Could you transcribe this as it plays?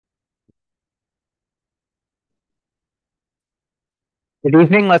Good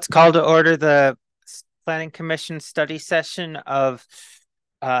evening. Let's call to order the Planning Commission study session of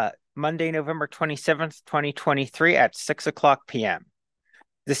Monday, November 27th, 2023 at 6:00 p.m.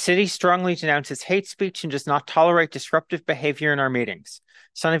 The city strongly denounces hate speech and does not tolerate disruptive behavior in our meetings.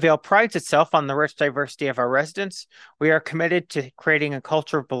 Sunnyvale prides itself on the rich diversity of our residents. We are committed to creating a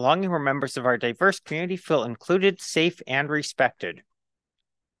culture of belonging where members of our diverse community feel included, safe, and respected.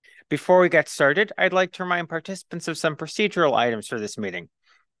 Before we get started, I'd like to remind participants of some procedural items for this meeting.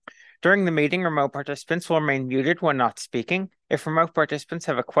 During the meeting, remote participants will remain muted when not speaking. If remote participants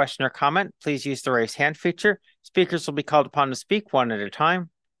have a question or comment, please use the raise hand feature. Speakers will be called upon to speak one at a time.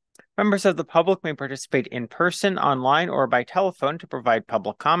 Members of the public may participate in person, online, or by telephone to provide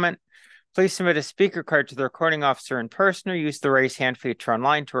public comment. Please submit a speaker card to the recording officer in person or use the raise hand feature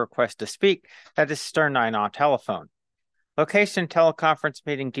online to request to speak. That is *9 on telephone. Location and teleconference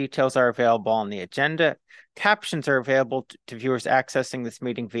meeting details are available on the agenda. Captions are available to viewers accessing this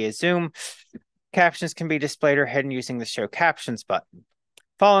meeting via Zoom. Captions can be displayed or hidden using the Show Captions button.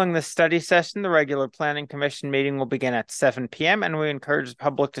 Following this study session, the regular Planning Commission meeting will begin at 7 p.m., and we encourage the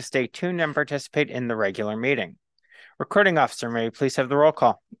public to stay tuned and participate in the regular meeting. Recording officer, may we please have the roll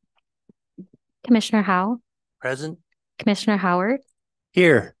call? Commissioner Howe. Present. Commissioner Howard.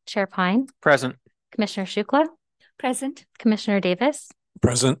 Here. Chair Pine. Present. Commissioner Shukla. Present. Commissioner Davis.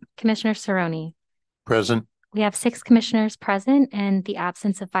 Present. Commissioner Cerrone. Present. We have 6 commissioners present, and the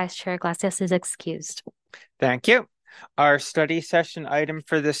absence of Vice Chair Glassios is excused. Thank you. Our study session item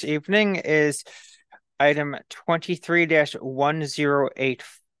for this evening is item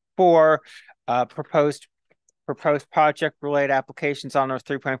 23-1084, proposed project-related applications on our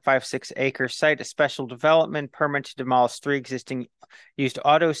 3.56 acre site, a special development permit to demolish 3 existing used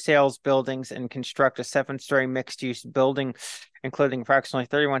auto sales buildings and construct a 7-story mixed-use building, including approximately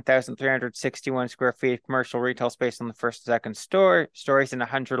 31,361 square feet of commercial retail space on the first and second stories and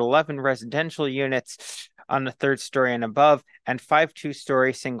 111 residential units on the 3rd story and above, and 5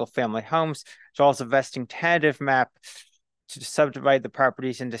 2-story single-family homes, as well as a vesting tentative map to subdivide the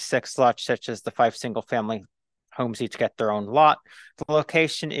properties into 6 lots, such as the 5 single-family homes each get their own lot. The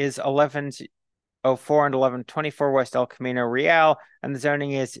location is 1104 and 1124 West El Camino Real, and the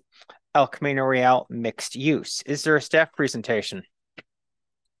zoning is El Camino Real mixed use. Is there a staff presentation?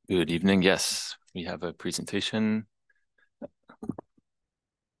 Good evening. Yes, we have a presentation.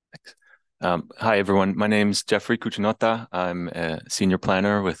 Hi, everyone. My name is Jeffrey Cucinotta. I'm a senior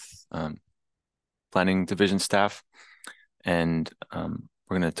planner with Planning Division staff, and we're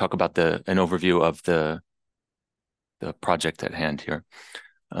going to talk about an overview of the project at hand here.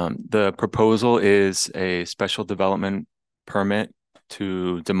 The proposal is a special development permit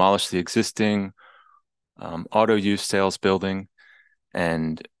to demolish the existing auto use sales building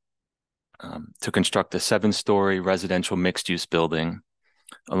and to construct a 7-story residential mixed-use building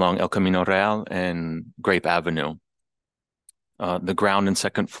along El Camino Real and Grape Avenue. The ground and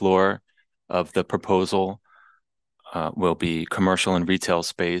second floor of the proposal will be commercial and retail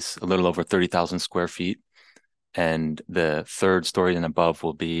space, a little over 30,000 square feet. And the 3rd story and above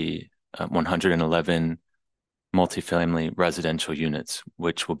will be 111 multifamily residential units,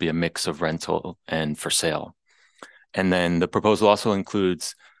 which will be a mix of rental and for sale. And then the proposal also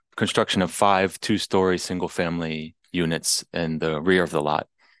includes construction of 5 2-story single-family units in the rear of the lot.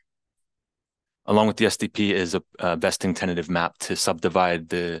 Along with the SDP is a vesting tentative map to subdivide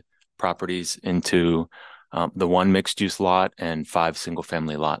the properties into the 1 mixed-use lot and 5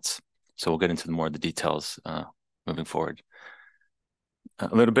 single-family lots. So we'll get into more of the details moving forward.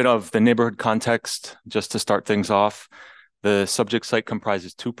 A little bit of the neighborhood context, just to start things off. The subject site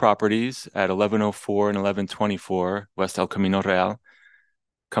comprises 2 properties at 1104 and 1124 West El Camino Real.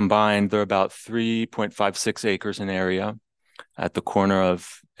 Combined, they're about 3.56 acres in area at the corner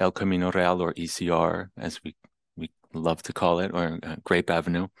of El Camino Real, or ECR, as we love to call it, or Grape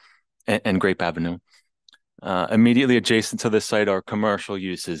Avenue, and Grape Avenue. Immediately adjacent to this site are commercial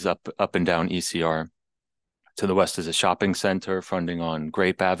uses up and down ECR. To the west is a shopping center fronting on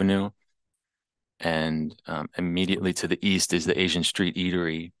Grape Avenue. And immediately to the east is the Asian Street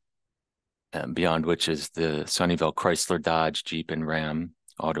Eatery, beyond which is the Sunnyvale Chrysler, Dodge, Jeep, and Ram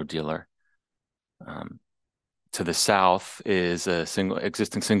auto dealer. To the south is a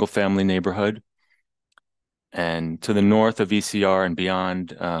existing single-family neighborhood. And to the north of ECR and beyond,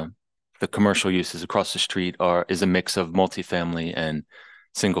 the commercial uses across the street is a mix of multifamily and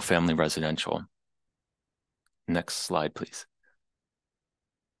single-family residential. Next slide, please.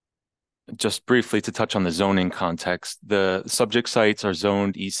 Just briefly to touch on the zoning context, the subject sites are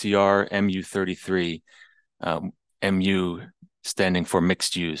zoned ECR MU33, MU standing for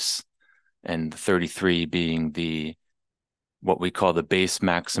mixed use, and 33 being the what we call the base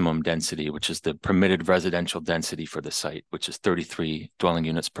maximum density, which is the permitted residential density for the site, which is 33 dwelling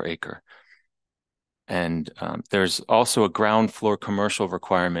units per acre. And there's also a ground floor commercial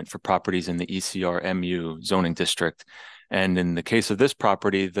requirement for properties in the ECR MU zoning district. And in the case of this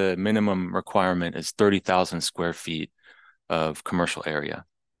property, the minimum requirement is 30,000 square feet of commercial area.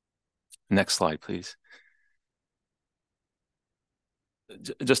 Next slide, please.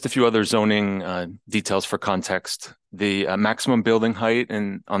 Just a few other zoning details for context. The maximum building height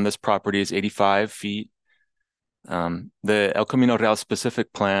on this property is 85 feet. The El Camino Real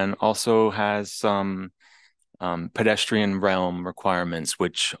specific plan also has some pedestrian realm requirements,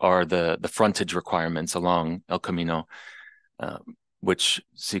 which are the frontage requirements along El Camino, which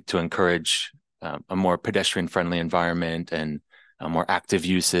seek to encourage a more pedestrian-friendly environment and more active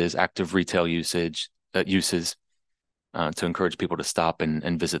retail uses to encourage people to stop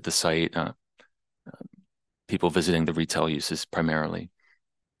and visit the site, people visiting the retail uses primarily.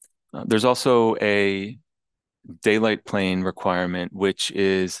 There's also a daylight plane requirement, which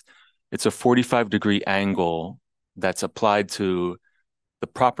is, it's a 45-degree angle that's applied to the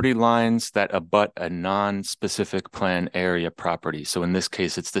property lines that abut a non-specific plan area property. So in this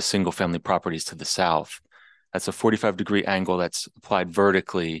case, it's the single-family properties to the south. That's a 45-degree angle that's applied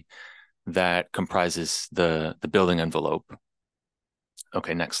vertically that comprises the building envelope.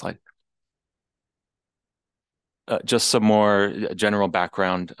 Okay, next slide. Just some more general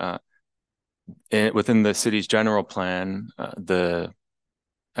background. Within the city's general plan,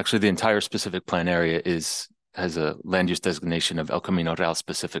 actually the entire specific plan area has a land use designation of El Camino Real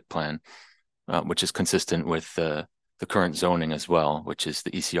specific plan, which is consistent with the current zoning as well, which is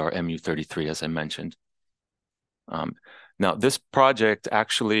the ECR MU33, as I mentioned. Now, this project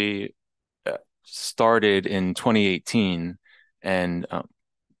actually started in 2018, and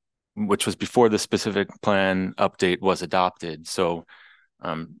which was before the specific plan update was adopted. So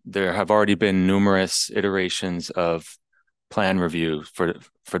there have already been numerous iterations of plan review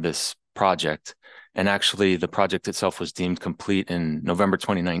for this project. And actually, the project itself was deemed complete in November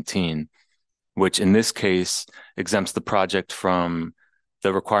 2019, which in this case exempts the project from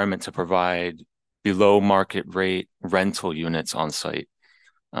the requirement to provide below market rate rental units on site.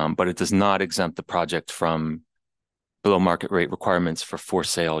 But it does not exempt the project from below market rate requirements for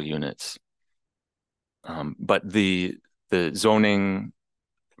sale units. But the zoning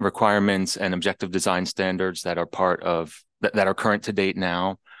requirements and objective design standards that are that are current to date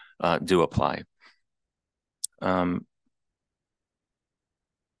now do apply.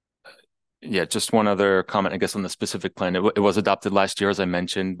 Yeah, just one other comment, I guess, on the specific plan. It was adopted last year, as I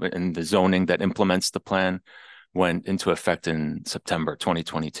mentioned, and the zoning that implements the plan went into effect in September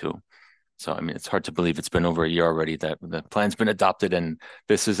 2022. So, I mean, it's hard to believe it's been over a year already that the plan's been adopted, and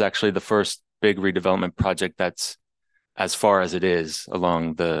this is actually the first big redevelopment project that's as far as it is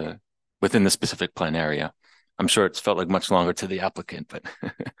within the specific plan area. I'm sure it's felt like much longer to the applicant, but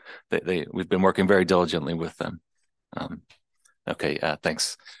we've been working very diligently with them. Okay,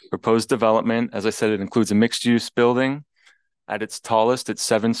 thanks. Proposed development, as I said, it includes a mixed-use building. At its tallest, it's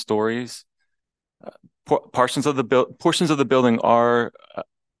 7 stories. Portions of the building are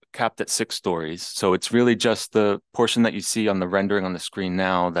capped at 6 stories. So it's really just the portion that you see on the rendering on the screen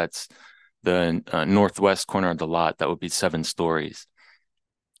now. That's the northwest corner of the lot. That would be 7 stories.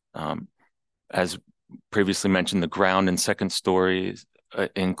 As previously mentioned, the ground and second stories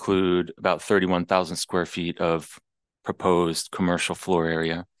include about 31,000 square feet of proposed commercial floor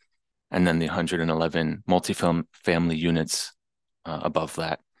area, and then the 111 multifamily units above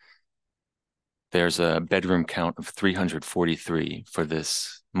that. There's a bedroom count of 343 for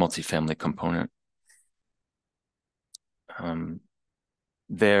this multifamily component.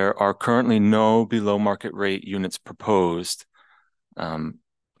 There are currently no below market rate units proposed,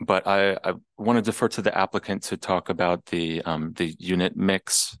 but I want to defer to the applicant to talk about the unit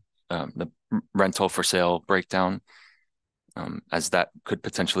mix, the rental for sale breakdown, as that could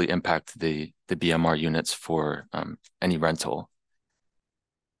potentially impact the BMR units for any rental.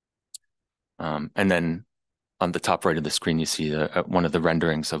 And then on the top right of the screen, you see one of the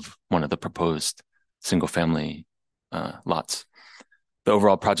renderings of one of the proposed single-family lots. The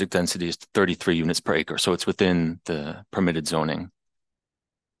overall project density is 33 units per acre, so it's within the permitted zoning.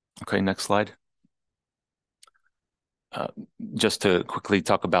 Okay, next slide. Just to quickly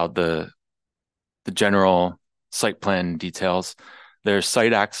talk about the general site plan details. There's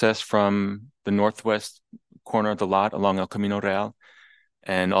site access from the northwest corner of the lot along El Camino Real,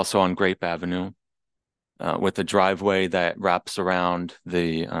 and also on Grape Avenue, with a driveway that wraps around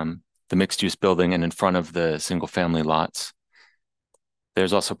the mixed-use building and in front of the single-family lots.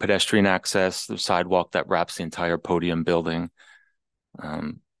 There's also pedestrian access, the sidewalk that wraps the entire podium building.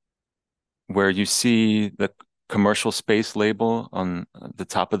 Where you see the commercial space label on the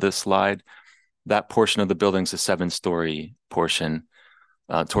top of this slide, that portion of the building is a 7-story portion.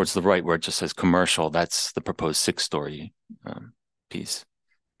 Towards the right where it just says commercial, that's the proposed 6-story piece.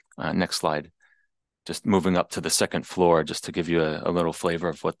 Next slide. Just moving up to the second floor, just to give you a little flavor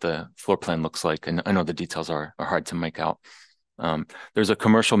of what the floor plan looks like. And I know the details are hard to make out. There's a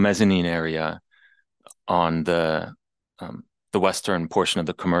commercial mezzanine area on the western portion of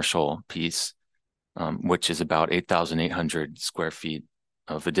the commercial piece, which is about 8,800 square feet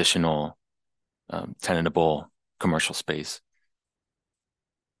of additional tenantable commercial space.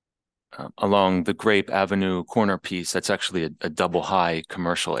 Along the Grape Avenue corner piece, that's actually a double high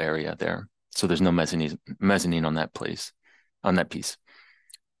commercial area there. So there's no mezzanine on that piece.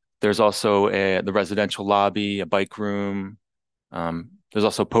 There's also the residential lobby, a bike room. There's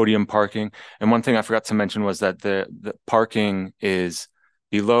also podium parking. And one thing I forgot to mention was that the parking is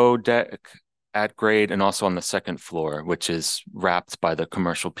below deck, at grade, and also on the second floor, which is wrapped by the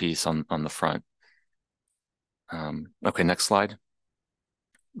commercial piece on the front. Okay, next slide.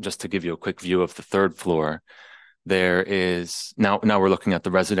 Just to give you a quick view of the third floor, there is now we're looking at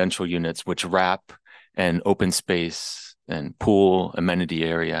the residential units, which wrap an open space and pool amenity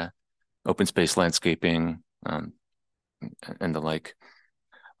area, open space landscaping, and the like.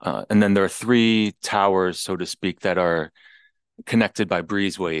 And then there are 3 towers, so to speak, that are connected by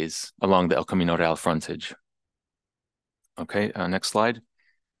breezeways along the El Camino Real frontage. Okay, next slide.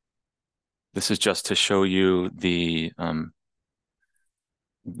 This is just to show you how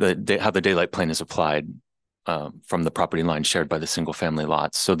the daylight plane is applied from the property line shared by the single family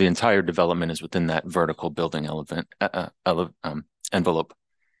lots. So the entire development is within that vertical building envelope.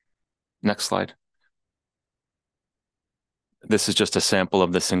 Next slide. This is just a sample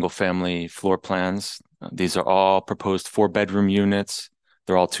of the single family floor plans. These are all proposed 4-bedroom units.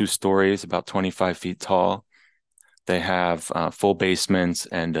 They're all 2 stories, about 25 feet tall. They have full basements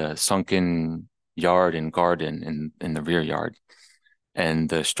and a sunken yard and garden in the rear yard. And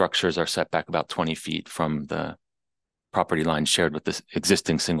the structures are set back about 20 feet from the property line shared with the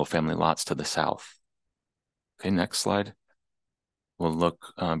existing single family lots to the south. Okay, next slide. We'll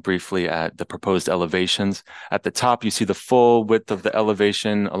look briefly at the proposed elevations. At the top, you see the full width of the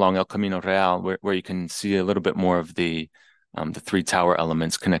elevation along El Camino Real, where you can see a little bit more of the 3 tower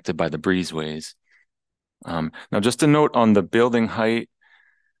elements connected by the breezeways. Now, just a note on the building height,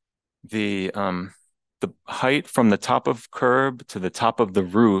 the height from the top of curb to the top of the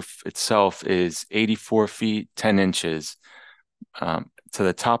roof itself is 84 feet, 10 inches. To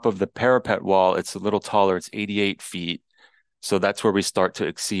the top of the parapet wall, it's a little taller, it's 88 feet. So that's where we start to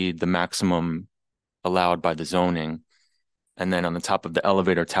exceed the maximum allowed by the zoning. And then on the top of the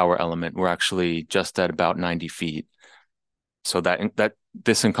elevator tower element, we're actually just at about 90 feet. So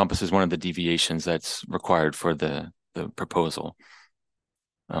this encompasses one of the deviations that's required for the proposal.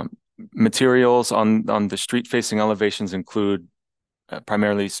 Materials on the street-facing elevations include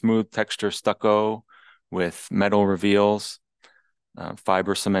primarily smooth texture stucco with metal reveals,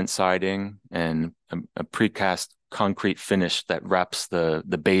 fiber cement siding, and a precast concrete finish that wraps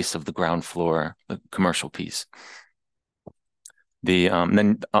the base of the ground floor, the commercial piece.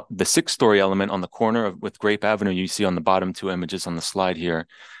 Then the 6-story element on the corner with Grape Avenue, you see on the bottom 2 images on the slide here,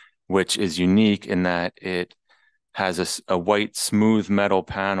 which is unique in that it has a white smooth metal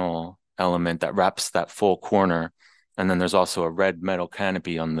panel element that wraps that full corner. And then there's also a red metal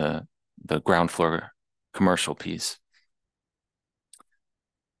canopy on the ground floor commercial piece.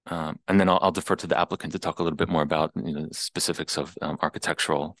 And then I'll defer to the applicant to talk a little bit more about the specifics of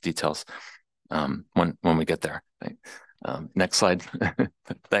architectural details when we get there. Next slide.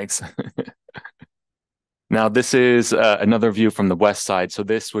 Thanks. Now, this is another view from the west side. So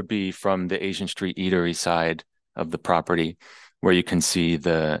this would be from the Asian Street Eatery side of the property, where you can see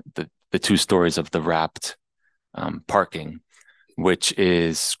the 2 stories of the wrapped parking, which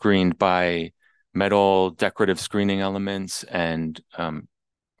is screened by metal decorative screening elements and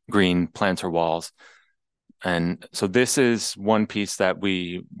green planter walls. And so this is one piece that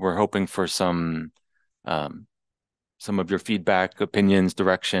we were hoping for some of your feedback, opinions,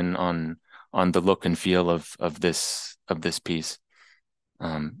 direction on the look and feel of this piece.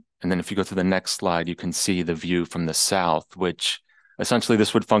 And then if you go to the next slide, you can see the view from the south, which essentially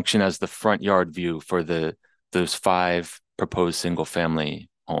this would function as the front yard view for those 5 proposed single family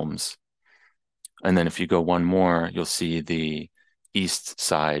homes. And then if you go one more, you'll see the east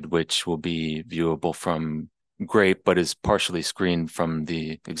side, which will be viewable from Grape, but is partially screened from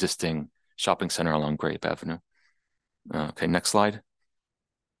the existing shopping center along Grape Avenue. Okay, next slide.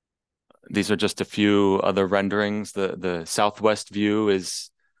 these are just a few other renderings. The southwest view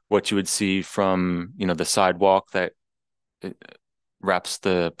is what you would see from, the sidewalk that wraps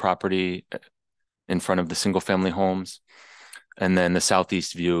the property in front of the single family homes. And then the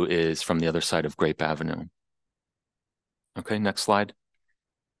southeast view is from the other side of Grape Avenue. Okay, next slide.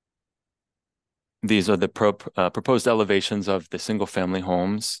 These are the proposed elevations of the single family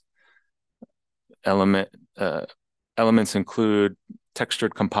homes. Elements include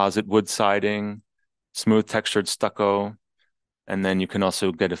textured composite wood siding, smooth textured stucco, and then you can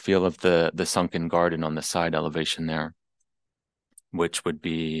also get a feel of the sunken garden on the side elevation there, which would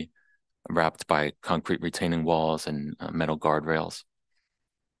be wrapped by concrete retaining walls and metal guardrails,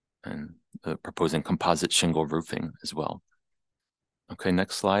 and proposing composite shingle roofing as well. Okay,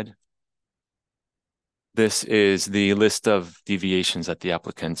 next slide. This is the list of deviations that the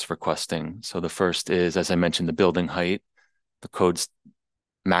applicant's requesting. So the first is, as I mentioned, the building height. The code's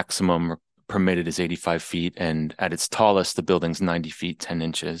maximum permitted is 85 feet, and at its tallest, the building's 90 feet, 10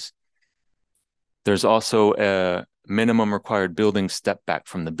 inches. There's also a minimum required building step back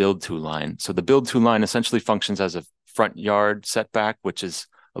from the build-to line. So the build-to line essentially functions as a front yard setback, which is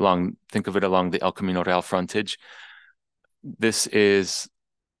think of it along the El Camino Real frontage. This is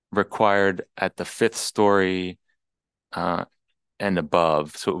required at the 5th story and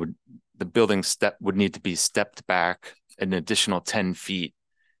above. So the building step would need to be stepped back an additional 10 feet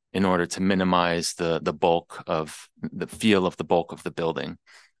in order to minimize the bulk of the feel of the bulk of the building,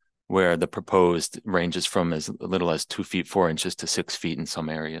 where the proposed ranges from as little as 2 feet 4 inches to 6 feet in some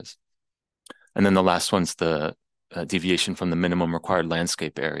areas. And then the last one's the deviation from the minimum required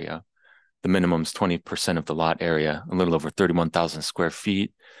landscape area. The minimum is 20% of the lot area, a little over 31,000 square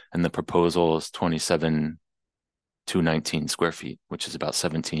feet, and the proposal is 27,219 square feet, which is about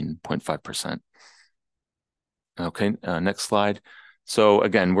 17.5%. Okay, next slide. So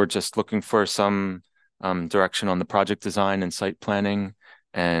again, we're just looking for some direction on the project design and site planning,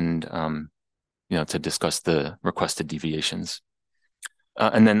 and to discuss the requested deviations.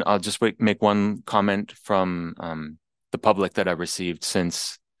 And then I'll just make one comment from the public that I received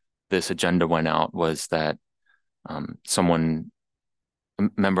since this agenda went out, was that a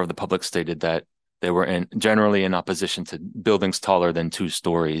member of the public stated that they were generally in opposition to buildings taller than 2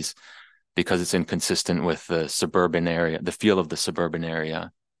 stories because it's inconsistent with the suburban area, the feel of the suburban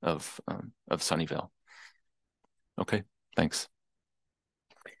area of Sunnyvale. Okay, thanks.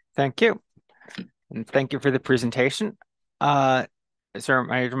 Thank you. And thank you for the presentation. As a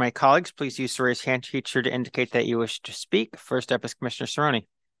reminder to my colleagues, please use the raise hand feature to indicate that you wish to speak. First up is Commissioner Cerrone.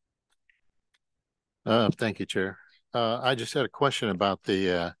 Thank you, Chair. I just had a question about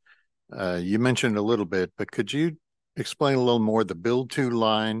the, you mentioned a little bit, but could you explain a little more the build-to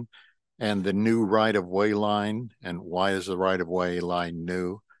line and the new right-of-way line, and why is the right-of-way line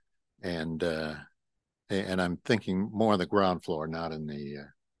new? And I'm thinking more on the ground floor, not in the...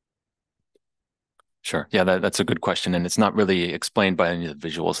 Sure. Yeah, that's a good question, and it's not really explained by any of the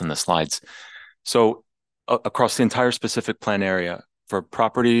visuals in the slides. So across the entire specific plan area, for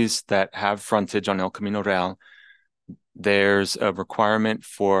properties that have frontage on El Camino Real, there's a requirement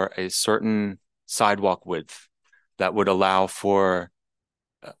for a certain sidewalk width that would allow for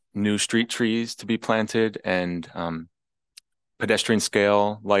new street trees to be planted and pedestrian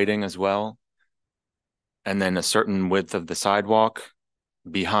scale lighting as well. And then a certain width of the sidewalk,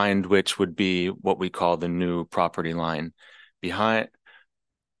 behind which would be what we call the new property line. From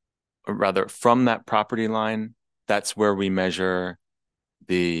that property line, that's where we measure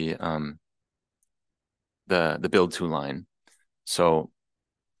the build-to line. So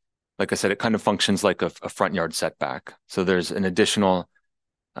like I said, it kind of functions like a front yard setback. So there's an additional,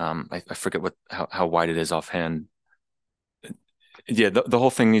 I forget how wide it is offhand. Yeah, the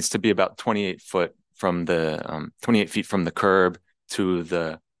whole thing needs to be about 28 feet from the curb to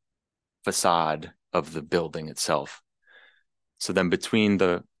the facade of the building itself. So then between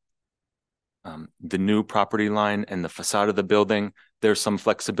the new property line and the facade of the building, there's some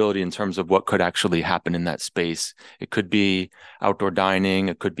flexibility in terms of what could actually happen in that space. It could be outdoor dining,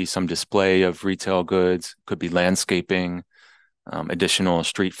 it could be some display of retail goods, it could be landscaping, additional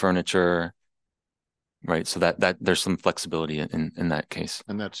street furniture, right? So that there's some flexibility in that case.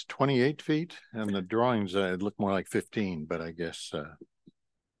 And that's 28 feet, and the drawings it look more like 15, but I guess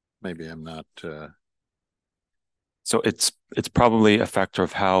maybe I'm not. So it's probably a factor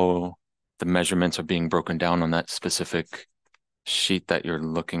of how the measurements are being broken down on that specific sheet that you're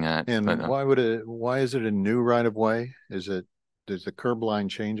looking at. And why is it a new right of way? Is the curb line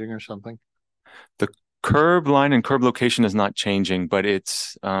changing or something? The curb line and curb location is not changing, but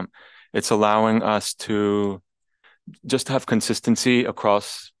it's allowing us to just have consistency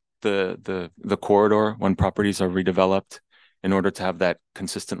across the corridor when properties are redeveloped in order to have that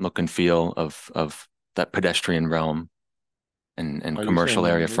consistent look and feel of that pedestrian realm and commercial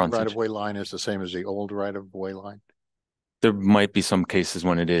area frontage. Right-of-way line is the same as the old right-of-way line? There might be some cases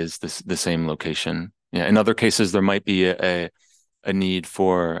when it is the same location. Yeah, in other cases, there might be a need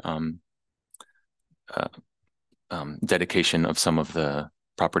for dedication of some of the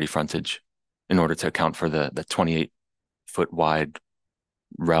property frontage in order to account for the 28-foot wide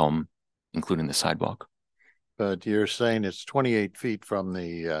realm, including the sidewalk. But you're saying it's 28 feet from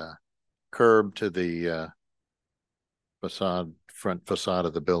the curb to the front facade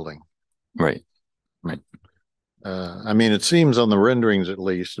of the building. Right. I mean, it seems on the renderings at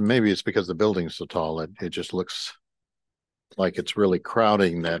least, and maybe it's because the building's so tall, it just looks like it's really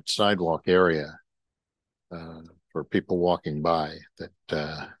crowding that sidewalk area for people walking by. But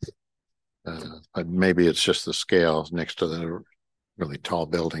maybe it's just the scale next to the really tall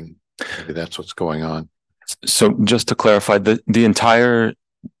building. Maybe that's what's going on. So just to clarify, the entire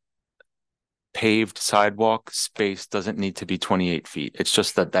paved sidewalk space doesn't need to be 28 feet. It's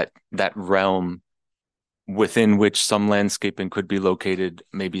just that realm within which some landscaping could be located,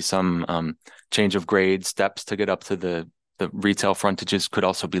 maybe some change of grade steps to get up to the retail frontages could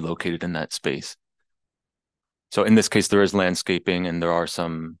also be located in that space. So in this case, there is landscaping and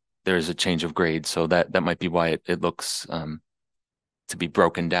there is a change of grade. So that might be why it looks to be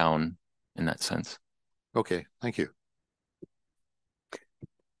broken down in that sense. Okay, thank you.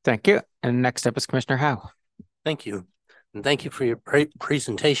 Thank you. And next up is Commissioner Howe. Thank you. And thank you for your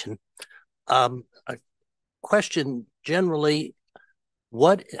presentation. A question generally,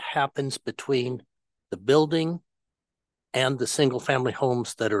 what happens between the building and the single family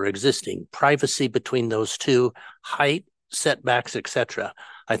homes that are existing? Privacy between those two, height, setbacks, etc.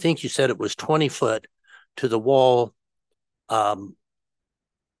 I think you said it was 20 foot to the wall on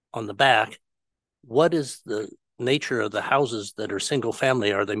the back. What is the nature of the houses that are single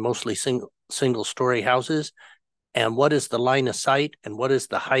family? Are they mostly single story houses? And what is the line of sight and what is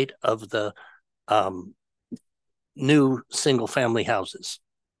the height of the new single family houses?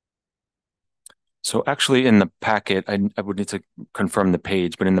 So actually in the packet, I would need to confirm the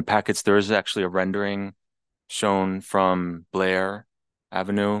page, but in the packets, there is actually a rendering shown from Blair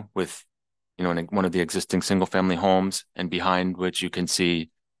Avenue with, one of the existing single family homes, and behind which you can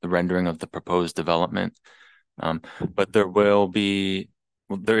see the rendering of the proposed development. But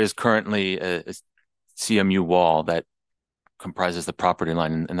there is currently a CMU wall that comprises the property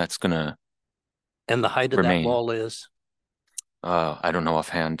line, and that's going to And the height of that wall is? I don't know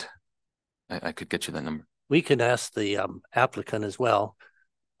offhand. I could get you that number. We can ask the applicant as well.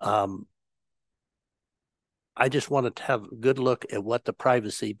 I just wanted to have a good look at what the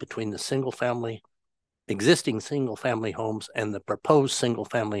privacy between the existing single family homes and the proposed single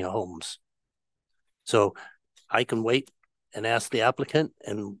family homes. So I can wait and ask the applicant,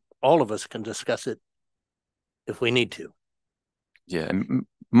 and all of us can discuss it if we need to. Yeah, and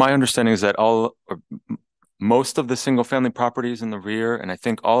my understanding is that most of the single family properties in the rear, and I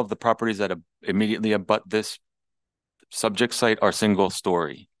think all of the properties that immediately abut this subject site are single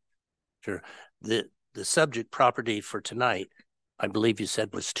story. Sure. The subject property for tonight, I believe you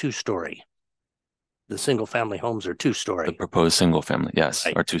said, was 2-story. The single family homes are 2-story. The proposed single family, yes,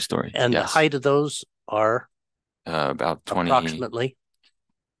 right, are 2-story. And yes. The height of those are about 20, approximately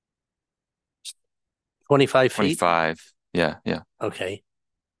 25 feet. 25. Yeah. Okay.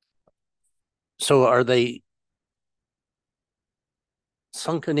 So are they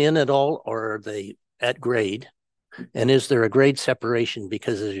sunken in at all, or are they at grade? And is there a grade separation?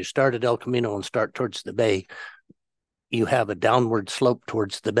 Because as you start at El Camino and start towards the bay, you have a downward slope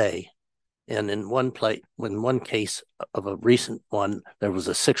towards the bay. And in one case of a recent one, there was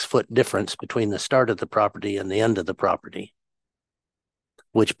a 6-foot difference between the start of the property and the end of the property,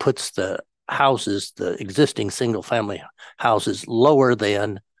 which puts the houses, the existing single family houses, lower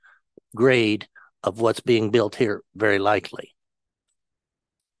than grade of what's being built here, very likely.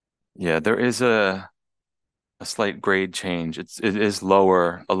 Yeah, there is a slight grade change. It is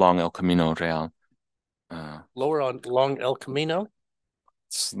lower along El Camino Real. Lower along El Camino?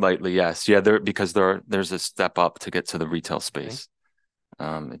 Slightly, yes. Yeah, because there's a step up to get to the retail space.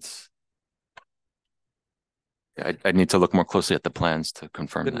 Okay. I need to look more closely at the plans to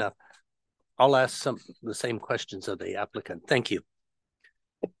confirm Good that. enough. I'll ask the same questions of the applicant. Thank you.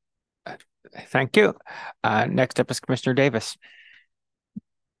 Thank you. Next up is Commissioner Davis.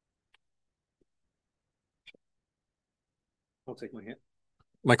 I'll take my hand.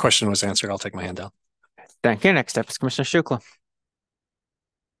 My question was answered. I'll take my hand down. Thank you. Next up is Commissioner Shukla.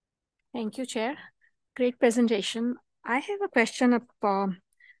 Thank you, Chair. Great presentation. I have a question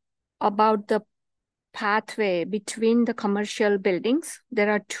about the pathway between the commercial buildings. There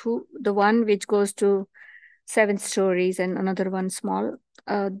are two, the one which goes to 7 stories and another one small.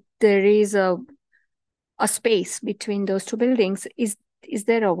 There is a space between those two buildings. Is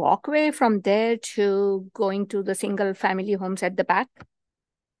there a walkway from there to going to the single family homes at the back?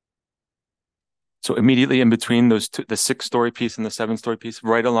 So immediately in between those two, the 6-story piece and the 7-story piece,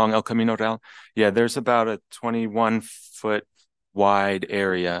 right along El Camino Real, yeah, there's about a 21-foot wide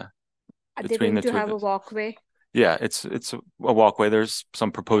area Are they between going the to two have a of us. walkway Yeah, it's a walkway. There's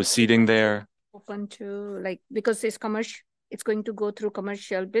some proposed seating there. open to, like, because it's commercial, it's going to go through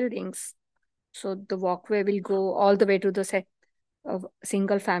commercial buildings. So the walkway will go all the way to the set of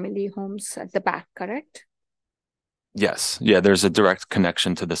single family homes at the back, correct? Yes. Yeah, there's a direct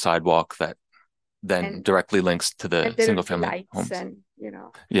connection to the sidewalk that then And- directly links to the And there will single be family lights homes. and, you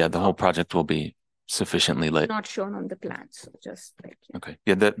know, Yeah, the whole project will be sufficiently lit. not shown on the plan, so just like. Okay.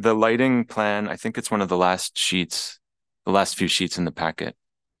 Yeah, the lighting plan, I think it's one of the last sheets, the last few sheets in the packet.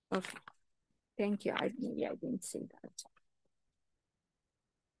 Okay, thank you. Maybe I didn't see that.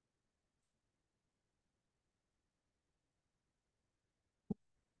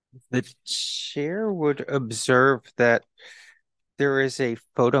 The chair would observe that there is a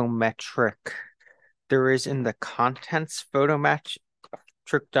photometric, there is in the contents photometric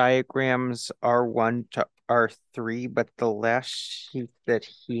diagrams R1 to R3, but the last sheet that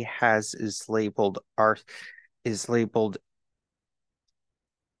he has is labeled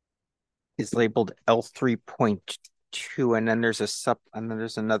L3.2, and then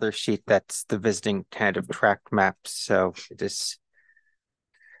there's another sheet that's the visiting tentative tract map. So it is.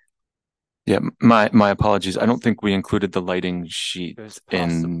 Yeah, my apologies. I don't think we included the lighting sheet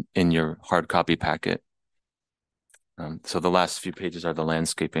in your hard copy packet. So the last few pages are the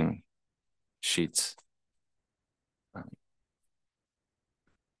landscaping sheets.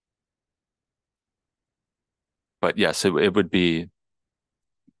 But yes, it would be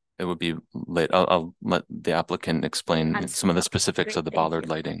lit. I'll let the applicant explain some of the specifics of the bollard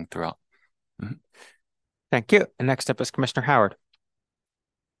lighting throughout. Mm-hmm. Thank you. And next up is Commissioner Howard.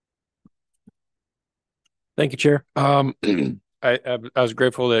 Thank you, Chair. I was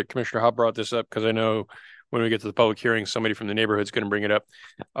grateful that Commissioner Hop brought this up because I know when we get to the public hearing, somebody from the neighborhood is going to bring it up.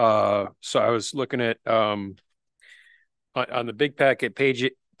 So I was looking at on the big packet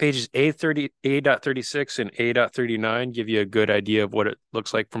pages A.36 and A.39 give you a good idea of what it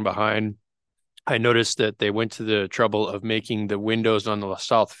looks like from behind. I noticed that they went to the trouble of making the windows on the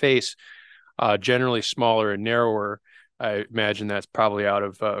south face generally smaller and narrower. I imagine that's probably out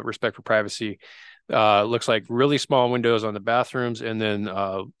of respect for privacy. Looks like really small windows on the bathrooms and then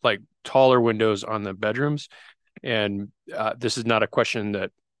like taller windows on the bedrooms. And this is not a question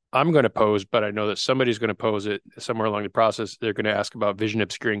that I'm going to pose, but I know that somebody's going to pose it somewhere along the process. They're going to ask about vision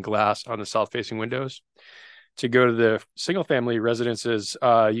obscuring glass on the south-facing windows. To go to the single-family residences,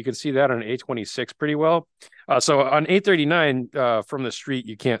 you can see that on A26 pretty well. So on A39 from the street,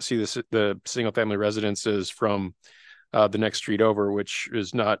 you can't see the single-family residences from the next street over, which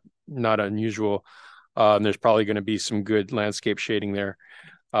is not unusual. And there's probably going to be some good landscape shading there.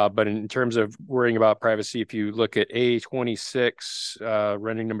 But in terms of worrying about privacy, if you look at A26,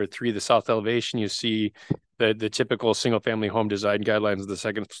 rendering number 3, the south elevation, you see the typical single-family home design guidelines of the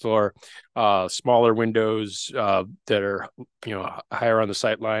second floor, smaller windows that are higher on the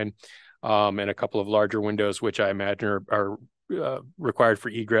sight line, and a couple of larger windows, which I imagine are required for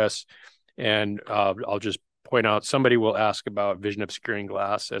egress. And I'll just point out, somebody will ask about vision obscuring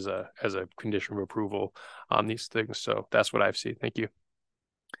glass as a condition of approval on these things. So that's what I've seen. Thank you.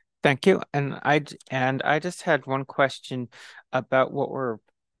 Thank you. And I just had one question about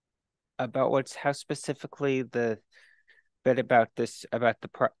how specifically the bit about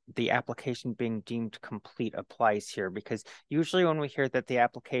the application being deemed complete applies here, because usually when we hear that the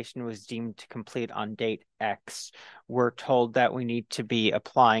application was deemed complete on date X, we're told that we need to be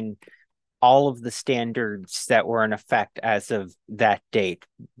applying all of the standards that were in effect as of that date.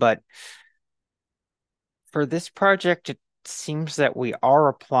 But for this project, it seems that we are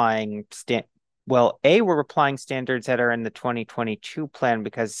applying we're applying standards that are in the 2022 plan,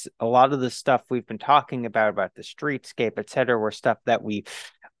 because a lot of the stuff we've been talking about the streetscape, et cetera, were stuff that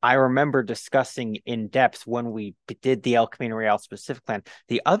I remember discussing in depth when we did the El Camino Real specific plan.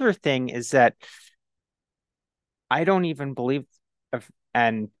 The other thing is that I don't even believe,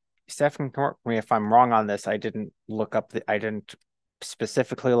 and Stefan, correct me if I'm wrong on this, I didn't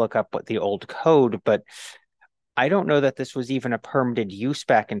specifically look up what the old code, but I don't know that this was even a permitted use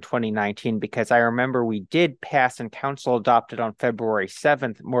back in 2019, because I remember we did pass and council adopted on February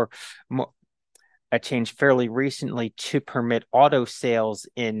 7th a change fairly recently to permit auto sales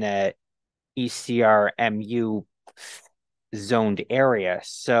in a ECRMU zoned area.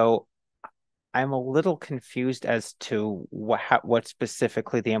 So I'm a little confused as to what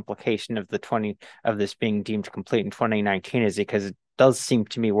specifically the implication of this being deemed complete in 2019 is, because it does seem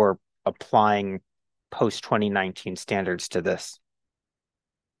to me we're applying post 2019 standards to this.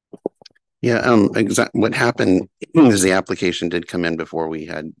 Yeah, what happened is the application did come in before we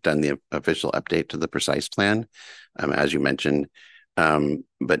had done the official update to the precise plan, as you mentioned.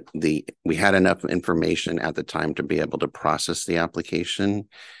 But we had enough information at the time to be able to process the application,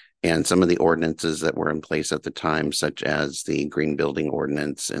 and some of the ordinances that were in place at the time, such as the green building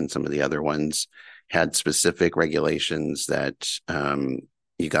ordinance and some of the other ones, had specific regulations that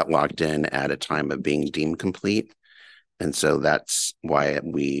you got locked in at a time of being deemed complete. And so that's why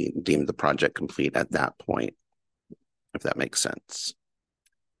we deemed the project complete at that point, if that makes sense.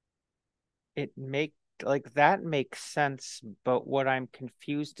 That makes sense, but what I'm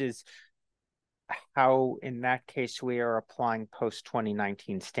confused is how in that case we are applying post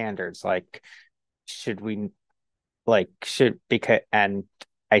 2019 standards. And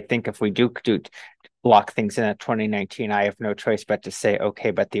I think if we do lock things in at 2019, I have no choice but to say,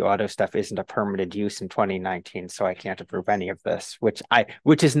 okay, but the auto stuff isn't a permitted use in 2019, so I can't approve any of this, which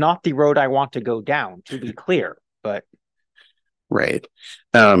is not the road I want to go down, to be clear, but. Right.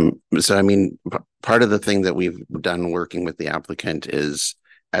 So, I mean, part of the thing that we've done working with the applicant is,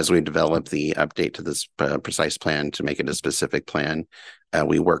 as we develop the update to this precise plan to make it a specific plan,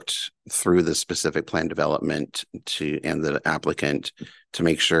 we worked through the specific plan development and the applicant to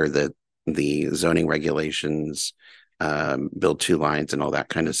make sure that the zoning regulations, build two lines and all that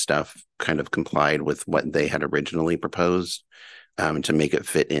kind of stuff kind of complied with what they had originally proposed, to make it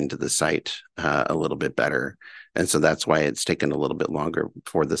fit into the site a little bit better. And so that's why it's taken a little bit longer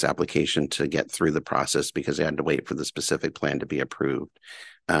for this application to get through the process, because they had to wait for the specific plan to be approved.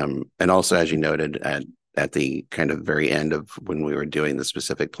 And also, as you noted, at the kind of very end of when we were doing the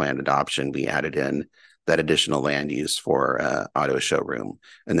specific plan adoption, we added in that additional land use for auto showroom,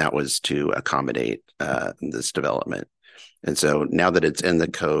 and that was to accommodate this development. And so now that it's in the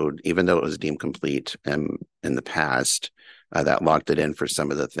code, even though it was deemed complete in the past, that locked it in for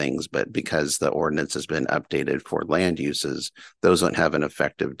some of the things, but because the ordinance has been updated for land uses, those don't have an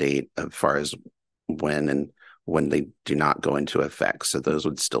effective date as far as when they do not go into effect. So those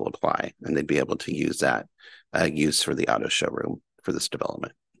would still apply, and they'd be able to use that use for the auto showroom for this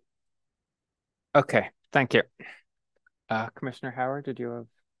development. Okay, thank you. Commissioner Howard, did you have?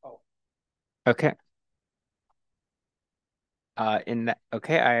 Oh, okay. I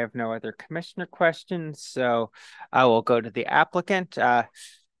have no other commissioner questions, so I will go to the applicant.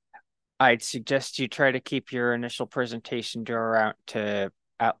 I'd suggest you try to keep your initial presentation to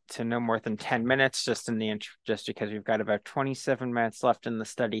no more than 10 minutes, just because we've got about 27 minutes left in the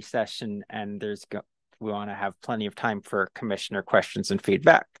study session, and we want to have plenty of time for commissioner questions and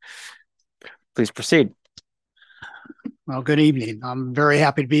feedback. Please proceed. Well, good evening. I'm very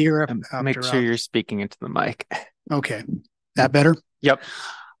happy to be here. Make sure you're speaking into the mic. Okay. That better? Yep.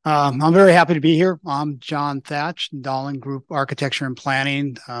 I'm very happy to be here. I'm John Thatch, Dahlin Group Architecture and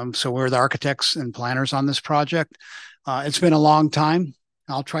Planning. So we're the architects and planners on this project. It's been a long time.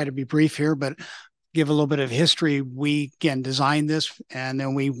 I'll try to be brief here, but give a little bit of history. We, again, designed this, and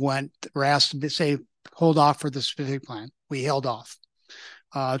then we were asked to say, hold off for the specific plan. We held off.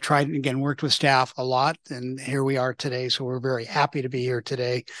 Worked with staff a lot, and here we are today. So we're very happy to be here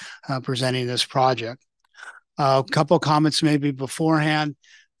today presenting this project. A couple of comments maybe beforehand.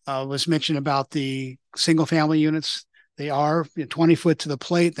 Was mentioned about the single family units. They are 20 foot to the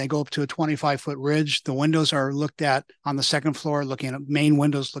plate. They go up to a 25-foot ridge. The windows are looked at on the second floor, looking at main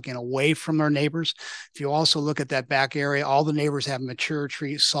windows, looking away from their neighbors. If you also look at that back area, all the neighbors have mature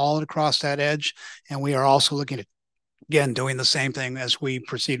trees solid across that edge. And we are also looking at, again, doing the same thing as we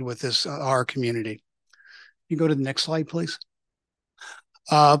proceed with this, our community. You go to the next slide, please.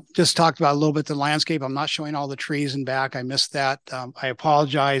 Just talked about a little bit the landscape. I'm not showing all the trees in back. I missed that. I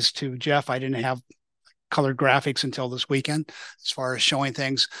apologize to Jeff. I didn't have colored graphics until this weekend as far as showing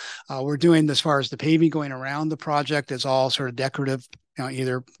things. We're doing, as far as the paving going around the project, is all sort of decorative,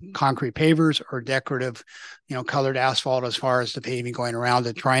 either concrete pavers or decorative, colored asphalt as far as the paving going around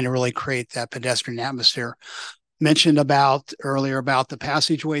it, trying to really create that pedestrian atmosphere. Mentioned earlier about the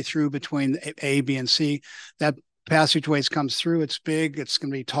passageway through between A, B, and C. That passageways comes through. It's big. It's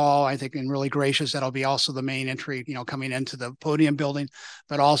going to be tall, I think, and really gracious. That'll be also the main entry, coming into the podium building,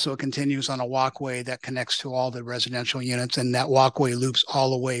 but also it continues on a walkway that connects to all the residential units, and that walkway loops all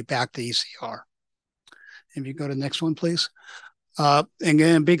the way back to ECR. If you go to the next one, please. And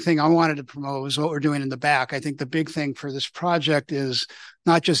again, a big thing I wanted to promote was what we're doing in the back. I think the big thing for this project is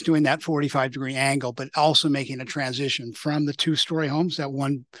not just doing that 45-degree angle, but also making a transition from the two-story homes that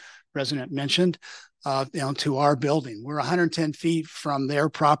one resident mentioned, to our building. We're 110 feet from their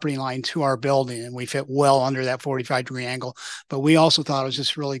property line to our building, and we fit well under that 45-degree angle. But we also thought it was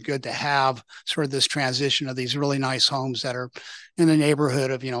just really good to have sort of this transition of these really nice homes that are in the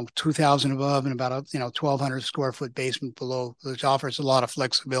neighborhood of 2,000 above and about 1,200 square foot basement below, which offers a lot of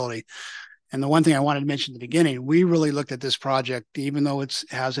flexibility. And the one thing I wanted to mention at the beginning, we really looked at this project, even though it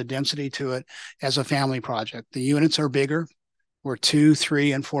has a density to it, as a family project. The units are bigger. We're 2,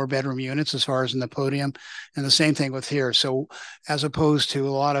 3, and 4 bedroom units as far as in the podium, and the same thing with here. So as opposed to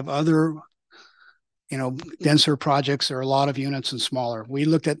a lot of other, denser projects, there are a lot of units and smaller. We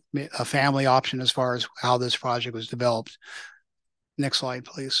looked at a family option as far as how this project was developed. Next slide,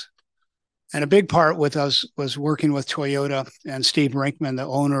 please. And a big part with us was working with Toyota and Steve Brinkman, the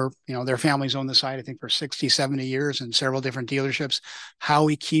owner. Their family's owned the site, I think, for 60, 70 years and several different dealerships. How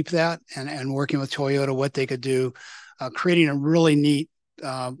we keep that and working with Toyota, what they could do. Creating a really neat,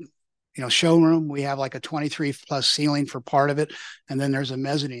 showroom. We have like a 23 plus ceiling for part of it. And then there's a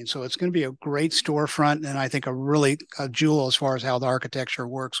mezzanine. So it's going to be a great storefront. And I think a jewel as far as how the architecture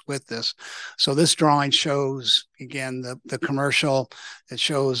works with this. So this drawing shows, again, the commercial. It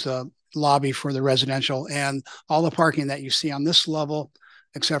shows the lobby for the residential, and all the parking that you see on this level,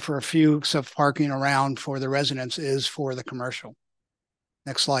 except for a few parking around for the residents, is for the commercial.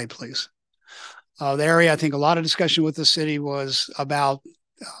 Next slide, please. The area, I think a lot of discussion with the city was about,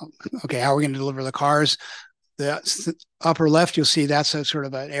 how are we going to deliver the cars? The upper left, you'll see that's a sort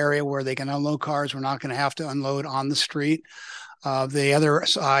of an area where they can unload cars. We're not going to have to unload on the street. The other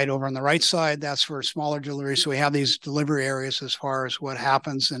side, over on the right side, that's for smaller deliveries. So we have these delivery areas as far as what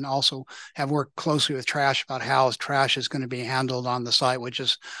happens, and also have worked closely with trash about how trash is going to be handled on the site, which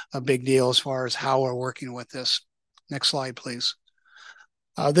is a big deal as far as how we're working with this. Next slide, please.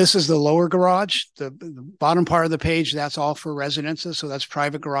 This is the lower garage. The bottom part of the page, that's all for residences. So that's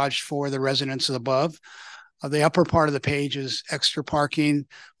private garage for the residences above. The upper part of the page is extra parking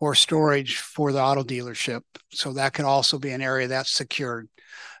or storage for the auto dealership. So that could also be an area that's secured.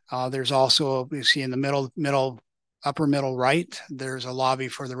 There's also, you see in the upper middle right, there's a lobby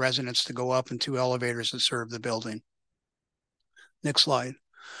for the residents to go up and 2 elevators that serve the building. Next slide.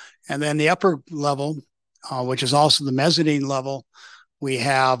 And then the upper level, which is also the mezzanine level, we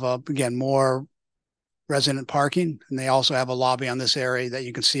have, again, more resident parking, and they also have a lobby on this area that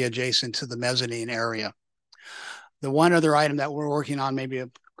you can see adjacent to the mezzanine area. The one other item that we're working on, maybe a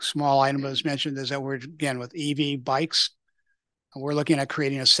small item that was mentioned, is that we're, again, with EV bikes. We're looking at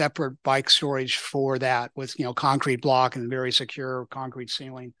creating a separate bike storage for that with, concrete block and very secure concrete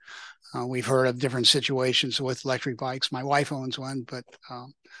ceiling. We've heard of different situations with electric bikes. My wife owns one, but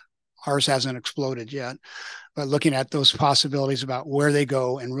ours hasn't exploded yet. But looking at those possibilities about where they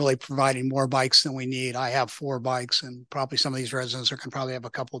go and really providing more bikes than we need. I have 4 bikes, and probably some of these residents can probably have a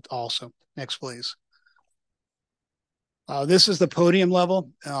couple also. Next, please. This is the podium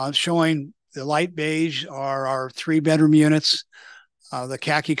level, showing the light beige are our 3-bedroom units. The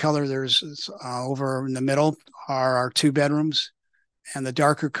khaki color, there's over in the middle are our 2 bedrooms, and the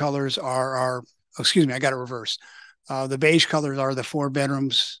darker colors are our, excuse me, I got it reversed. The beige colors are the 4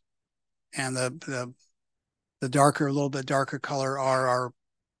 bedrooms, and the darker, a little bit darker color are our,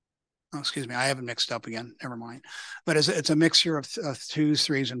 oh, excuse me, I have it mixed up again. Never mind. But it's a mixture of 2s,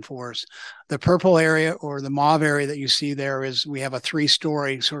 3s, and 4s. The purple area or the mauve area that you see there is we have a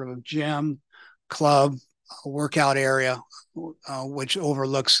 3-story sort of a gym, club, workout area, which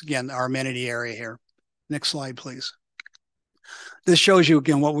overlooks, again, our amenity area here. Next slide, please. This shows you,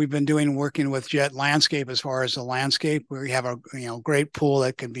 again, what we've been doing working with Jet Landscape as far as the landscape. We have a great pool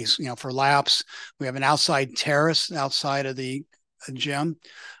that can be for laps. We have an outside terrace outside of the gym.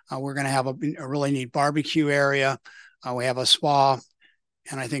 We're going to have a really neat barbecue area. We have a spa,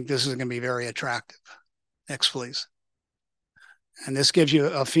 and I think this is going to be very attractive. Next, please. And this gives you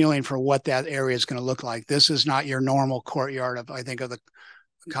a feeling for what that area is going to look like. This is not your normal courtyard of, I think, of the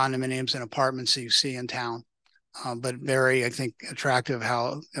condominiums and apartments that you see in town. But very, I think, attractive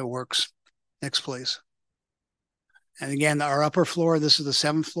how it works. Next, please. And again, our upper floor, this is the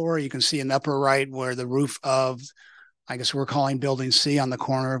 7th floor. You can see in the upper right where the roof of, I guess we're calling building C on the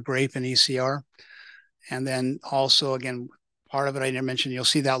corner of Grape and ECR. And then also, again, part of it I didn't mention, you'll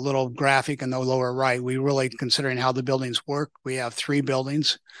see that little graphic in the lower right. We really, considering how the buildings work, we have 3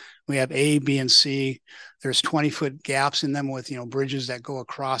 buildings. We have A, B, and C. There's 20-foot gaps in them with, bridges that go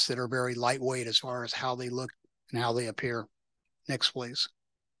across that are very lightweight as far as how they look and how they appear. Next, please.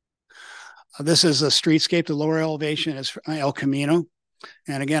 This is a streetscape. The lower elevation is El Camino.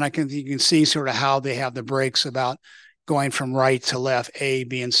 And again, you can see sort of how they have the breaks about going from right to left, A,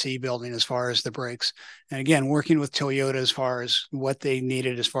 B, and C building as far as the breaks. And again, working with Toyota as far as what they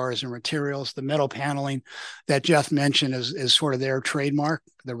needed as far as the materials. The metal paneling that Jeff mentioned is sort of their trademark.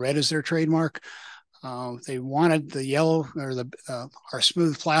 The red is their trademark. They wanted the yellow or our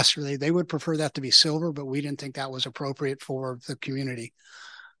smooth plaster. They would prefer that to be silver, but we didn't think that was appropriate for the community.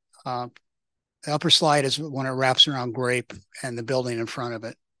 The upper slide is when it wraps around Grape and the building in front of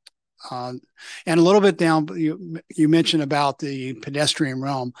it. And a little bit down, you mentioned about the pedestrian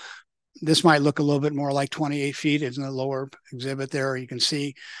realm. This might look a little bit more like 28 feet. It's in the lower exhibit there. You can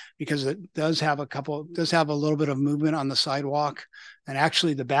see because it does have a little bit of movement on the sidewalk. And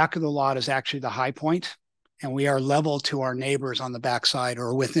actually the back of the lot is actually the high point, and we are level to our neighbors on the backside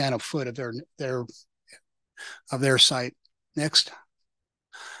or within a foot of their site. Next.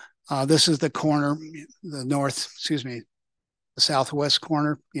 This is the corner, the southwest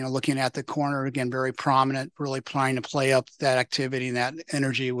corner, looking at the corner, again, very prominent, really trying to play up that activity and that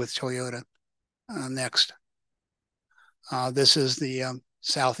energy with Toyota. Next. This is the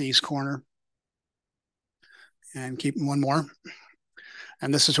southeast corner. And keep one more.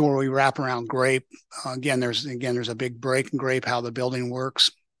 And this is where we wrap around Grape. Again, there's a big break in Grape, how the building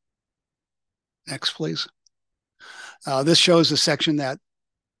works. Next, please. This shows the section that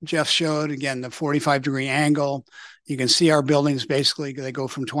Jeff showed, again, the 45-degree angle. You can see our buildings, basically, they go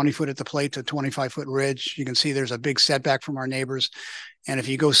from 20 foot at the plate to 25-foot ridge. You can see there's a big setback from our neighbors. And if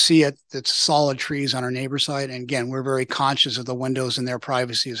you go see it, it's solid trees on our neighbor side. And again, we're very conscious of the windows and their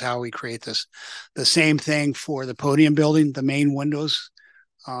privacy is how we create this. The same thing for the podium building. The main windows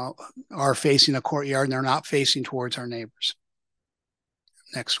are facing the courtyard and they're not facing towards our neighbors.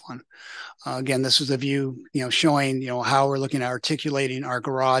 Next one. Again, this is a view, showing, how we're looking at articulating our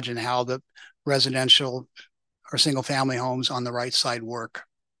garage and how the residential or single family homes on the right side work.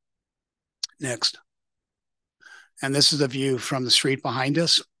 Next. And this is a view from the street behind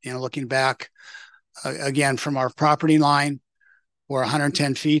us, looking back again from our property line. We're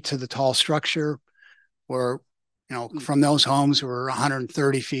 110 feet to the tall structure. We're, from those homes, we're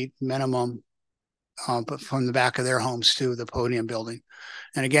 130 feet minimum, but from the back of their homes to the podium building.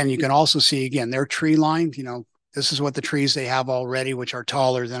 And again, you can also see, again, they're tree lined. This is what the trees they have already, which are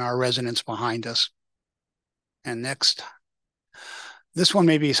taller than our residents behind us. And next. This one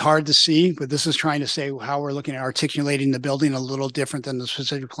maybe is hard to see, but this is trying to say how we're looking at articulating the building a little different than the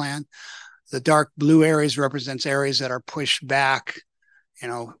specific plan. The dark blue areas represents areas that are pushed back,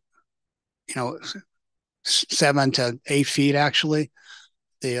 7 to 8 feet actually.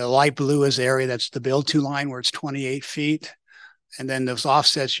 The light blue is the area that's the build-to line where it's 28 feet. And then those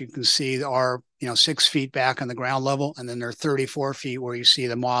offsets you can see are, 6 feet back on the ground level. And then they're 34 feet where you see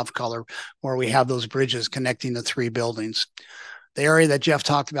the mauve color where we have those bridges connecting the three buildings. The area that Jeff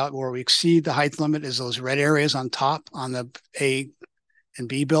talked about where we exceed the height limit is those red areas on top on the A and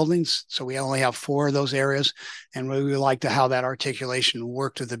B buildings. So we only have 4 of those areas. And we would like to how that articulation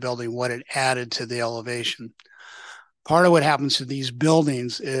worked with the building, what it added to the elevation. Part of what happens to these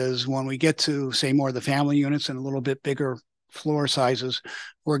buildings is when we get to, say, more of the family units and a little bit bigger floor sizes,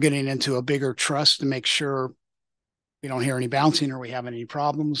 we're getting into a bigger truss to make sure we don't hear any bouncing or we have any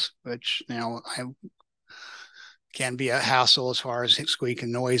problems, which, can be a hassle as far as squeak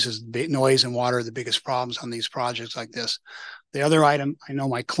and noise. Noise and water are the biggest problems on these projects like this. The other item I know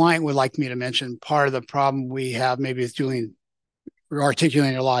my client would like me to mention, part of the problem we have maybe with we're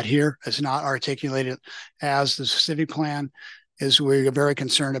articulating a lot here, is not articulated as the specific plan, is we're very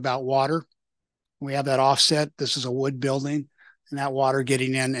concerned about water. We have that offset. This is a wood building, and that water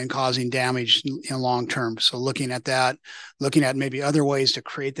getting in and causing damage in long term. So looking at that, looking at maybe other ways to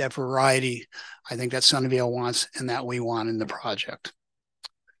create that variety, I think that Sunnyvale wants and that we want in the project.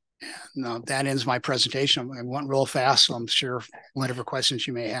 And that ends my presentation. I went real fast, so I'm sure whatever questions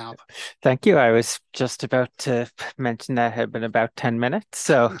you may have. Thank you. I was just about to mention that had been about 10 minutes,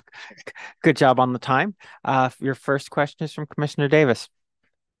 so good job on the time. Your first question is from Commissioner Davis.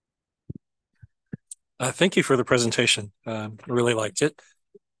 Thank you for the presentation. I really liked it.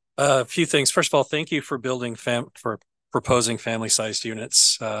 A few things. First of all, thank you for proposing family-sized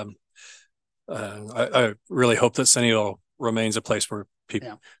units. I really hope that Sunnyvale remains a place where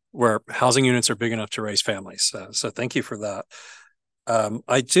where housing units are big enough to raise families. So thank you for that.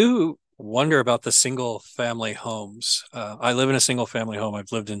 I do wonder about the single-family homes. I live in a single-family home.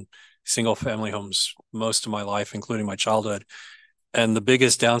 I've lived in single-family homes most of my life, including my childhood. And the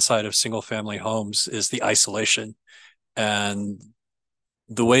biggest downside of single family homes is the isolation. And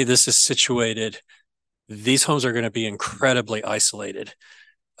the way this is situated, these homes are going to be incredibly isolated.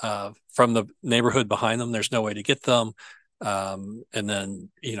 from the neighborhood behind them. There's no way to get them. And then,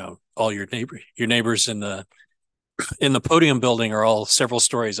 all your neighbors in the podium building are all several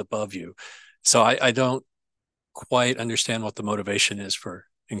stories above you. So I don't quite understand what the motivation is for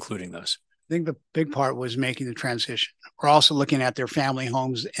including those. I think the big part was making the transition. We're also looking at their family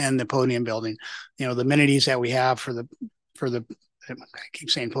homes and the podium building. The amenities that we have for the I keep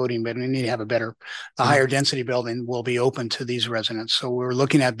saying podium, but we need to have a higher density building will be open to these residents. So we're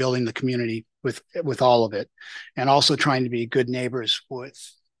looking at building the community with all of it, and also trying to be good neighbors with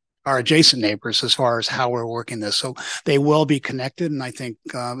our adjacent neighbors as far as how we're working this. So they will be connected. And I think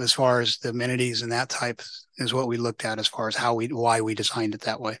as far as the amenities and that type is what we looked at as far as why we designed it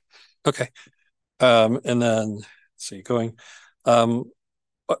that way. Okay. And then let's see,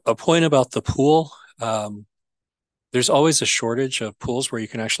 a point about the pool. There's always a shortage of pools where you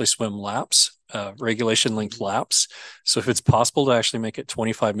can actually swim laps, regulation linked laps. So if it's possible to actually make it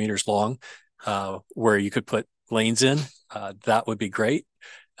 25 meters long, where you could put lanes in, that would be great.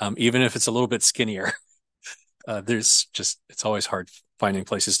 Even if it's a little bit skinnier, it's always hard finding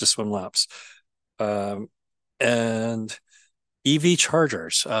places to swim laps. And EV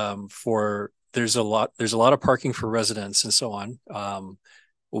chargers, there's a lot of parking for residents and so on.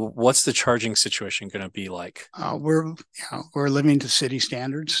 What's the charging situation going to be like? We're living to city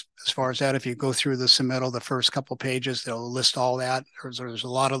standards as far as that. If you go through the submittal, the first couple pages, they'll list all that. There's a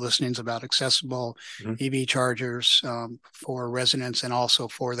lot of listings about accessible EV chargers for residents and also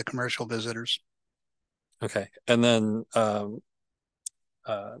for the commercial visitors. Okay, and then Mr.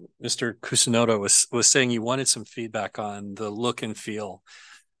 Kusunoda was saying you wanted some feedback on the look and feel.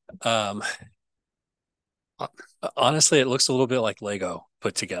 Honestly, it looks a little bit like Lego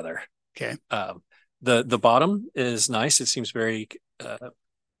put together. Okay. The bottom is nice. It seems very, the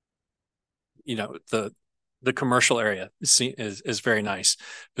commercial area is very nice,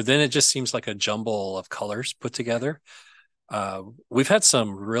 but then it just seems like a jumble of colors put together. We've had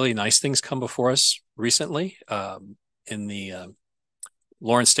some really nice things come before us recently in the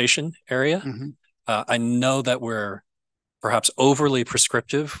Lawrence Station area. I know that we're perhaps overly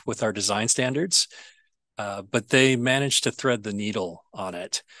prescriptive with our design standards. But they managed to thread the needle on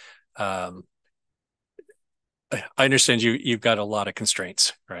it. I understand you've got a lot of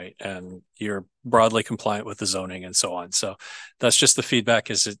constraints, right? And you're broadly compliant with the zoning and so on. So that's just the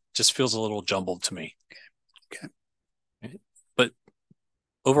feedback, is it just feels a little jumbled to me. Okay. But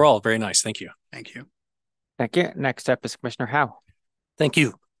overall, very nice. Thank you. Thank you. Thank you. Next up is Commissioner Howe. Thank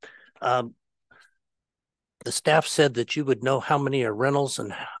you. The staff said that you would know how many are rentals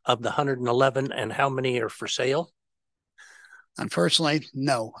and of the 111 and how many are for sale. Unfortunately,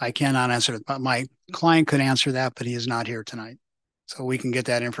 no, I cannot answer it. But my client could answer that, but he is not here tonight. So we can get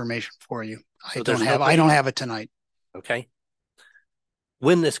that information for you. I don't have it tonight. Okay.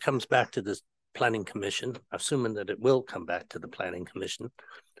 When this comes back to the Planning Commission, assuming that it will come back to the Planning Commission,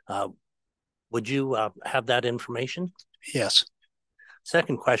 would you have that information? Yes.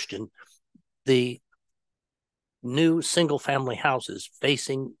 Second question, the new single-family houses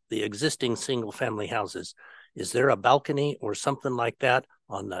facing the existing single-family houses, is there a balcony or something like that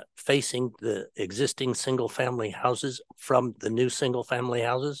facing the existing single-family houses from the new single-family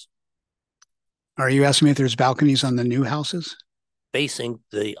houses? Are you asking me if there's balconies on the new houses? Facing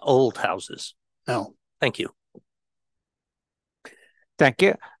the old houses? No. Thank you. Thank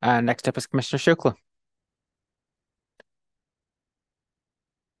you. Next up is Commissioner Shukla.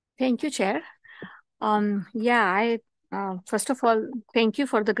 Thank you, Chair. First of all, thank you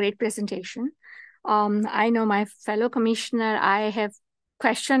for the great presentation. I know my fellow commissioner, I have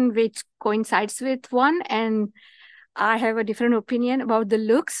question which coincides with one, and I have a different opinion about the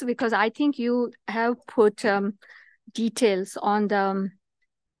looks, because I think you have put details on the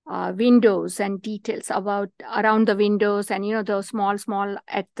windows and details around the windows and, those small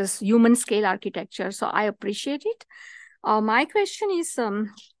at this human scale architecture. So I appreciate it. My question is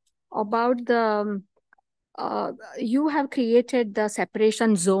about the you have created the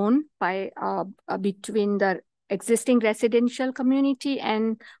separation zone by between the existing residential community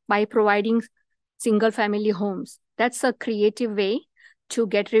and by providing single family homes. That's a creative way to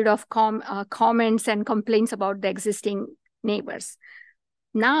get rid of comments and complaints about the existing neighbors.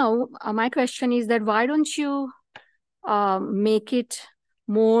 Now, my question is that why don't you make it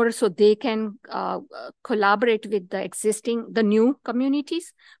more so they can collaborate with the new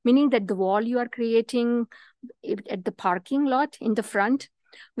communities, meaning that the wall you are creating at the parking lot in the front,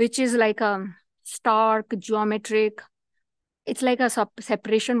 which is like a stark geometric, it's like a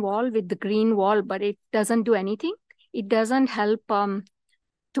separation wall with the green wall, but it doesn't do anything. It doesn't help to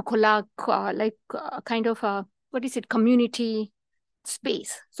kind of what is it, community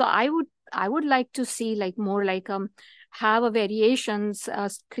space. So I would like to see like more like have a variations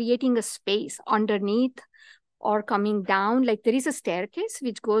creating a space underneath or coming down. Like there is a staircase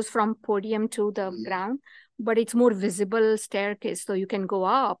which goes from podium to the ground, but it's more visible staircase, so you can go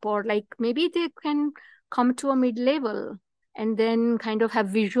up, or like maybe they can come to a mid-level and then kind of have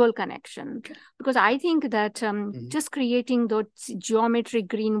visual connection. Because I think that just creating those geometric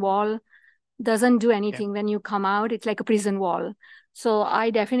green wall doesn't do anything. When you come out, it's like a prison wall. So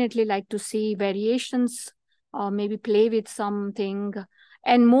I definitely like to see variations, maybe play with something,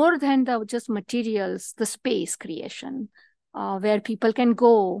 and more than the just materials, the space creation, where people can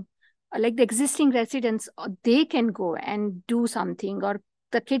go, like the existing residents, they can go and do something, or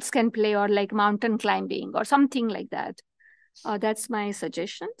the kids can play, or like mountain climbing or something like that. That's my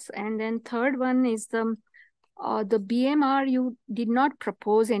suggestions. And then third one is the BMR. You did not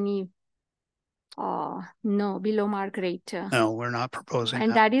propose any no, below mark rate. No, we're not proposing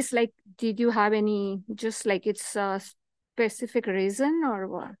and that is like, did you have any, just like it's a specific reason or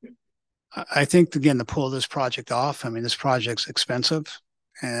what? I think, again, to pull this project off, I mean, this project's expensive.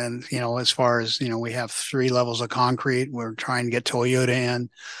 And, as far as, we have 3 levels of concrete, we're trying to get Toyota in.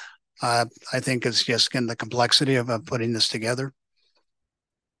 I think it's just, again, the complexity of putting this together.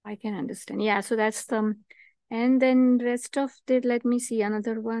 I can understand. Yeah, so that's and then rest of it, let me see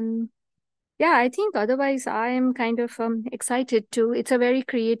another one. Yeah, I think otherwise I am kind of excited too. It's a very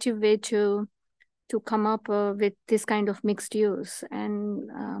creative way to come up with this kind of mixed use. And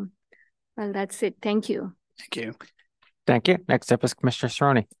well, that's it. Thank you. Thank you. Thank you. Next up is Commissioner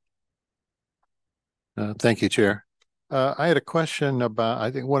Cerrone. Thank you, Chair. I had a question about,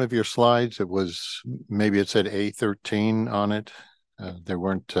 I think one of your slides, maybe it said A13 on it. There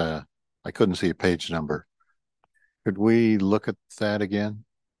weren't, I couldn't see a page number. Could we look at that again?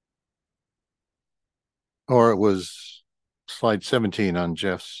 Or it was slide 17 on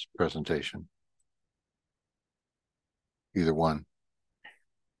Jeff's presentation. Either one.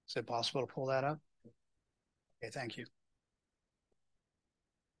 Is it possible to pull that up? Okay, thank you.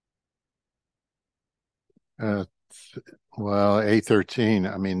 Well,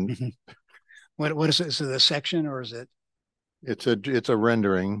 A13, I mean. What is it? Is it a section or is it? It's a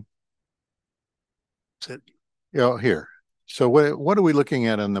rendering. Is it? Here. So what are we looking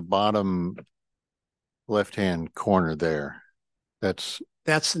at on the bottom left-hand corner there? That's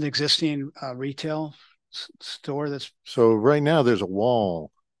an existing retail store. So right now there's a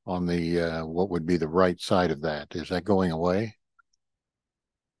wall on the what would be the right side of that. Is that going away?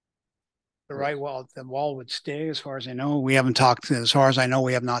 The right wall, the wall would stay, as far as I know. We haven't talked, as far as I know,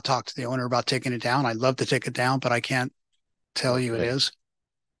 we have not talked to the owner about taking it down. I'd love to take it down, but I can't tell you it is.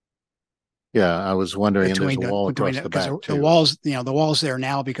 Yeah, I was wondering, and there's a wall across the back too. The wall's, the wall's there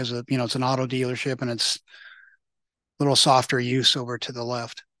now because of, it's an auto dealership and it's a little softer use over to the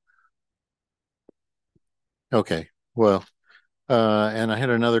left. Okay, well, and I had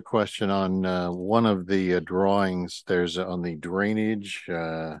another question on one of the drawings. There's on the drainage,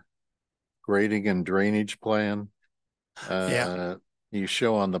 grading and drainage plan. You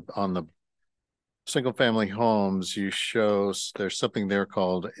show on the single family homes, you show there's something there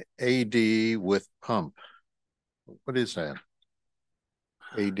called AD with pump. What is that?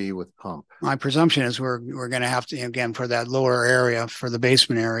 AD with pump. My presumption is we're going to have to, again, for that lower area, for the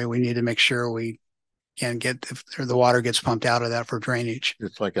basement area, we need to make sure we can get, if the water gets pumped out of that for drainage.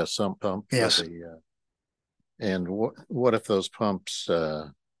 It's like a sump pump. Yes. And what if those pumps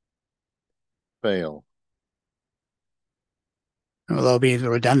fail? Well, there'll be the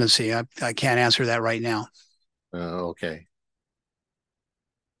redundancy. I can't answer that right now. Okay.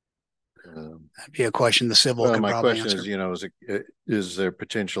 That'd be a question the civil could probably answer. My question is, is there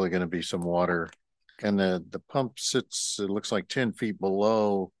potentially going to be some water? And the pump sits, it looks like 10 feet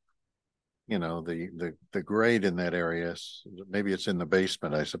below, the grade in that area. Maybe it's in the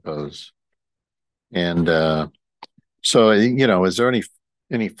basement, I suppose. And so, is there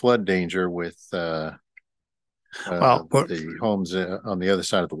any flood danger with the homes on the other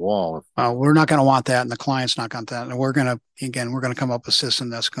side of the wall? We're not going to want that, and the client's not going to want that. And we're going to come up with a system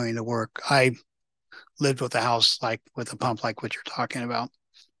that's going to work. I lived with a house with a pump like what you're talking about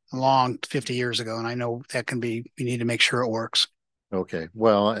a long 50 years ago, and I know that we need to make sure it works. Okay.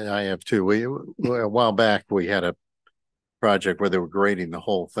 Well, I have too. A while back, we had a project where they were grading the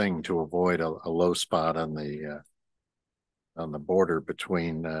whole thing to avoid a low spot on the border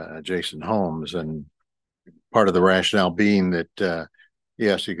between adjacent homes, and part of the rationale being that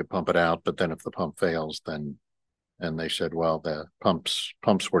yes, you could pump it out, but then if the pump fails, and they said, well, the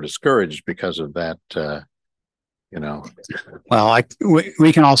pumps were discouraged because of that you know. Well,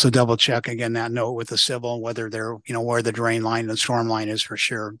 we can also double check again that note with the civil, whether they're, where the drain line and the storm line is for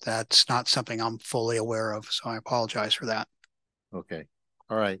sure. That's not something I'm fully aware of. So I apologize for that. Okay.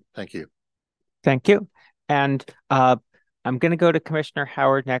 All right. Thank you. Thank you. And I'm going to go to Commissioner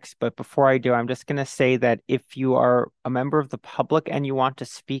Howard next, but before I do, I'm just going to say that if you are a member of the public and you want to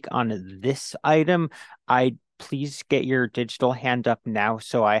speak on this item, please get your digital hand up now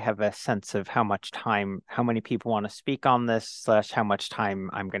so I have a sense of how many people want to speak on this / how much time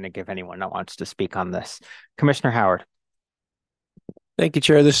I'm going to give anyone that wants to speak on this. Commissioner Howard. Thank you,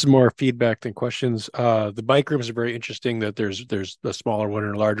 Chair. This is more feedback than questions. The bike rooms are very interesting that there's a smaller one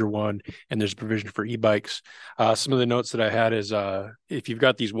and a larger one, and there's provision for e-bikes. Some of the notes that I had is if you've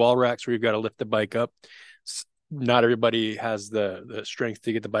got these wall racks where you've got to lift the bike up, not everybody has the strength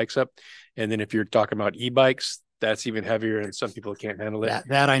to get the bikes up. And then if you're talking about e-bikes, that's even heavier and some people can't handle it.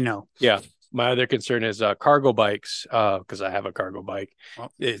 That I know. Yeah. My other concern is cargo bikes, because I have a cargo bike.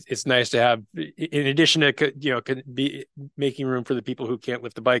 Well, it's nice to have, in addition to, can be making room for the people who can't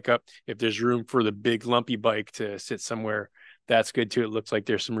lift the bike up. If there's room for the big lumpy bike to sit somewhere, that's good too. It looks like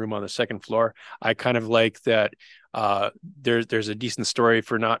there's some room on the second floor. I kind of like that there's a decent story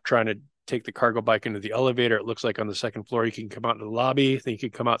for not trying to take the cargo bike into the elevator. It looks like on the second floor, you can come out into the lobby. Then you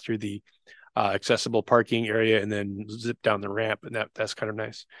can come out through the accessible parking area and then zip down the ramp. And that's kind of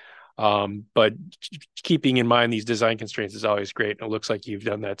nice. But keeping in mind these design constraints is always great. And it looks like you've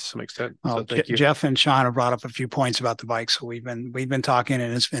done that to some extent. So thank you. Jeff and Sean have brought up a few points about the bikes. So we've been talking,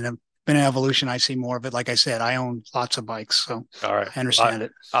 and it's been an evolution. I see more of it. Like I said, I own lots of bikes, so all right, I understand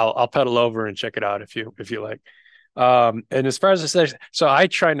it. I'll pedal over and check it out if you like. And as far as aesthetics, so I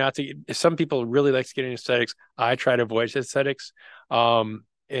try not to. Some people really like to get into aesthetics. I try to avoid aesthetics.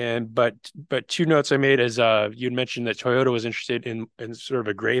 But two notes I made is you'd mentioned that Toyota was interested in sort of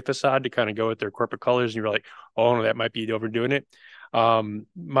a gray facade to kind of go with their corporate colors, and you were like, oh no, that might be overdoing it.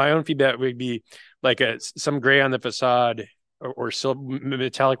 My own feedback would be like some gray on the facade or silver,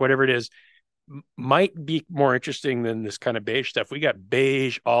 metallic, whatever it is, might be more interesting than this kind of beige stuff. We got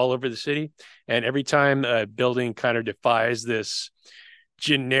beige all over the city, and every time a building kind of defies this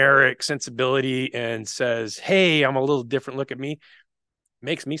generic sensibility and says, hey, I'm a little different, look at me,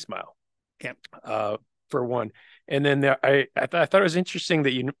 makes me smile. Yeah. For one. And then I thought it was interesting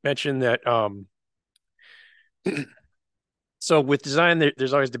that you mentioned that so with design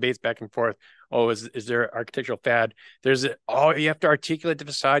there's always debates back and forth. Oh, is there architectural fad? You have to articulate the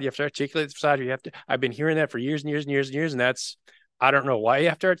facade, I've been hearing that for years and years and years and years, and that's, I don't know why you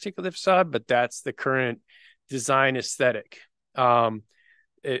have to articulate the facade, but that's the current design aesthetic. And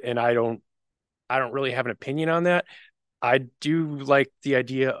I don't really have an opinion on that. I do like the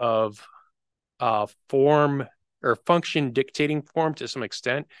idea of form or function dictating form to some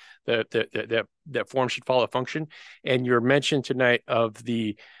extent. That form should follow function. And your mention tonight of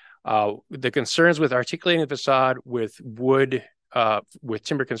the concerns with articulating the facade with wood, with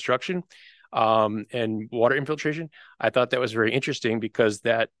timber construction, and water infiltration. I thought that was very interesting because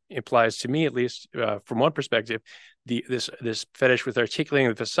that implies to me, at least from one perspective, this fetish with articulating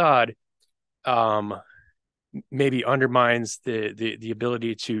the facade maybe undermines the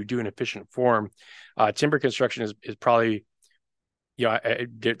ability to do an efficient form. Timber construction is probably,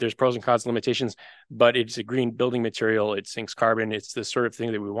 there's pros and cons, limitations, but it's a green building material. It sinks carbon. It's the sort of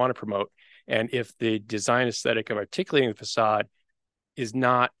thing that we want to promote. And if the design aesthetic of articulating the facade is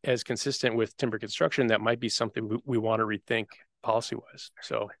not as consistent with timber construction, that might be something we want to rethink policy-wise.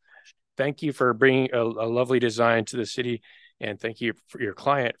 So thank you for bringing a lovely design to the city. And thank you for your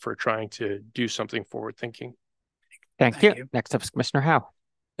client for trying to do something forward-thinking. Thank you. Next up is Commissioner Howe.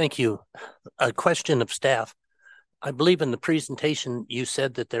 Thank you. A question of staff. I believe in the presentation, you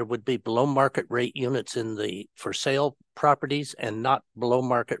said that there would be below market rate units in the for sale properties and not below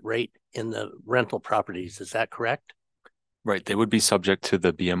market rate in the rental properties. Is that correct? Right. They would be subject to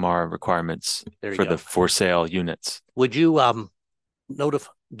the BMR requirements for the for sale units. Would you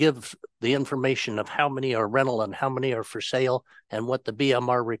give the information of how many are rental and how many are for sale and what the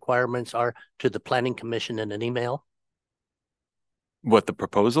BMR requirements are to the Planning Commission in an email? What the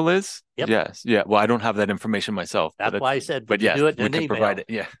proposal is? Yep. Yes. Yeah. Well, I don't have that information myself. That's why I said, but yes, do it in we an can email. provide it.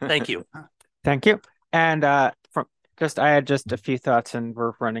 Yeah. Thank you. Thank you. And I had just a few thoughts, and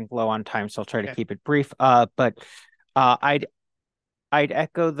we're running low on time, so I'll try to keep it brief. But I'd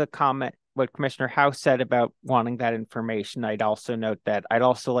echo the comment what Commissioner Howe said about wanting that information. I'd also note that I'd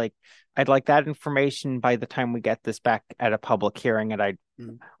like that information by the time we get this back at a public hearing, and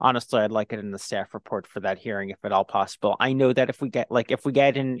honestly, I'd like it in the staff report for that hearing if at all possible. I know that if we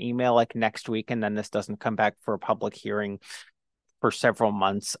get an email like next week and then this doesn't come back for a public hearing for several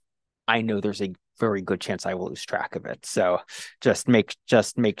months, I know there's a very good chance I will lose track of it. So just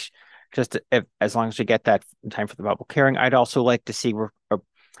if, as long as we get that in time for the public hearing. I'd also like to see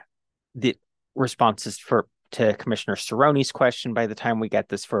the responses to Commissioner Cerrone's question by the time we get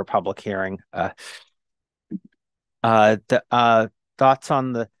this for a public hearing. Thoughts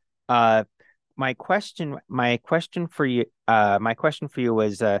on the my question for you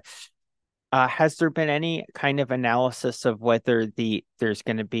was has there been any kind of analysis of whether there's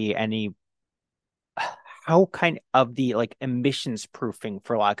going to be any how kind of the like emissions proofing,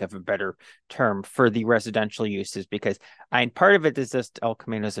 for lack of a better term, for the residential uses? Because part of it is just El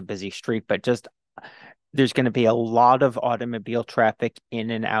Camino is a busy street, but just there's going to be a lot of automobile traffic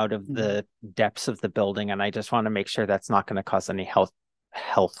in and out of the depths of the building, and I just want to make sure that's not going to cause any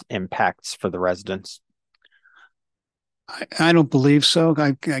health impacts for the residents. I don't believe so.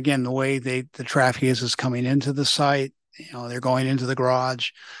 Again, the way the traffic is coming into the site, they're going into the garage.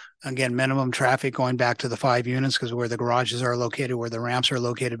 Again, minimum traffic going back to the 5 units because where the garages are located, where the ramps are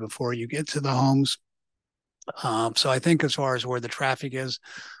located before you get to the homes. So I think as far as where the traffic is,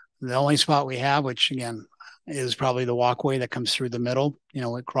 the only spot we have, which again is probably the walkway that comes through the middle,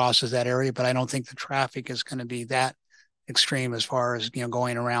 it crosses that area, but I don't think the traffic is going to be that extreme as far as,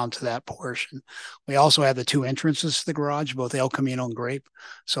 going around to that portion. We also have the 2 entrances to the garage, both El Camino and Grape.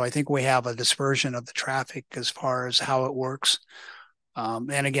 So I think we have a dispersion of the traffic as far as how it works.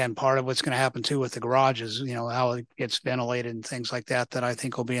 And again, part of what's going to happen too with the garage is, how it gets ventilated and things like that I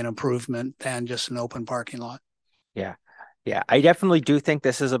think will be an improvement than just an open parking lot. Yeah. Yeah. I definitely do think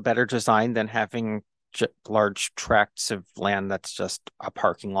this is a better design than having large tracts of land that's just a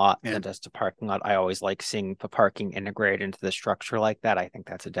parking lot than just a parking lot. I always like seeing the parking integrated into the structure like that. I think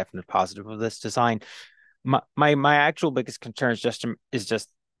that's a definite positive of this design. My actual biggest concern is just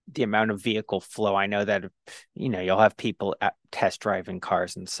the amount of vehicle flow. I know that, you'll have people test driving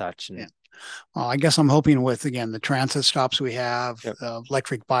cars and such. And well, I guess I'm hoping with, again, the transit stops we have,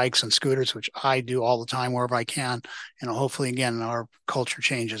 electric bikes and scooters, which I do all the time wherever I can, hopefully, again, our culture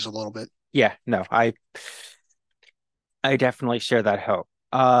changes a little bit. Yeah, no, I definitely share that hope.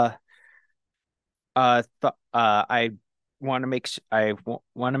 I want to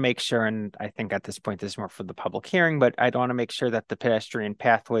make sure, and I think at this point this is more for the public hearing, but I want to make sure that the pedestrian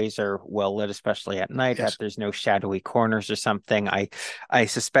pathways are well lit, especially at night, that there's no shadowy corners or something. I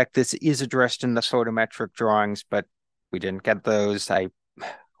suspect this is addressed in the photometric drawings, but we didn't get those. I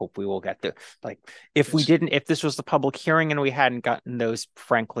hope we will get to, if this was the public hearing and we hadn't gotten those,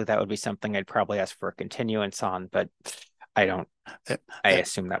 frankly, that would be something I'd probably ask for a continuance on, but I don't. I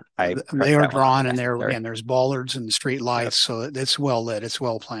assume that they are drawn, and there's bollards and street lights, so it's well lit. It's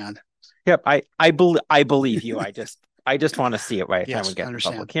well planned. Yep, I believe you. I just want to see it by the time we get to the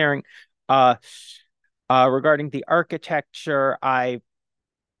public hearing. Regarding the architecture, I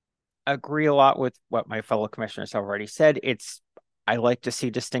agree a lot with what my fellow commissioners already said. I like to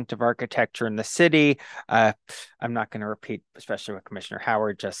see distinctive architecture in the city. I'm not going to repeat, especially what Commissioner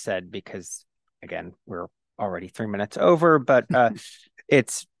Howard just said, because again, we're already 3 minutes over, but I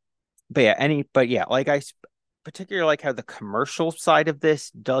particularly like how the commercial side of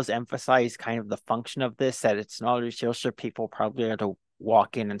this does emphasize kind of the function of this, that it's not just so people probably have to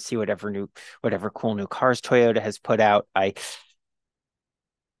walk in and see whatever cool new cars Toyota has put out. I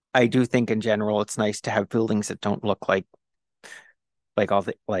do think in general it's nice to have buildings that don't look like all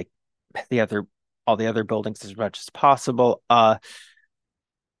the other buildings as much as possible.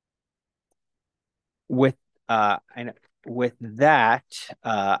 With that,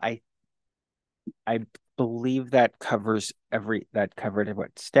 I believe that covered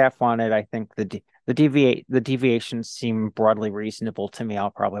what staff wanted. I think the deviations seem broadly reasonable to me.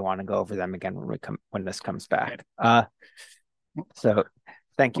 I'll probably want to go over them again when this comes back. So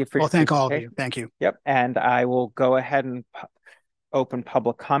thank you for. Well, thank all of you. Thank you. Yep, and I will go ahead and open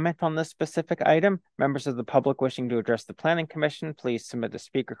public comment on this specific item. Members of the public wishing to address the Planning Commission, please submit a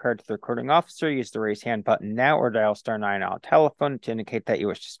speaker card to the recording officer. Use the raise hand button now or dial *9 on telephone to indicate that you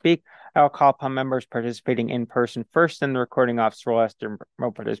wish to speak. I will call upon members participating in person first, and the recording officer will ask their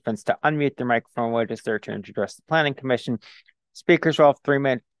participants to unmute their microphone when it is their turn to address the Planning Commission. Speakers will have 3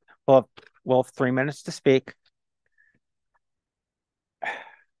 minutes. Will have 3 minutes to speak.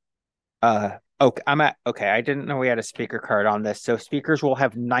 Okay, I didn't know we had a speaker card on this. So speakers will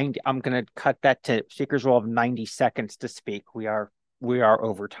have 90. I'm going to cut that to speakers will have 90 seconds to speak. We are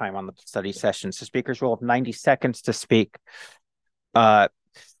over time on the study session. So speakers will have 90 seconds to speak. The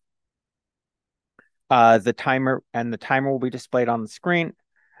timer will be displayed on the screen.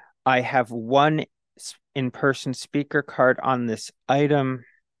 I have one in-person speaker card on this item.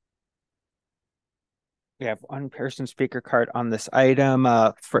 We have one person speaker card on this item.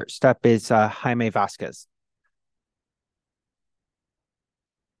 First up is Jaime Vasquez.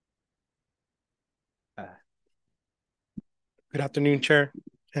 Good afternoon, Chair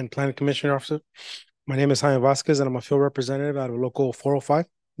and Planning Commissioner Officer. My name is Jaime Vasquez, and I'm a field representative out of Local 405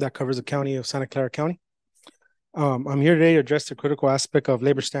 that covers the county of Santa Clara County. I'm here today to address the critical aspect of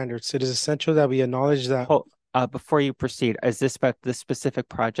labor standards. It is essential that we acknowledge that. Before you proceed, is this about this specific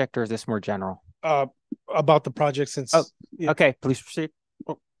project or is this more general? About the project since. Oh, okay, please proceed.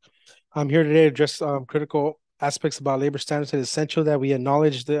 I'm here today to address critical aspects about labor standards. It is essential that we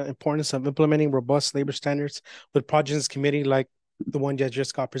acknowledge the importance of implementing robust labor standards with projects committee like the one that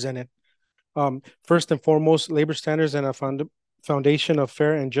just got presented. First and foremost, labor standards and a foundation of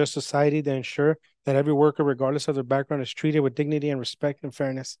fair and just society that ensure that every worker, regardless of their background, is treated with dignity and respect and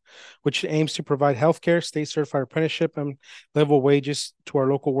fairness, which aims to provide healthcare, state-certified apprenticeship, and level wages to our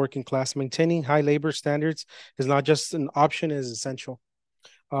local working class. Maintaining high labor standards is not just an option, it is essential.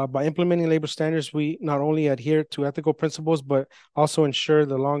 By implementing labor standards, we not only adhere to ethical principles, but also ensure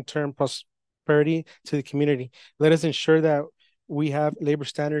the long-term prosperity to the community. Let us ensure that we have labor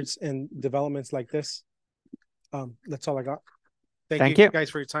standards and developments like this. That's all I got. Thank you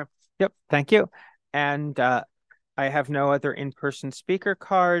guys for your time. Yep, thank you. And I have no other in-person speaker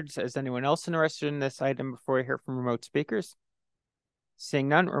cards. Is anyone else interested in this item before we hear from remote speakers? Seeing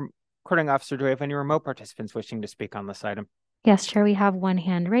none, recording officer, do we have any remote participants wishing to speak on this item? Yes, Chair, we have one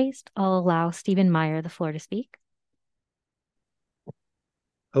hand raised. I'll allow Stephen Meyer the floor to speak.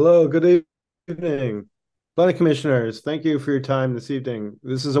 Hello, good evening. Planning Commissioners, thank you for your time this evening.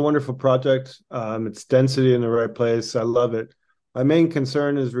 This is a wonderful project. It's density in the right place. I love it. My main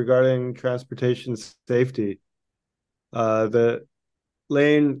concern is regarding transportation safety. The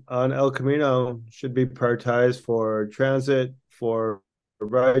lane on El Camino should be prioritized for transit, for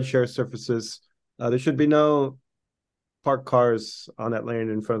rideshare surfaces. There should be no parked cars on that lane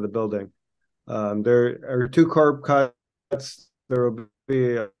in front of the building. There are 2 curb cuts. There will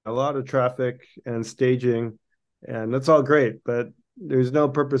be a lot of traffic and staging, and that's all great, but there's no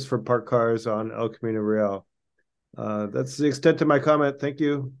purpose for parked cars on El Camino Real. That's the extent of my comment. Thank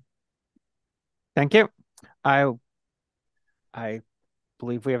you. Thank you. I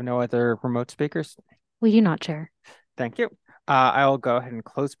believe we have no other remote speakers. We do not, Chair. Thank you. I will go ahead and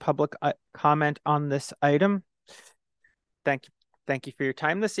close public comment on this item. Thank you for your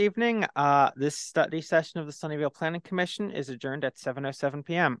time this evening. This study session of the Sunnyvale Planning Commission is adjourned at 7:07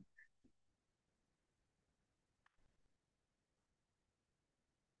 p.m.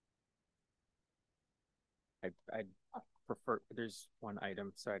 I prefer, there's one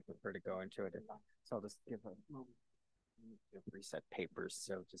item, so I'd prefer to go into it. So I'll just give a reset papers.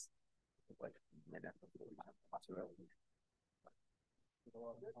 So just like a minute.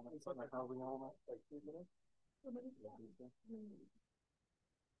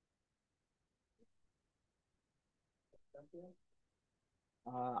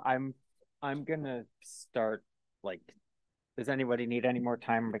 I'm gonna start, like, does anybody need any more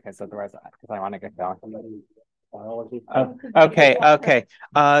time? Because otherwise, because I want to get going. Okay.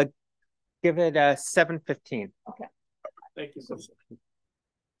 Give it 7:15. Okay. Thank you. Some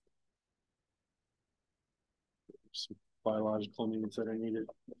biological needs that are needed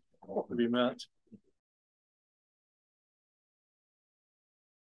to be met.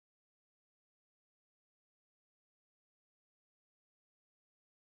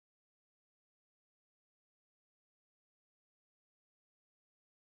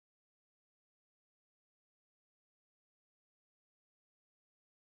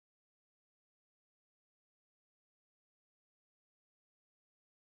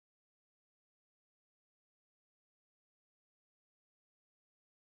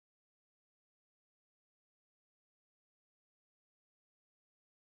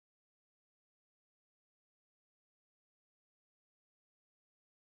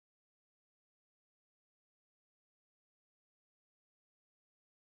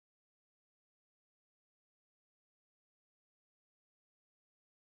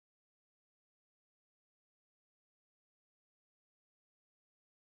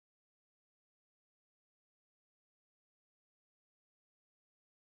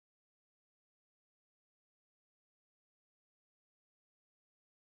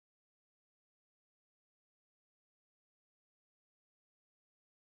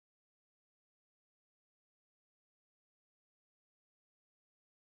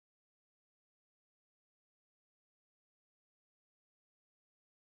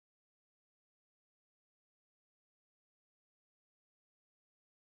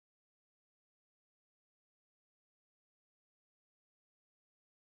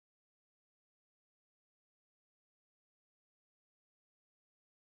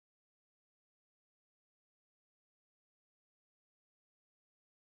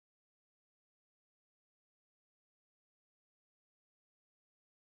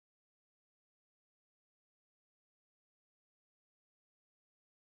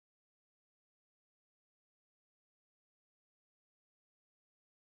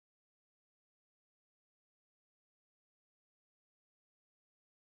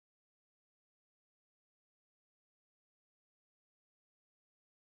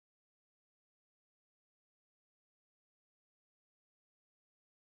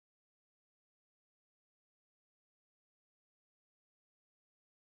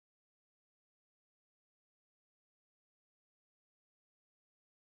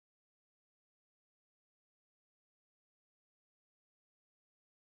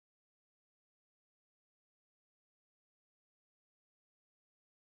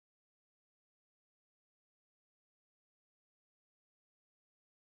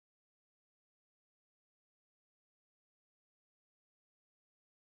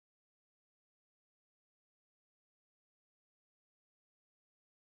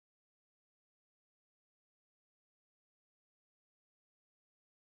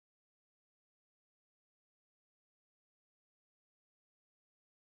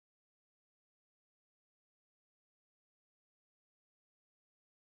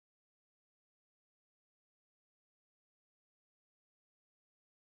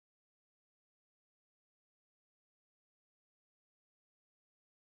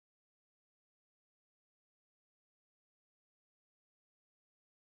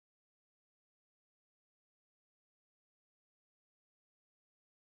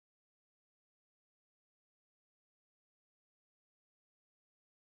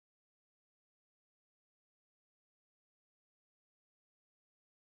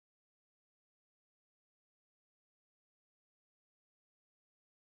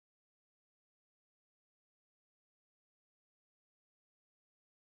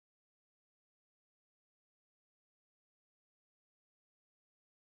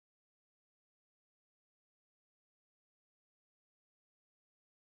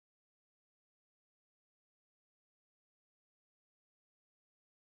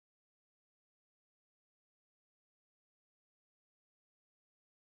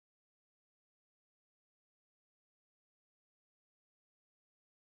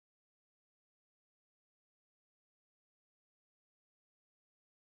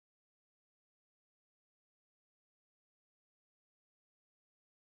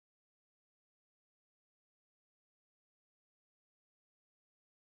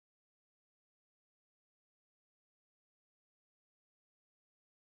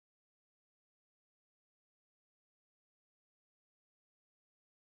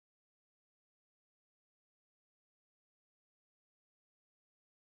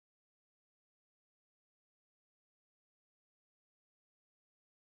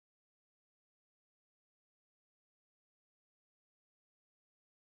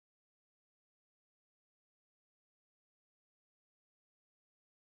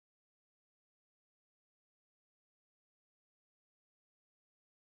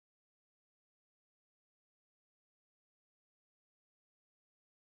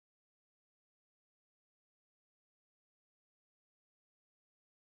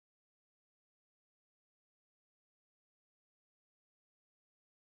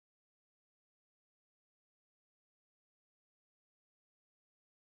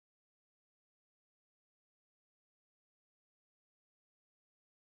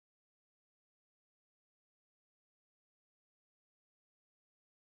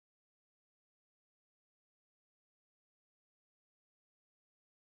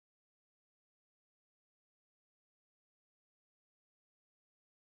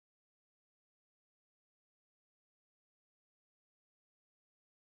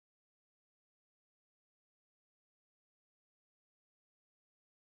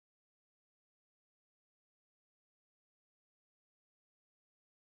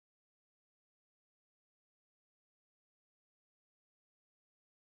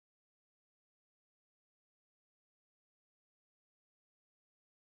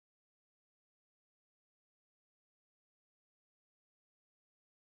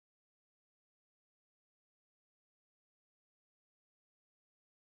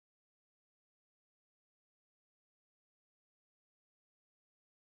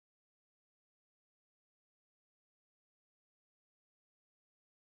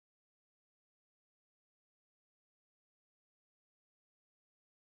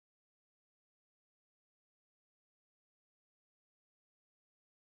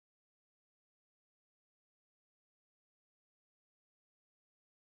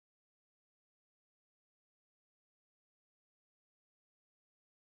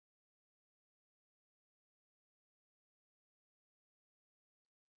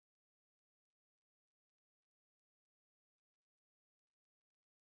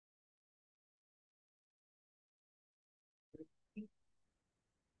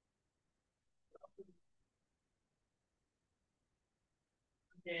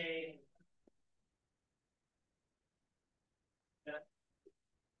 Good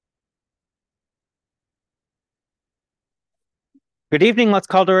evening. Let's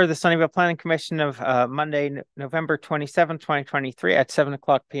call to order the Sunnyvale Planning Commission of Monday, November 27, 2023 at 7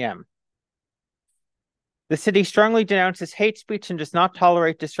 o'clock p.m. The city strongly denounces hate speech and does not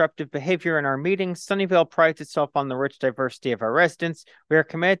tolerate disruptive behavior in our meetings. Sunnyvale prides itself on the rich diversity of our residents. We are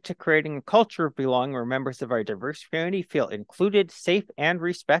committed to creating a culture of belonging where members of our diverse community feel included, safe, and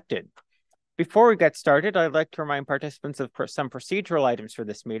respected. Before we get started, I'd like to remind participants of some procedural items for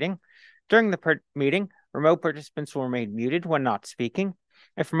this meeting. During the meeting, remote participants will remain muted when not speaking.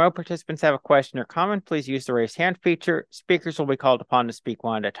 If remote participants have a question or comment, please use the raise hand feature. Speakers will be called upon to speak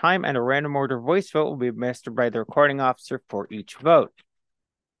one at a time, and a random order voice vote will be administered by the recording officer for each vote.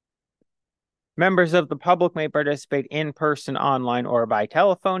 Members of the public may participate in person, online, or by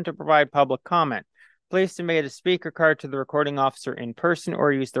telephone to provide public comment. Please submit a speaker card to the recording officer in person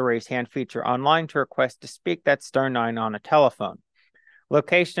or use the raise hand feature online to request to speak. That's *9 on a telephone.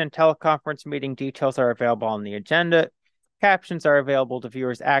 Location and teleconference meeting details are available on the agenda. Captions are available to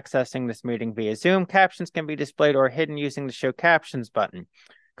viewers accessing this meeting via Zoom. Captions can be displayed or hidden using the Show Captions button.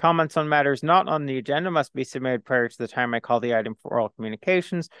 Comments on matters not on the agenda must be submitted prior to the time I call the item for oral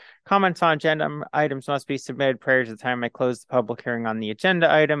communications. Comments on agenda items must be submitted prior to the time I close the public hearing on the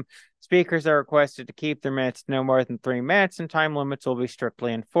agenda item. Speakers are requested to keep their minutes no more than 3 minutes, and time limits will be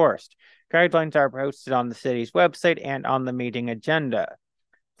strictly enforced. Guidelines are posted on the city's website and on the meeting agenda.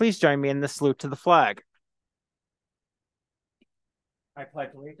 Please join me in the salute to the flag. I pledge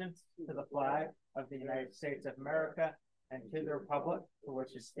allegiance to the flag of the United States of America and to the republic for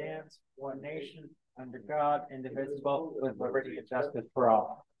which it stands, one nation, under God, indivisible, with liberty and justice for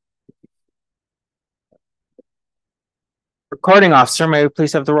all. Recording officer, may we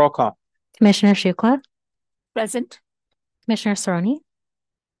please have the roll call? Commissioner Shukla, Present. Commissioner Saroni,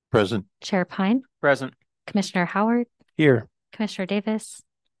 Present. Chair Pine, Present. Commissioner Howard, Here. Commissioner Davis,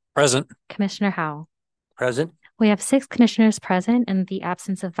 Present. Commissioner Howell. Present. We have 6 commissioners present, and the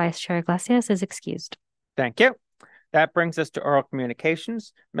absence of Vice Chair Iglesias is excused. Thank you. That brings us to oral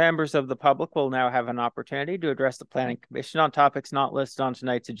communications. Members of the public will now have an opportunity to address the Planning Commission on topics not listed on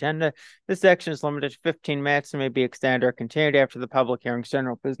tonight's agenda. This section is limited to 15 minutes and may be extended or continued after the public hearing's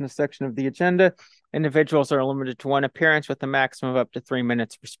general business section of the agenda. Individuals are limited to 1 appearance with a maximum of up to 3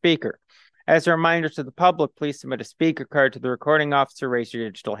 minutes per speaker. As a reminder to the public, please submit a speaker card to the recording officer, raise your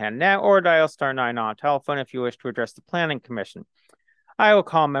digital hand now, or dial *9 on a telephone if you wish to address the Planning Commission. I will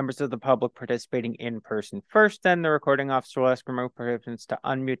call members of the public participating in person first, then the recording officer will ask remote participants to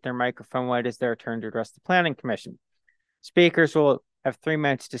unmute their microphone when it is their turn to address the Planning Commission. Speakers will have 3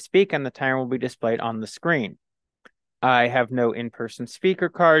 minutes to speak, and the timer will be displayed on the screen. I have no in-person speaker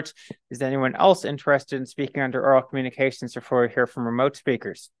cards. Is anyone else interested in speaking under oral communications before we hear from remote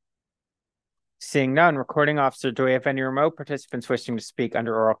speakers? Seeing none, recording officer, do we have any remote participants wishing to speak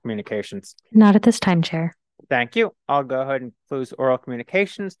under oral communications? Not at this time, Chair. Thank you. I'll go ahead and close oral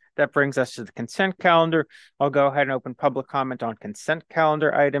communications. That brings us to the consent calendar. I'll go ahead and open public comment on consent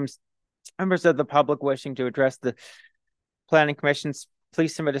calendar items. Members of the public wishing to address the Planning Commissions,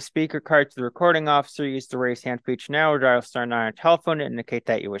 please submit a speaker card to the recording officer. Use the raise hand feature now or dial *9 on a telephone to indicate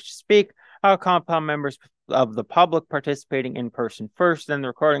that you wish to speak. I'll call upon members of the public participating in person first, then the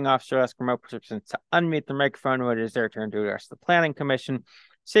recording officer will ask remote participants to unmute the microphone when it is their turn to address the Planning Commission.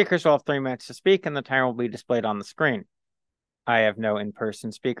 Speakers will have 3 minutes to speak, and the timer will be displayed on the screen. I have no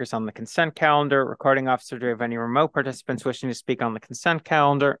in-person speakers on the consent calendar. Recording officer, do you have any remote participants wishing to speak on the consent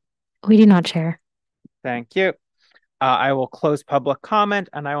calendar? We do not, Chair. Thank you. I will close public comment,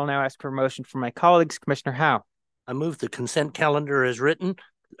 and I will now ask for a motion from my colleagues. Commissioner Howe. I move the consent calendar as written.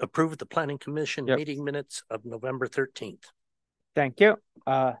 Approve the Planning Commission meeting minutes of November 13th. Thank you.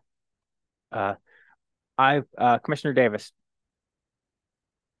 Commissioner Davis.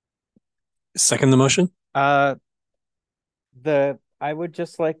 Second the motion. I would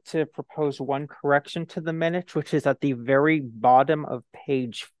just like to propose one correction to the minutes, which is at the very bottom of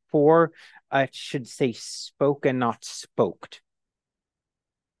page 4. It should say spoke and not spoked.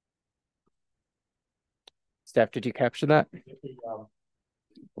 Steph, did you capture that?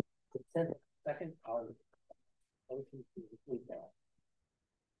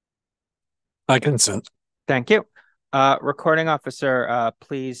 I consent. Thank you. Recording officer,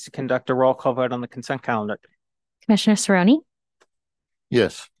 please conduct a roll call vote on the consent calendar. Commissioner Saroni,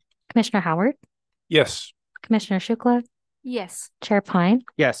 Yes. Commissioner Howard, Yes. Commissioner Shukla, Yes. Chair Pine,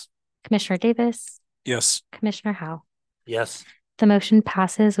 Yes. Commissioner Davis, Yes. Commissioner Howell. Yes. The motion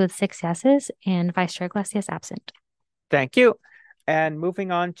passes with 6 yeses and Vice Chair Iglesias absent. Thank you. And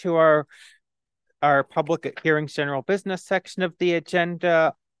moving on to our public hearings general business section of the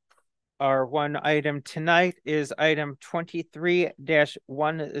agenda, Our one item tonight is item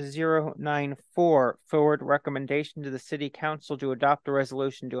 23-1094, forward recommendation to the City Council to adopt a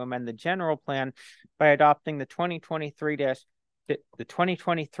resolution to amend the general plan by adopting the 2023 to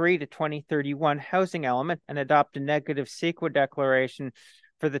 2031 housing element and adopt a negative CEQA declaration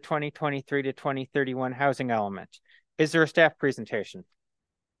for the 2023 to 2031 housing element. Is there a staff presentation?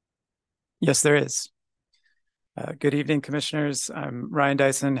 Yes, there is. Good evening, commissioners. I'm Ryan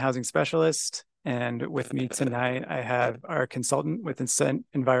Dyson, housing specialist, and with me tonight, I have our consultant with Incent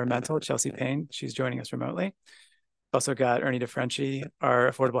Environmental, Chelsea Payne. She's joining us remotely. Also got Ernie DeFrenchi, our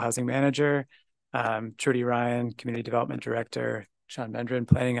affordable housing manager, Trudy Ryan, community development director, Sean Mendrin,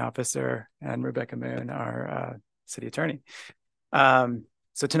 planning officer, and Rebecca Moon, our city attorney.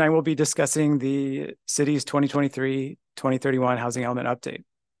 So tonight we'll be discussing the city's 2023-2031 housing element update.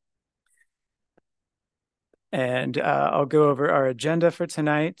 And I'll go over our agenda for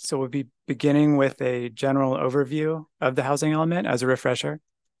tonight. So we'll be beginning with a general overview of the housing element as a refresher.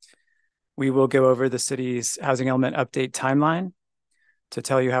 We will go over the city's housing element update timeline to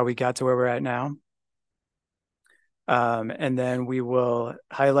tell you how we got to where we're at now. And then we will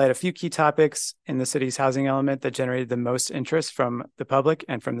highlight a few key topics in the city's housing element that generated the most interest from the public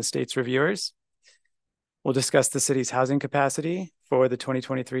and from the state's reviewers. We'll discuss the city's housing capacity for the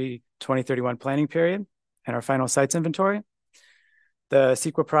 2023-2031 planning period and our final sites inventory, the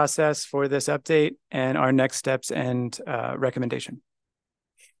CEQA process for this update, and our next steps and recommendation.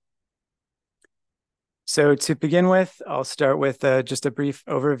 So to begin with, I'll start with just a brief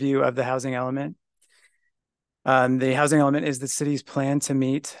overview of the housing element. The housing element is the city's plan to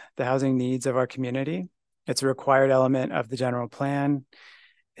meet the housing needs of our community. It's a required element of the general plan.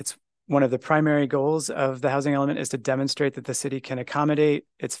 It's one of the primary goals of the housing element is to demonstrate that the city can accommodate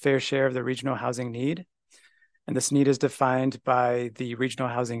its fair share of the regional housing need. And this need is defined by the Regional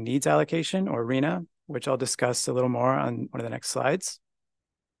Housing Needs Allocation, or RHNA, which I'll discuss a little more on one of the next slides.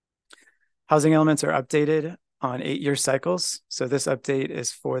 Housing elements are updated on 8-year cycles. So this update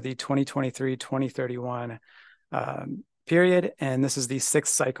is for the 2023-2031 period, and this is the 6th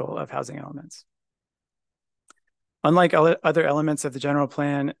cycle of housing elements. Unlike other elements of the general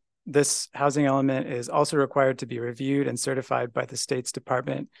plan, this housing element is also required to be reviewed and certified by the state's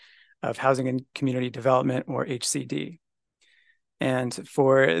Department of Housing and Community Development, or HCD. And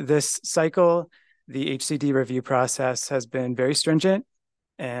for this cycle, the HCD review process has been very stringent,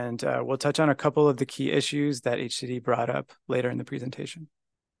 and we'll touch on a couple of the key issues that HCD brought up later in the presentation.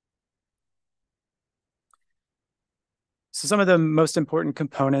 So some of the most important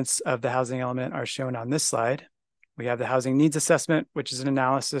components of the housing element are shown on this slide. We have the housing needs assessment, which is an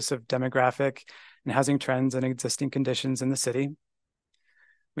analysis of demographic and housing trends and existing conditions in the city.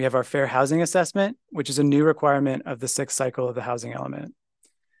 We have our fair housing assessment, which is a new requirement of the 6th cycle of the housing element.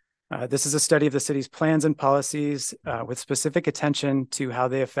 This is a study of the city's plans and policies with specific attention to how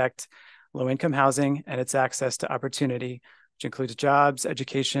they affect low-income housing and its access to opportunity, which includes jobs,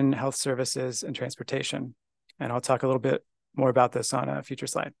 education, health services, and transportation. And I'll talk a little bit more about this on a future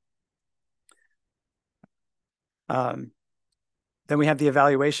slide. Then we have the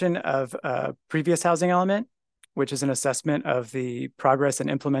evaluation of a previous housing element, which is an assessment of the progress in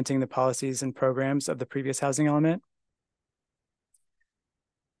implementing the policies and programs of the previous housing element.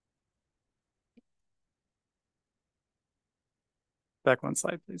 Back one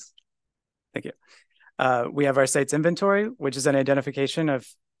slide, please. Thank you. We have our sites inventory, which is an identification of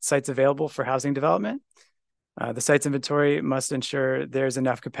sites available for housing development. The sites inventory must ensure there's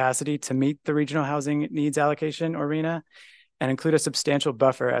enough capacity to meet the Regional Housing Needs Allocation, or RHNA, and include a substantial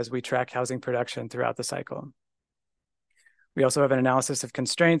buffer as we track housing production throughout the cycle. We also have an analysis of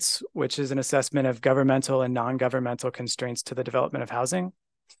constraints, which is an assessment of governmental and non-governmental constraints to the development of housing.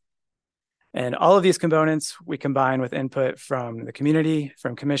 And all of these components we combine with input from the community,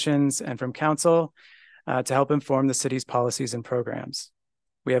 from commissions, and from council to help inform the city's policies and programs.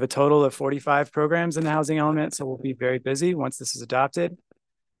 We have a total of 45 programs in the housing element, so we'll be very busy once this is adopted.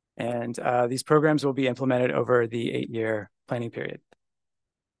 And these programs will be implemented over the 8-year planning period.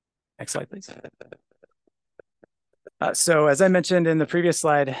 Next slide, please. So as I mentioned in the previous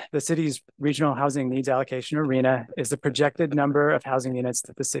slide, the city's Regional Housing Needs Allocation, or RHNA, is the projected number of housing units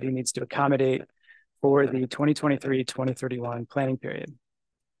that the city needs to accommodate for the 2023-2031 planning period.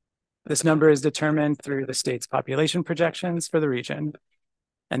 This number is determined through the state's population projections for the region.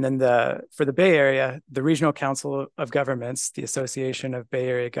 And then for the Bay Area, the Regional Council of Governments, the Association of Bay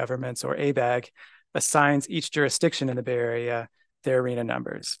Area Governments, or ABAG, assigns each jurisdiction in the Bay Area their RHNA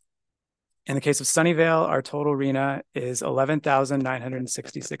numbers. In the case of Sunnyvale, our total RHNA is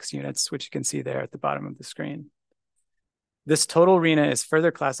 11,966 units, which you can see there at the bottom of the screen. This total RHNA is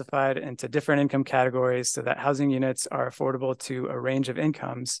further classified into different income categories so that housing units are affordable to a range of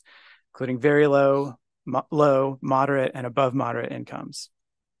incomes, including very low, low, moderate, and above moderate incomes.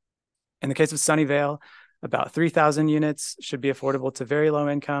 In the case of Sunnyvale, about 3,000 units should be affordable to very low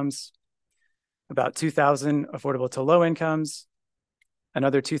incomes, about 2,000 affordable to low incomes,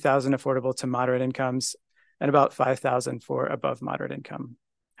 another 2,000 affordable to moderate incomes, and about 5,000 for above moderate income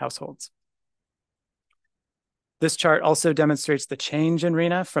households. This chart also demonstrates the change in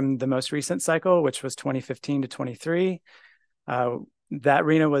RHNA from the most recent cycle, which was 2015 to 23. That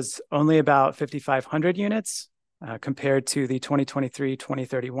RHNA was only about 5,500 units compared to the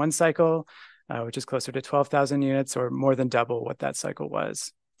 2023-2031 cycle, which is closer to 12,000 units, or more than double what that cycle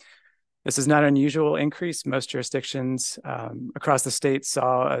was. This is not an unusual increase. Most jurisdictions across the state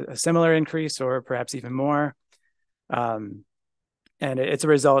saw a similar increase, or perhaps even more. And it's a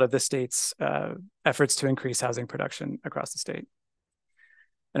result of the state's efforts to increase housing production across the state.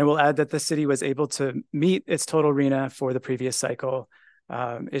 And I will add that the city was able to meet its total RHNA for the previous cycle,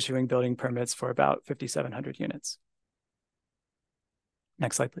 issuing building permits for about 5,700 units.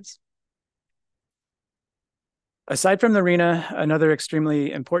 Next slide, please. Aside from the RHNA, another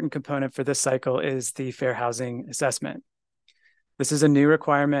extremely important component for this cycle is the Fair Housing Assessment. This is a new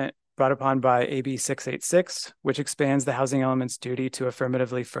requirement brought upon by AB 686, which expands the housing element's duty to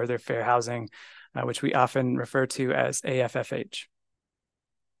affirmatively further fair housing, which we often refer to as AFFH.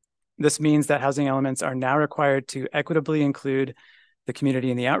 This means that housing elements are now required to equitably include the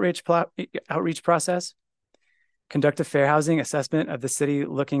community in the outreach process, conduct a fair housing assessment of the city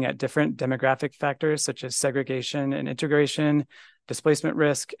looking at different demographic factors such as segregation and integration, displacement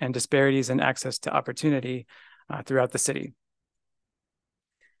risk, and disparities in access to opportunity throughout the city.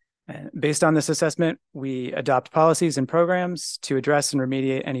 And based on this assessment, we adopt policies and programs to address and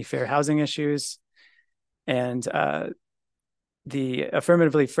remediate any fair housing issues. And the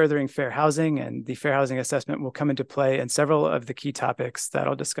affirmatively furthering fair housing and the fair housing assessment will come into play in several of the key topics that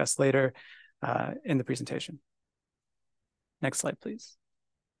I'll discuss later in the presentation. Next slide, please.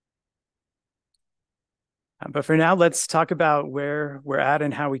 But for now, let's talk about where we're at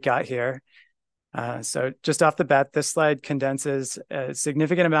and how we got here. So just off the bat, this slide condenses a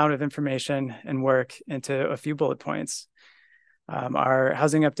significant amount of information and work into a few bullet points. Our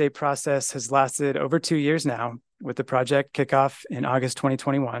housing update process has lasted over 2 years now, with the project kickoff in August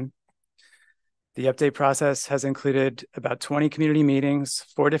 2021. The update process has included about 20 community meetings,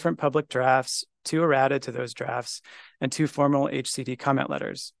 4 different public drafts, 2 were added to those drafts, and 2 formal HCD comment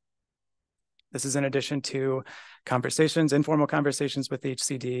letters. This is in addition to conversations, informal conversations with the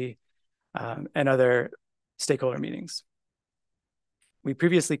HCD, and other stakeholder meetings. We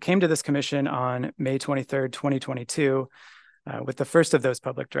previously came to this commission on May 23rd, 2022, with the first of those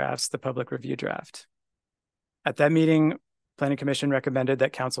public drafts, the public review draft. At that meeting, Planning Commission recommended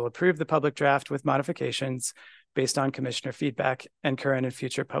that Council approve the public draft with modifications based on commissioner feedback and current and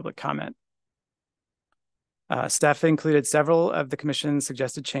future public comment. Staff included several of the Commission's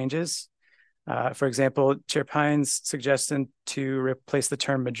suggested changes. For example, Chair Pines suggested to replace the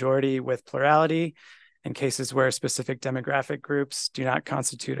term majority with plurality in cases where specific demographic groups do not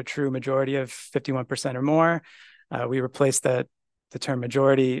constitute a true majority of 51% or more. We replaced the term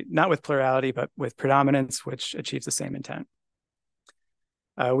majority, not with plurality, but with predominance, which achieves the same intent.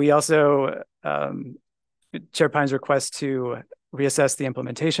 We also, Chair Pines request to reassess the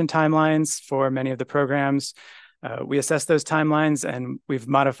implementation timelines for many of the programs. We assessed those timelines and we've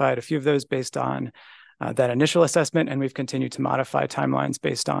modified a few of those based on that initial assessment, and we've continued to modify timelines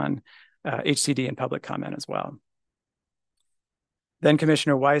based on HCD and public comment as well. Then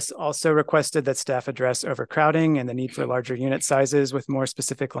Commissioner Weiss also requested that staff address overcrowding and the need for larger unit sizes with more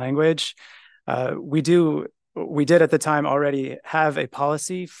specific language. We did at the time already have a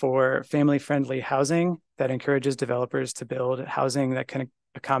policy for family-friendly housing that encourages developers to build housing that can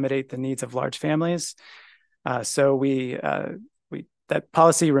accommodate the needs of large families. So that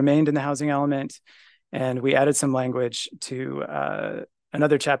policy remained in the housing element, and we added some language to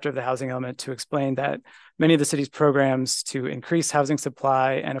another chapter of the housing element to explain that many of the city's programs to increase housing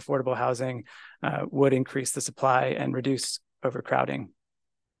supply and affordable housing would increase the supply and reduce overcrowding.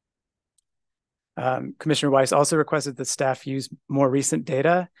 Commissioner Weiss also requested that staff use more recent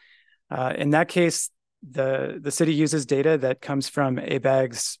data. In that case, the city uses data that comes from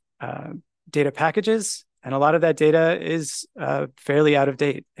ABAG's data packages, and a lot of that data is fairly out of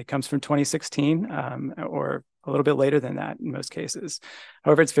date. It comes from 2016 or a little bit later than that in most cases.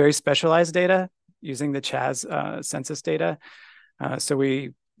 However, it's very specialized data using the CHAZ census data. So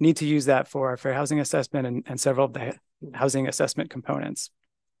we need to use that for our fair housing assessment and several of the housing assessment components.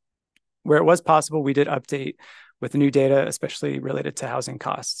 Where it was possible, we did update with new data, especially related to housing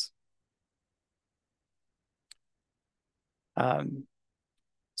costs.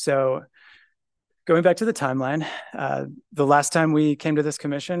 So going back to the timeline, the last time we came to this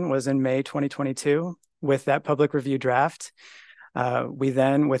commission was in May 2022 with that public review draft. We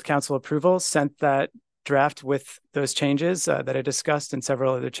then, with council approval, sent that draft with those changes that I discussed and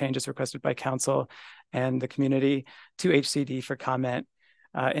several other changes requested by council and the community to HCD for comment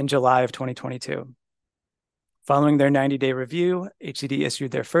in July of 2022. Following their 90-day review, HCD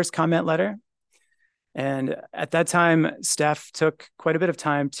issued their first comment letter. And at that time, staff took quite a bit of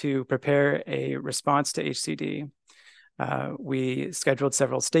time to prepare a response to HCD. We scheduled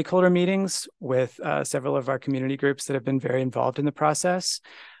several stakeholder meetings with several of our community groups that have been very involved in the process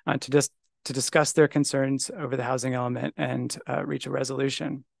to discuss their concerns over the housing element and reach a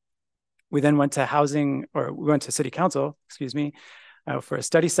resolution. We then went to City Council, excuse me, for a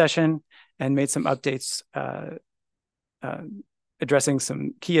study session and made some updates addressing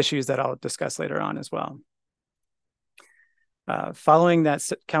some key issues that I'll discuss later on as well. Following that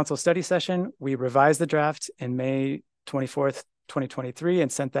council study session, we revised the draft in May 24th, 2023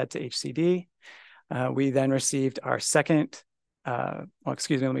 and sent that to HCD. We then received our second, let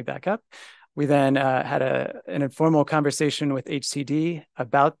me back up. We then had an informal conversation with HCD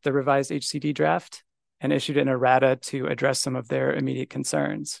about the revised HCD draft and issued an errata to address some of their immediate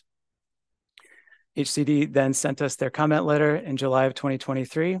concerns. HCD then sent us their comment letter in July of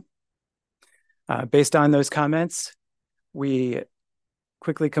 2023. Based on those comments, we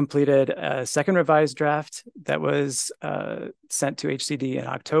quickly completed a second revised draft that was sent to HCD in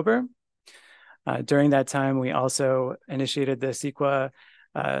October. During that time, we also initiated the CEQA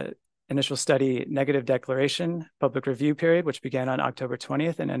initial study negative declaration public review period, which began on October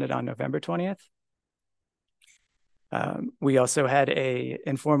 20th and ended on November 20th. We also had an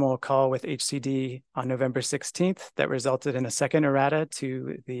informal call with HCD on November 16th that resulted in a second errata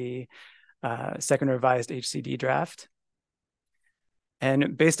to the second revised HCD draft.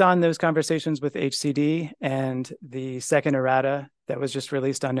 And based on those conversations with HCD and the second errata that was just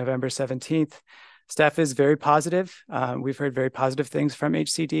released on November 17th, staff is very positive. We've heard very positive things from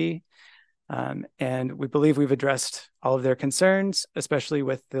HCD. And we believe we've addressed all of their concerns, especially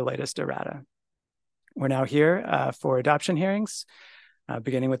with the latest errata. We're now here for adoption hearings,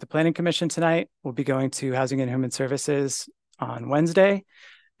 beginning with the Planning Commission tonight. We'll be going to Housing and Human Services on Wednesday,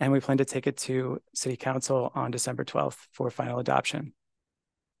 and we plan to take it to City Council on December 12th for final adoption.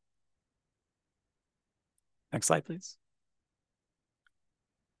 Next slide, please.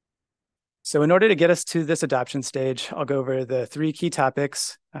 So in order to get us to this adoption stage, I'll go over the three key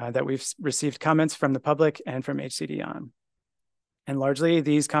topics that we've received comments from the public and from HCD on. And largely,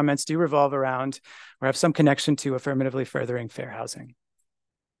 these comments do revolve around or have some connection to affirmatively furthering fair housing.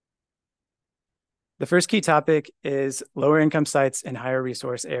 The first key topic is lower income sites in higher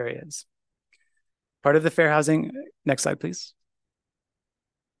resource areas. Part of the fair housing, next slide, please.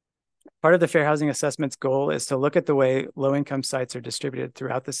 Part of the Fair Housing Assessment's goal is to look at the way low-income sites are distributed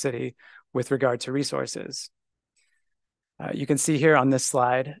throughout the city with regard to resources. You can see here on this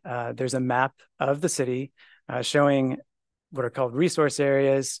slide, there's a map of the city showing what are called resource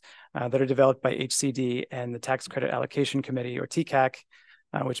areas that are developed by HCD and the Tax Credit Allocation Committee, or TCAC,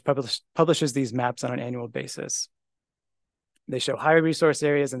 which publishes these maps on an annual basis. They show higher resource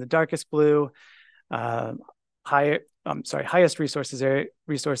areas in the darkest blue, highest resource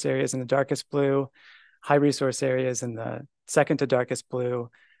areas in the darkest blue, high resource areas in the second to darkest blue,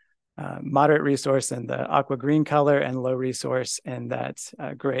 moderate resource in the aqua green color, and low resource in that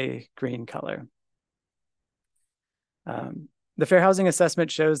gray green color. The Fair Housing Assessment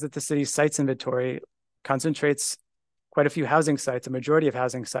shows that the city's sites inventory concentrates quite a few housing sites, a majority of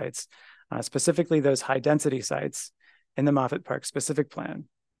housing sites, specifically those high density sites in the Moffett Park Specific Plan.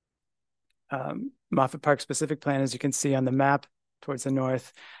 Moffett Park Specific Plan, as you can see on the map towards the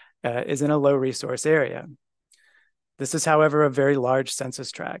north, is in a low resource area. This is, however, a very large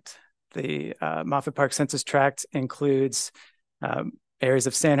census tract. The Moffett Park Census Tract includes areas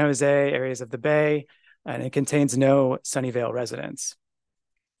of San Jose, areas of the Bay, and it contains no Sunnyvale residents.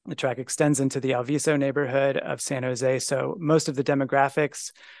 The tract extends into the Alviso neighborhood of San Jose, so most of the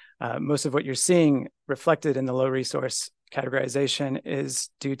demographics, most of what you're seeing reflected in the low resource categorization is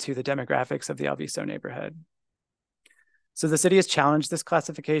due to the demographics of the Alviso neighborhood. So the city has challenged this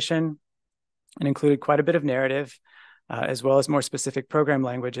classification and included quite a bit of narrative, as well as more specific program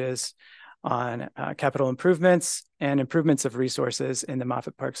languages on capital improvements and improvements of resources in the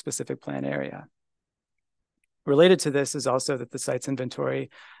Moffett Park Specific Plan area. Related to this is also that the sites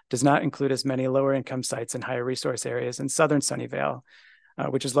inventory does not include as many lower income sites in higher resource areas in southern Sunnyvale,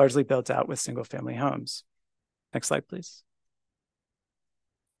 which is largely built out with single family homes. Next slide, please.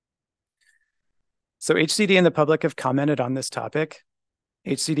 So HCD and the public have commented on this topic.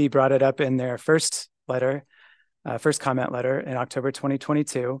 HCD brought it up in their first comment letter in October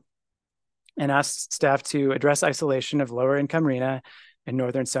 2022, and asked staff to address isolation of lower income RHNA in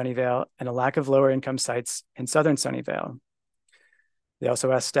northern Sunnyvale and a lack of lower income sites in southern Sunnyvale. They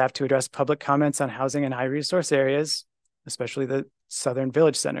also asked staff to address public comments on housing in high resource areas, especially the southern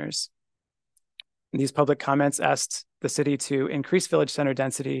village centers. These public comments asked the city to increase village center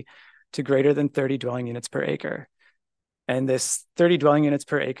density to greater than 30 dwelling units per acre. And this 30 dwelling units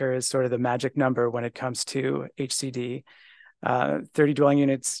per acre is sort of the magic number when it comes to HCD. 30 dwelling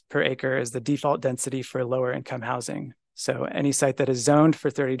units per acre is the default density for lower income housing. So any site that is zoned for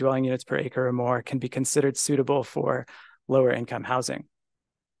 30 dwelling units per acre or more can be considered suitable for lower income housing.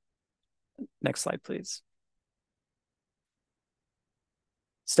 Next slide, please.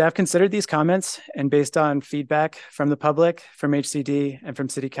 Staff considered these comments, and based on feedback from the public, from HCD, and from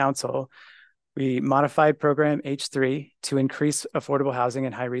City Council, we modified Program H3 to increase affordable housing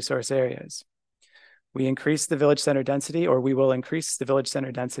in high resource areas. We increased the village center density, or we will increase the village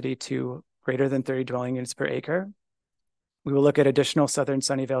center density to greater than 30 dwelling units per acre. We will look at additional southern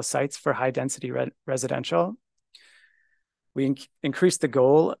Sunnyvale sites for high density residential. We increased the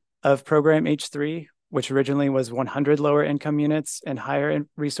goal of Program H3, which originally was 100 lower income units in higher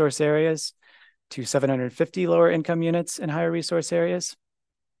resource areas, to 750 lower income units in higher resource areas.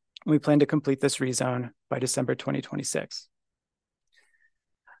 We plan to complete this rezone by December 2026.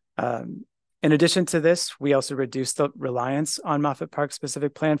 In addition to this, we also reduced the reliance on Moffett Park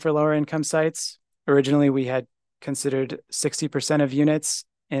specific plan for lower income sites. Originally, we had considered 60% of units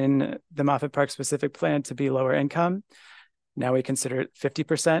in the Moffett Park specific plan to be lower income. Now we consider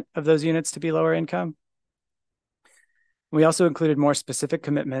 50% of those units to be lower income. We also included more specific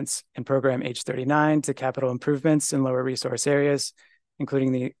commitments in Program H39 to capital improvements in lower resource areas,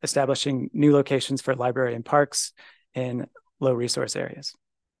 including the establishing new locations for library and parks in low resource areas.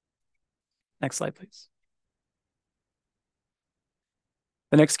 Next slide, please.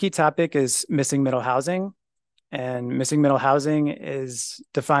 The next key topic is missing middle housing. And missing middle housing is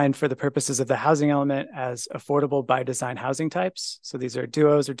defined for the purposes of the housing element as affordable by design housing types. So these are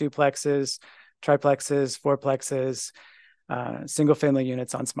duos or duplexes, triplexes, fourplexes, single family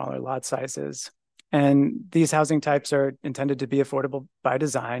units on smaller lot sizes. And these housing types are intended to be affordable by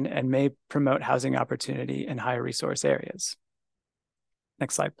design and may promote housing opportunity in higher resource areas.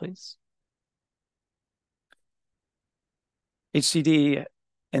 Next slide, please. HCD,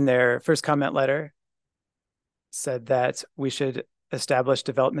 in their first comment letter, said that we should establish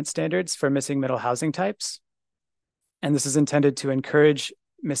development standards for missing middle housing types. And this is intended to encourage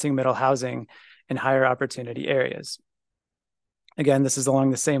missing middle housing in higher opportunity areas. Again, this is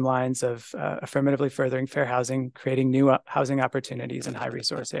along the same lines of affirmatively furthering fair housing, creating new housing opportunities in high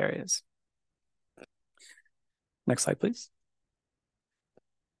resource areas. Next slide, please.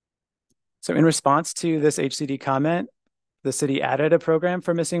 So in response to this HCD comment, the city added a program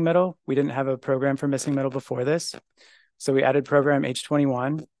for missing middle. We didn't have a program for missing middle before this. So we added Program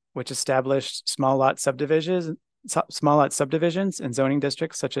H21, which established small lot subdivisions in zoning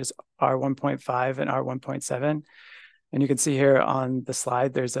districts such as R1.5 and R1.7. And you can see here on the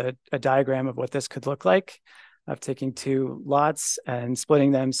slide, there's a diagram of what this could look like, of taking two lots and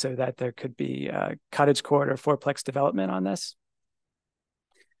splitting them so that there could be cottage court or fourplex development on this.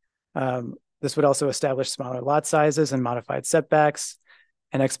 This would also establish smaller lot sizes and modified setbacks,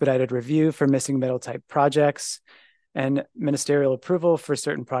 an expedited review for missing middle type projects, and ministerial approval for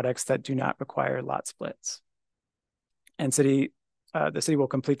certain products that do not require lot splits. And the city will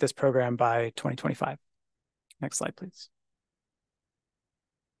complete this program by 2025. Next slide, please.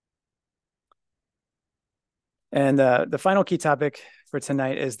 And the final key topic for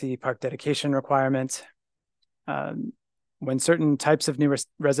tonight is the park dedication requirement. When certain types of new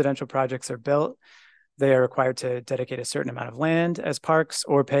residential projects are built, they are required to dedicate a certain amount of land as parks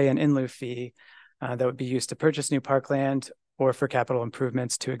or pay an in lieu fee that would be used to purchase new parkland or for capital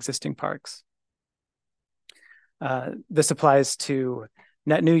improvements to existing parks. This applies to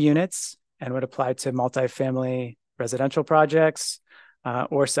net new units and would apply to multifamily residential projects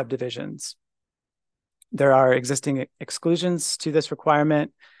or subdivisions. There are existing exclusions to this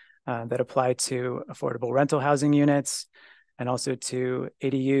requirement that apply to affordable rental housing units and also to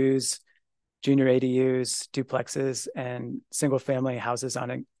ADUs, junior ADUs, duplexes, and single family houses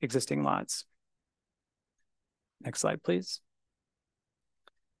on existing lots. Next slide, please.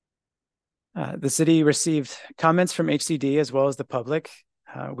 The city received comments from HCD as well as the public.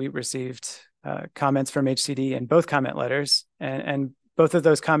 We received comments from HCD in both comment letters, and both of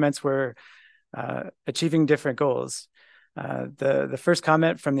those comments were achieving different goals. The first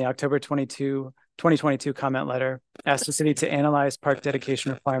comment from the October 2022 comment letter asked the city to analyze park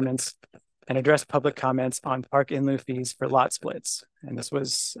dedication requirements and address public comments on park in lieu fees for lot splits. And this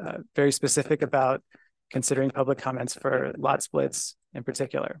was very specific about considering public comments for lot splits in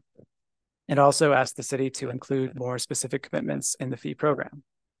particular. It also asked the city to include more specific commitments in the fee program.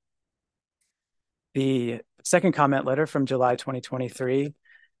 The second comment letter from July 2023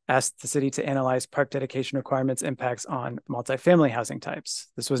 asked the city to analyze park dedication requirements impacts on multifamily housing types.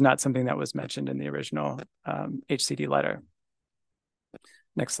 This was not something that was mentioned in the original HCD letter.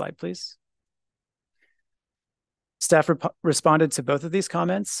 Next slide, please. Staff responded to both of these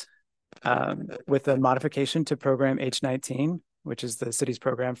comments with a modification to program H19, which is the city's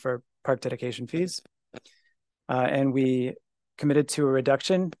program for park dedication fees. And we committed to a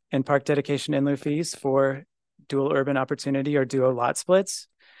reduction in park dedication in lieu fees for dual urban opportunity or duo lot splits,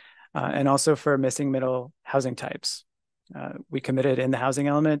 and also for missing middle housing types. We committed in the housing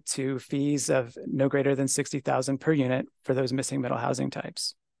element to fees of no greater than $60,000 per unit for those missing middle housing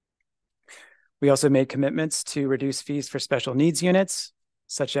types. We also made commitments to reduce fees for special needs units,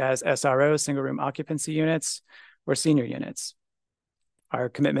 such as SRO, single room occupancy units, or senior units. Our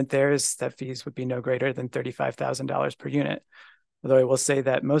commitment there is that fees would be no greater than $35,000 per unit. Although I will say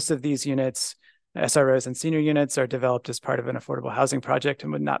that most of these units, SROs and senior units, are developed as part of an affordable housing project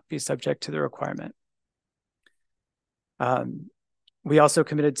and would not be subject to the requirement. We also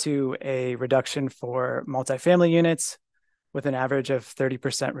committed to a reduction for multifamily units with an average of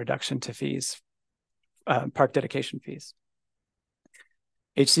 30% reduction to fees, park dedication fees.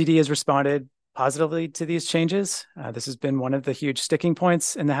 HCD has responded positively to these changes. This has been one of the huge sticking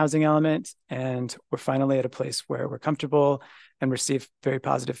points in the housing element, and we're finally at a place where we're comfortable and receive very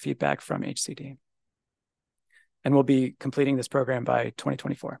positive feedback from HCD. And we'll be completing this program by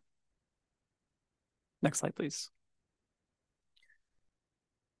 2024. Next slide, please.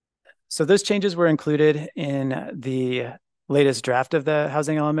 So those changes were included in the latest draft of the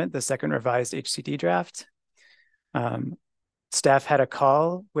housing element, the second revised HCD draft. Staff had a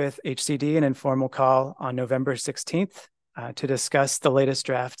call with HCD, an informal call on November 16th to discuss the latest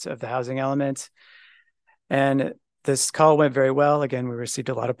draft of the housing element. And this call went very well. Again, we received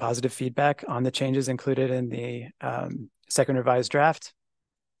a lot of positive feedback on the changes included in the second revised draft.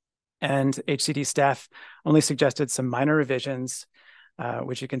 And HCD staff only suggested some minor revisions,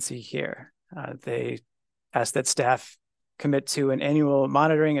 which you can see here. They asked that staff commit to an annual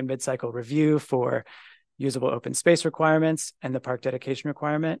monitoring and mid-cycle review for usable open space requirements and the park dedication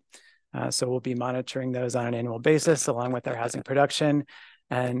requirement. So we'll be monitoring those on an annual basis along with our housing production,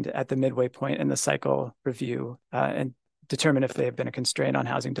 and at the midway point in the cycle review and determine if they have been a constraint on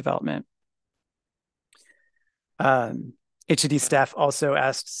housing development. HCD staff also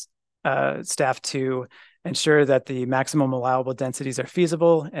asked staff to ensure that the maximum allowable densities are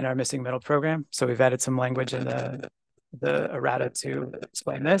feasible in our missing middle program. So we've added some language in the errata to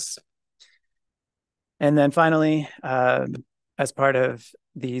explain this. And then finally, as part of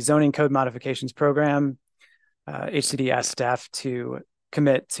the zoning code modifications program, HCD asked staff to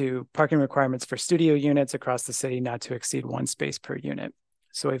commit to parking requirements for studio units across the city not to exceed 1 space per unit.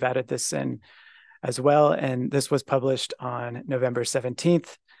 So we've added this in as well. And this was published on November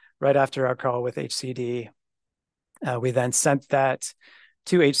 17th, right after our call with HCD. We then sent that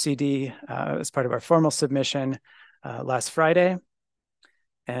to HCD as part of our formal submission last Friday.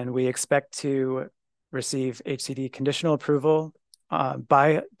 And we expect to receive HCD conditional approval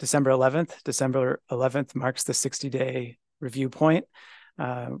by December 11th. December 11th marks the 60-day review point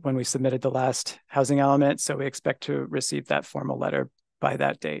when we submitted the last housing element. So we expect to receive that formal letter by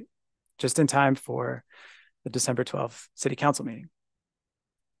that date, just in time for the December 12th City Council meeting.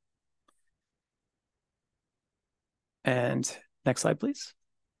 And next slide, please.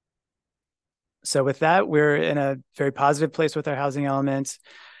 So with that, we're in a very positive place with our housing element.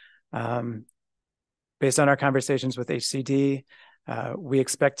 Based on our conversations with HCD, we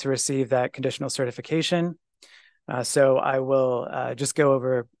expect to receive that conditional certification. So I will just go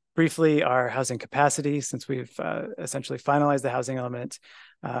over briefly our housing capacity. Since we've essentially finalized the housing element,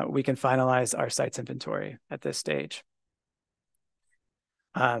 we can finalize our sites inventory at this stage.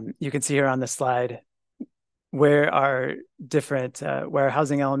 You can see here on the slide where our different, where our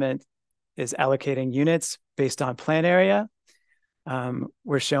housing element is allocating units based on plan area.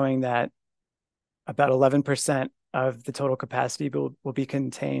 We're showing that about 11% of the total capacity will be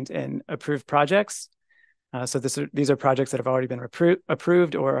contained in approved projects. So these are projects that have already been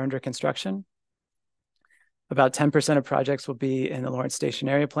approved or are under construction. About 10% of projects will be in the Lawrence Station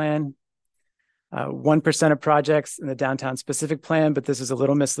Area Plan. 1% of projects in the downtown specific plan, but this is a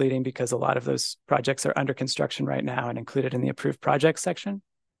little misleading because a lot of those projects are under construction right now and included in the approved projects section.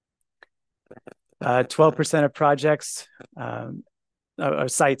 12% of projects, or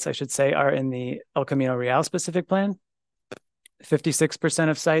sites, I should say, are in the El Camino Real specific plan. 56%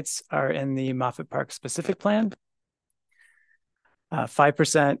 of sites are in the Moffett Park specific plan.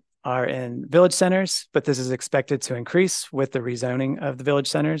 5% are in village centers, but this is expected to increase with the rezoning of the village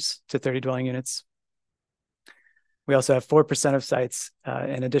centers to 30 dwelling units. We also have 4% of sites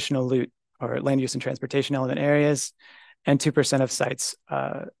in additional loot or land use and transportation element areas, and 2% of sites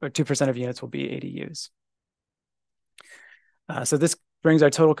or 2% of units will be ADUs. So this brings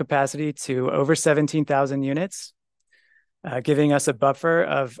our total capacity to over 17,000 units, giving us a buffer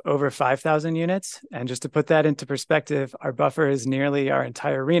of over 5,000 units. And just to put that into perspective, our buffer is nearly our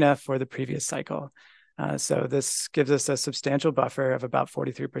entire RHNA for the previous cycle. So this gives us a substantial buffer of about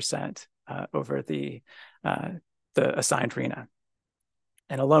 43% over the assigned RHNA,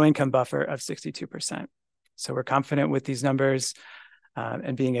 and a low-income buffer of 62%. So we're confident with these numbers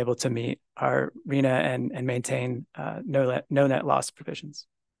and being able to meet our RHNA and maintain no net loss provisions.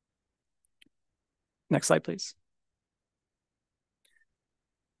 Next slide, please.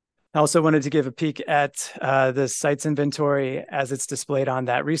 I also wanted to give a peek at the sites inventory as it's displayed on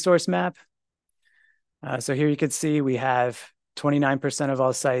that resource map. So here you can see we have 29% of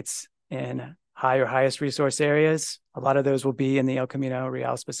all sites in high or highest resource areas. A lot of those will be in the El Camino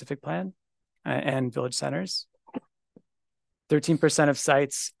Real specific plan and village centers. 13% of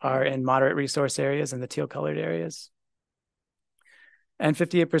sites are in moderate resource areas in the teal colored areas. And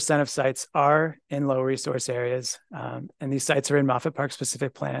 58% of sites are in low resource areas. And these sites are in Moffett Park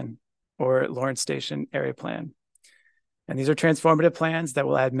specific plan or Lawrence Station area plan. And these are transformative plans that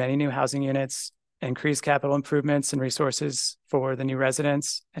will add many new housing units, increase capital improvements and resources for the new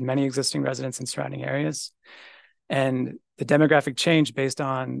residents and many existing residents in surrounding areas. And the demographic change based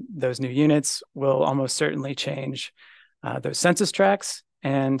on those new units will almost certainly change those census tracts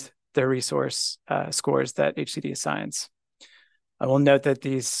and their resource scores that HCD assigns. I will note that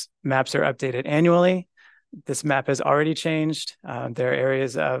these maps are updated annually. This map has already changed. There are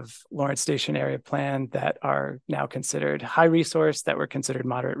areas of Lawrence Station area plan that are now considered high resource that were considered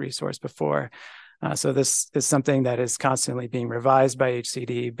moderate resource before. So this is something that is constantly being revised by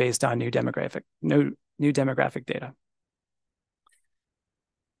HCD based on new demographic data.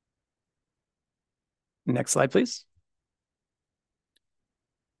 Next slide, please.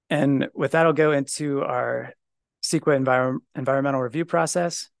 And with that, I'll go into our CEQA environmental review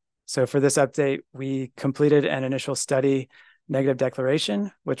process. So for this update, we completed an initial study negative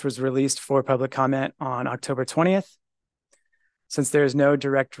declaration, which was released for public comment on October 20th. Since there is no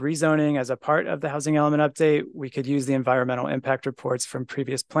direct rezoning as a part of the housing element update, we could use the environmental impact reports from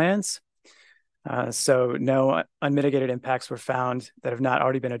previous plans. So no unmitigated impacts were found that have not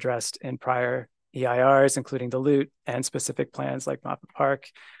already been addressed in prior EIRs, including the LUT and specific plans like Moffett Park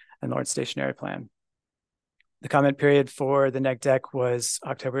and Lawrence Station area plan. The comment period for the neg deck was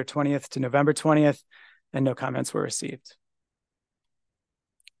October 20th to November 20th, and no comments were received.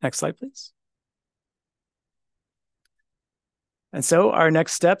 Next slide, please. And so our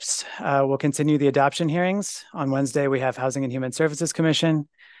next steps will continue the adoption hearings. On Wednesday, we have Housing and Human Services Commission,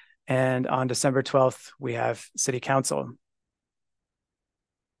 and on December 12th, we have City Council.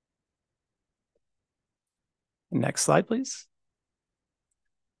 Next slide, please.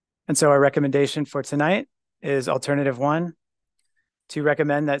 And so our recommendation for tonight is alternative 1, to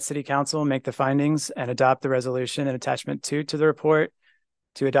recommend that City Council make the findings and adopt the resolution in attachment 2 to the report,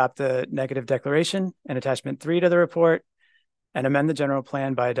 to adopt the negative declaration in attachment 3 to the report, and amend the general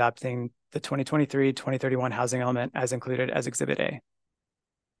plan by adopting the 2023-2031 housing element as included as Exhibit A.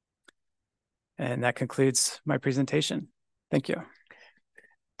 And that concludes my presentation. Thank you.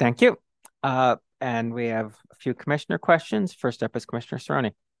 Thank you. And we have a few commissioner questions. First up is Commissioner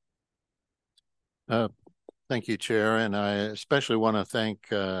Cerrone. Thank you, Chair. And I especially want to thank,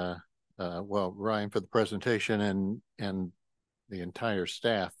 Ryan for the presentation and the entire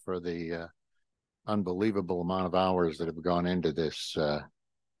staff for the unbelievable amount of hours that have gone into this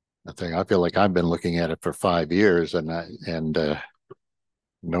thing. I feel like I've been looking at it for 5 years and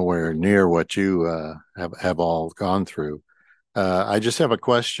nowhere near what you have all gone through. I just have a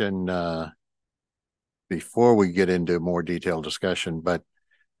question before we get into more detailed discussion, but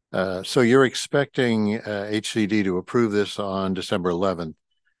so you're expecting HCD to approve this on December 11th.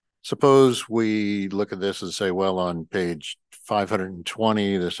 Suppose we look at this and say, well, on page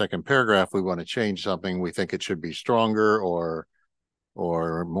 520, the second paragraph, we want to change something. We think it should be stronger or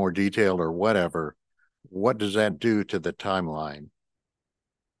more detailed or whatever. What does that do to the timeline?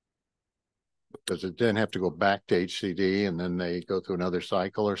 Does it then have to go back to HCD and then they go through another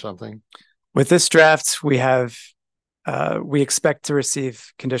cycle or something? With this draft, we expect to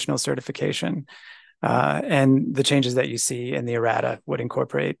receive conditional certification, and the changes that you see in the errata would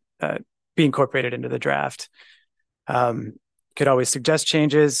be incorporated into the draft. Could always suggest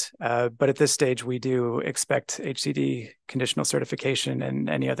changes, but at this stage, we do expect HCD conditional certification, and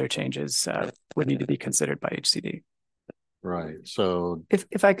any other changes would need to be considered by HCD. Right. So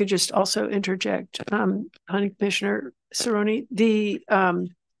if I could just also interject, Planning Commissioner Cerrone, the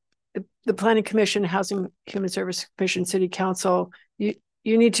Planning Commission, Housing Human Service Commission, City Council, you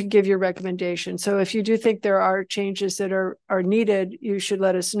need to give your recommendation. So if you do think there are changes that are needed, you should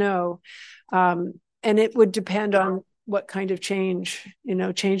let us know. And it would depend on what kind of change,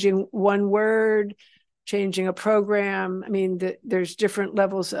 changing one word, changing a program. I mean, there's different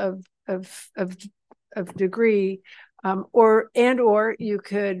levels of degree. Or you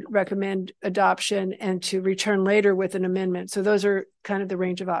could recommend adoption and to return later with an amendment. So those are kind of the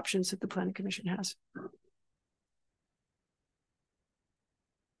range of options that the Planning Commission has.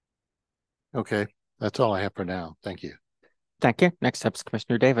 okay, that's all I have for now. Thank you. Thank you. Next up is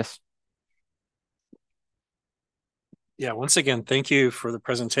Commissioner Davis. Yeah, once again, thank you for the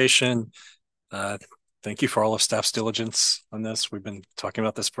presentation. Thank you for all of staff's diligence on this. We've been talking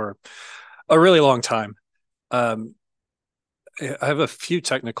about this for a really long time. I have a few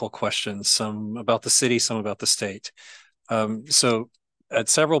technical questions, some about the city, some about the state. So at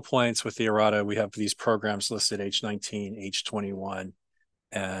several points with the errata, we have these programs listed, H19, H21,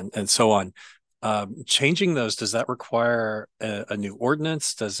 and so on. Changing those, does that require a new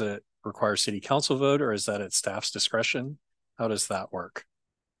ordinance? Does it require city council vote, or is that at staff's discretion? How does that work?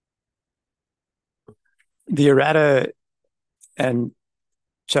 The errata, and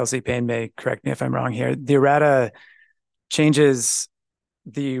Chelsea Payne may correct me if I'm wrong here, the errata changes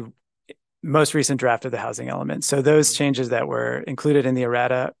the most recent draft of the housing element. So those changes that were included in the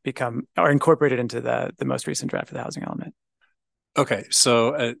errata are incorporated into the most recent draft of the housing element. Okay,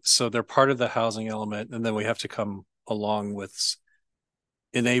 so they're part of the housing element, and then we have to come along with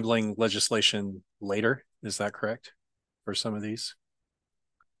enabling legislation later. Is that correct for some of these?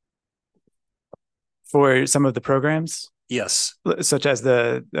 For some of the programs? Yes. Such as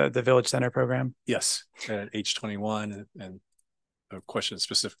the Village Center program? Yes, at H21, and a question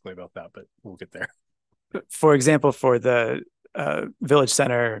specifically about that, but we'll get there. For example, for the Village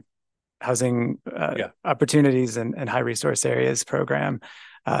Center housing opportunities and high resource areas program,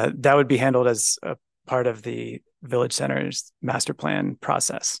 that would be handled as a part of the Village Center's master plan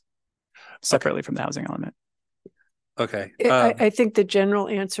process, separately from the housing element. Okay. I think the general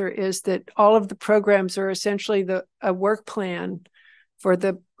answer is that all of the programs are essentially a work plan for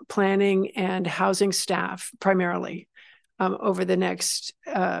the planning and housing staff primarily over the next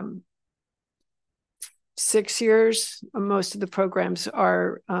 6 years. Most of the programs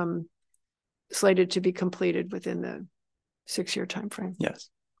are slated to be completed within the 6-year time frame. Yes.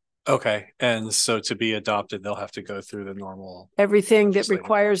 Okay. And so to be adopted, they'll have to go through the normal. Everything that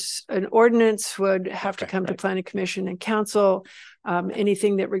requires an ordinance would have to come to Planning Commission and Council.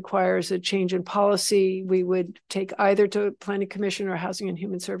 Anything that requires a change in policy, we would take either to Planning Commission or Housing and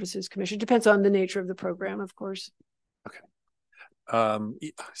Human Services Commission. Depends on the nature of the program, of course. Okay.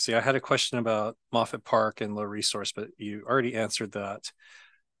 See, I had a question about Moffett Park and low resource, but you already answered that.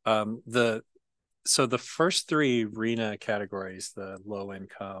 So the first three RHNA categories, the low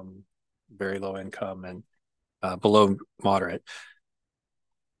income, very low income, and below moderate,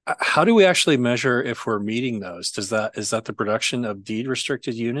 how do we actually measure if we're meeting those? Is that the production of deed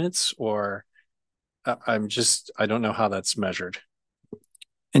restricted units, or I don't know how that's measured?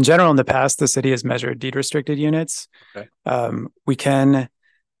 In general, in the past, the city has measured deed restricted units. Okay. We can,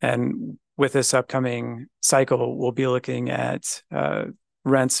 and with this upcoming cycle, we'll be looking at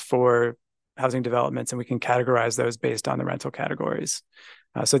rents for housing developments, and we can categorize those based on the rental categories.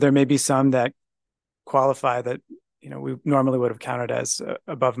 So there may be some that qualify that, we normally would have counted as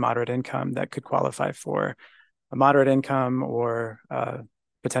above moderate income that could qualify for a moderate income or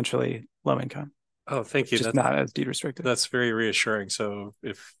potentially low income. Oh, thank you. Just not as deed restricted. That's very reassuring. So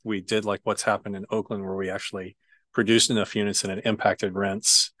if we did like what's happened in Oakland, where we actually produced enough units and it impacted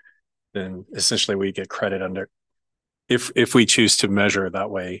rents, then essentially we get credit under, if we choose to measure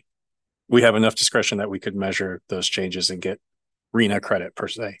that way, we have enough discretion that we could measure those changes and get RHNA credit per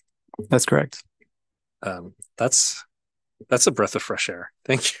se. That's correct. That's a breath of fresh air.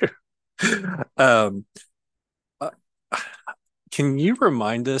 Thank you. Can you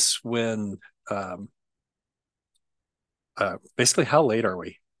remind us when, basically how late are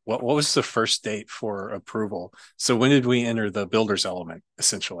we? What was the first date for approval? So when did we enter the builder's element,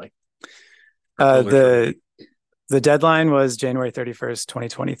 essentially? The deadline was January 31st,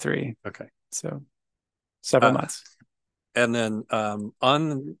 2023. Okay. So several months. And then on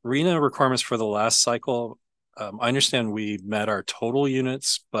RHNA requirements for the last cycle, I understand we met our total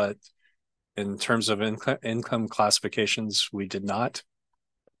units, but in terms of income classifications, we did not.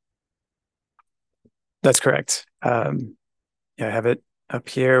 That's correct. Yeah, I have it up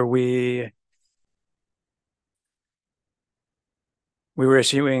here. We were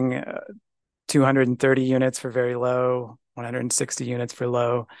issuing 230 units for very low, 160 units for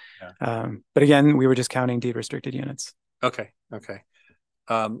low. Yeah. But again, we were just counting deed restricted units. Okay.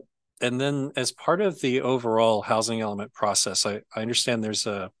 And then as part of the overall housing element process, I understand there's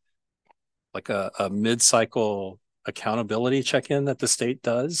a mid-cycle accountability check-in that the state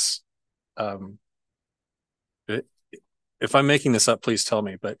does. If I'm making this up, please tell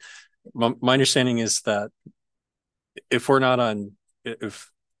me. But my understanding is that if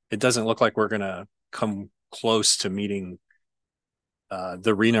it doesn't look like we're going to come close to meeting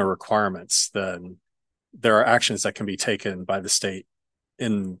the RHNA requirements, then there are actions that can be taken by the state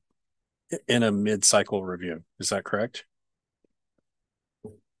in a mid-cycle review. Is that correct?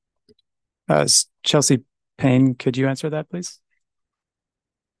 Chelsea Payne, could you answer that, please?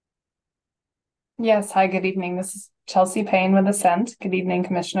 Yes. Hi, good evening. This is Chelsea Payne with Ascent. Good evening,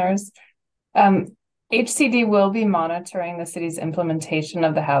 commissioners. HCD will be monitoring the city's implementation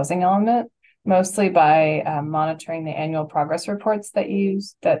of the housing element, mostly by monitoring the annual progress reports that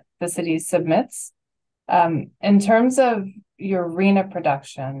the city submits. In terms of your RHNA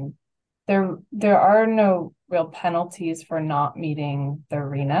production, there are no real penalties for not meeting the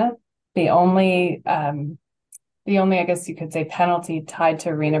RHNA. The only, I guess you could say, penalty tied to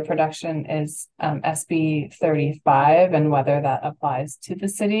RHNA production is SB 35 and whether that applies to the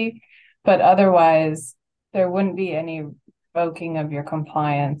city. But otherwise, there wouldn't be any revoking of your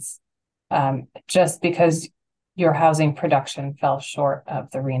compliance just because your housing production fell short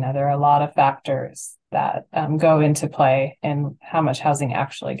of the RHNA. There are a lot of factors that go into play in how much housing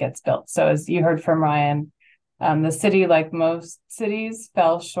actually gets built. So as you heard from Ryan, the city, like most cities,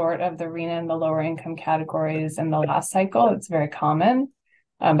 fell short of the RHNA in the lower income categories in the last cycle. It's very common,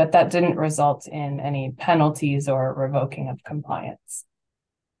 but that didn't result in any penalties or revoking of compliance.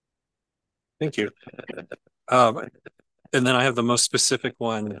 Thank you. And then I have the most specific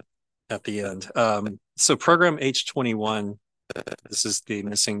one at the end. So program H21, this is the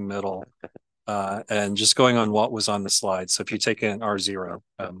missing middle. And just going on what was on the slide. So if you take in R0,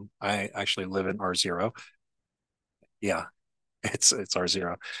 I actually live in R0. Yeah, it's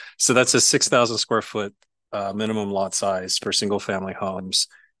R0. So that's a 6,000 square foot minimum lot size for single family homes.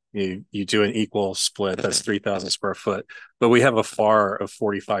 You do an equal split, that's 3,000 square foot, but we have a FAR of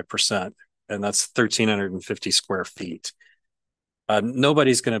 45%, and that's 1,350 square feet.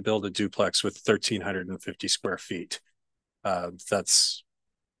 Nobody's going to build a duplex with 1,350 square feet. That's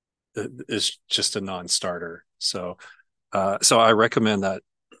just a non-starter. So I recommend that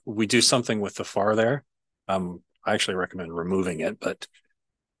we do something with the FAR there. I actually recommend removing it, but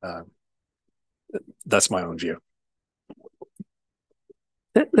that's my own view.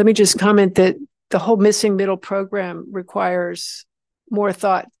 Let me just comment that the whole missing middle program requires more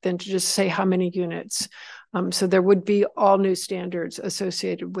thought than to just say how many units. So there would be all new standards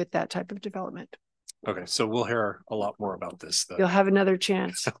associated with that type of development. Okay, so we'll hear a lot more about this, though. You'll have another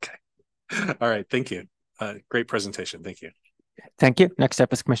chance. Okay. All right, thank you. Great presentation. Thank you. Thank you. Next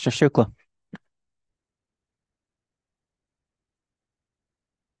up is Commissioner Shukla.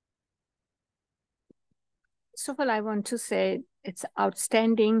 So, well, I want to say it's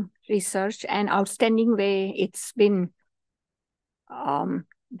outstanding research and outstanding way it's been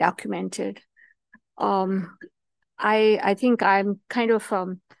documented. I think I'm kind of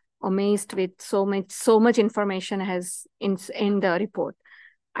amazed with so much information has in the report.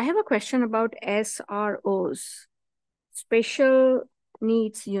 I have a question about SROs, special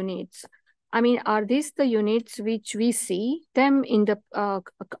needs units. I mean, are these the units which we see them in the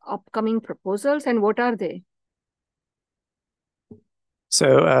upcoming proposals, and what are they?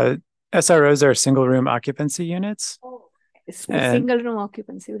 So SROs are single room occupancy units. Oh, single room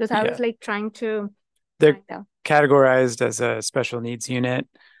occupancy, because I was like trying to. They're categorized as a special needs unit.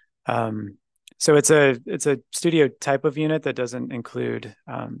 So it's a studio type of unit that doesn't include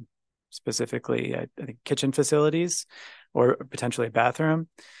specifically I think kitchen facilities or potentially a bathroom.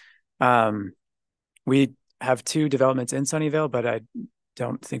 We have 2 developments in Sunnyvale, but I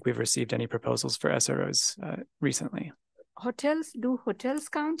don't think we've received any proposals for SROs recently. hotels, do hotels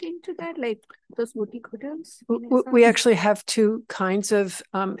count into that? Like those boutique hotels? We actually have two kinds of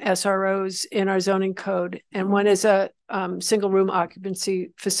SROs in our zoning code, and one is a single room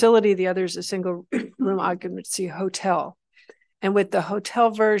occupancy facility. The other is a single room occupancy hotel. And with the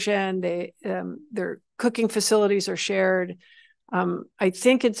hotel version, their cooking facilities are shared. I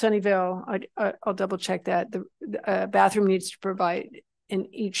think in Sunnyvale, I'll double check that the bathroom needs to provide in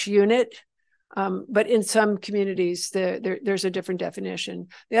each unit. But in some communities, there's a different definition.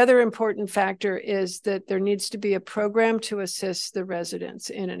 The other important factor is that there needs to be a program to assist the residents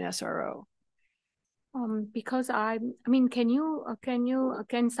in an SRO. Because can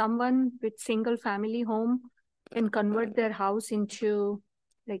someone with single family home can convert their house into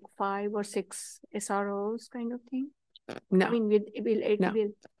like 5 or 6 SROs kind of thing? No. I mean,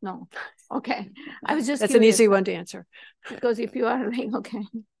 no. Okay. I was just That's curious. an easy one to answer. Because if you are like, okay,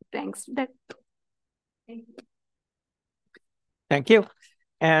 thanks. Thank you.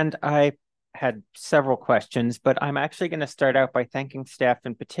 And I had several questions, but I'm actually going to start out by thanking staff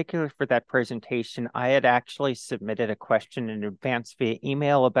in particular for that presentation. I had actually submitted a question in advance via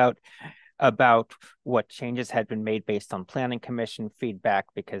email about what changes had been made based on planning commission feedback,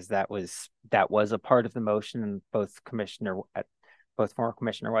 because that was a part of the motion, and both former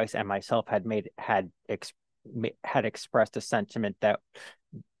Commissioner Weiss and myself had expressed a sentiment that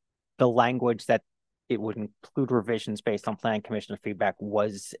the language that it would include revisions based on planning commission feedback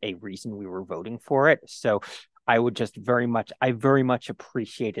was a reason we were voting for it. So I very much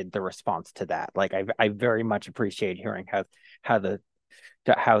appreciated the response to that. Like I very much appreciate hearing how the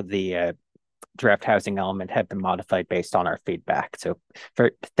draft housing element had been modified based on our feedback. So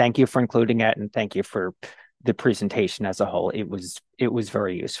thank you for including it, and thank you for the presentation as a whole. It was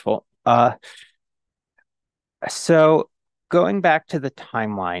very useful. So going back to the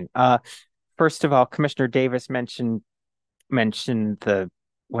timeline, first of all, Commissioner Davis mentioned when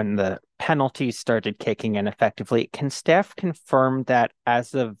the penalties started kicking in effectively. Can staff confirm that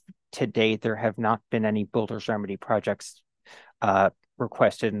as of today, there have not been any builder's remedy projects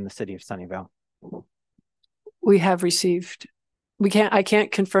requested in the city of Sunnyvale? We have received. I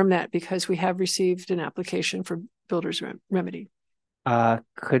can't confirm that because we have received an application for builder's remedy.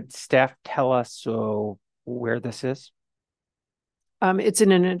 Could staff tell us where this is? It's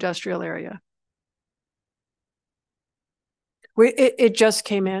in an industrial area. It just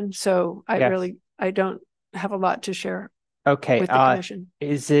came in, so I don't have a lot to share. Okay. With the commission.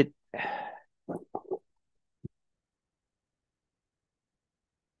 Is it?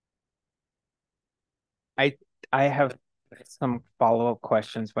 I have some follow-up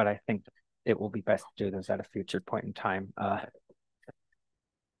questions, but I think it will be best to do those at a future point in time. I'm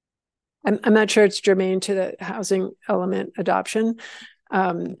not sure it's germane to the housing element adoption.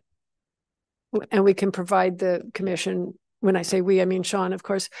 And we can provide the commission, when I say we, I mean Sean, of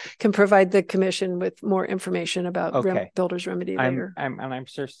course, can provide the commission with more information about builder's remedy later. I'm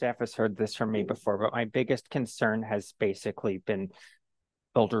sure staff has heard this from me before, but my biggest concern has basically been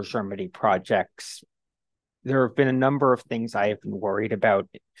builder's remedy projects. There have been a number of things I have been worried about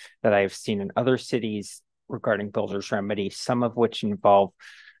that I've seen in other cities regarding builder's remedy, some of which involve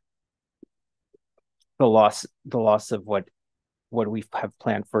the loss of what we have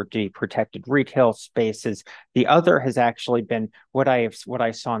planned for protected retail spaces. The other has actually been what I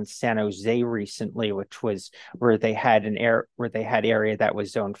saw in San Jose recently, which was where they had area that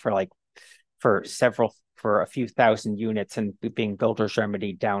was zoned for a few thousand units and being builder's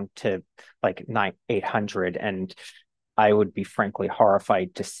remedy down to like 800. And I would be frankly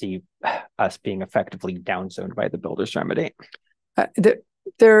horrified to see us being effectively downzoned by the builder's remedy.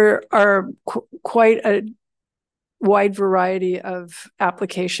 There are quite a wide variety of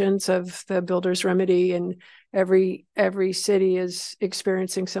applications of the builder's remedy, and every city is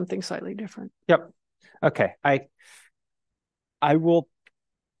experiencing something slightly different. Yep. Okay. I will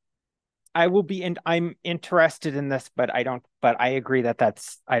be I'm interested in this, but I agree that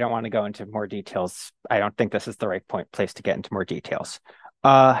I don't want to go into more details. I don't think this is the right place to get into more details.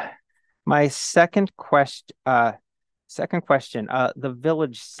 My second question, the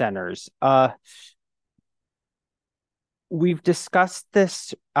village centers. We've discussed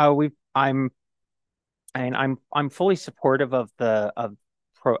this. I'm fully supportive of the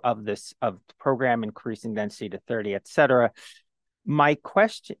program increasing density to 30, etc. My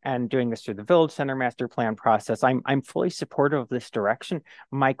question, and doing this through the village center master plan process, I'm fully supportive of this direction.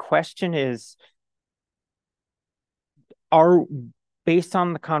 My question is, based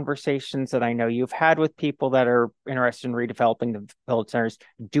on the conversations that I know you've had with people that are interested in redeveloping the village centers,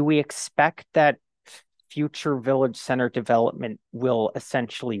 do we expect that future village center development will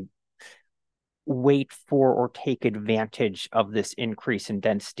essentially wait for or take advantage of this increase in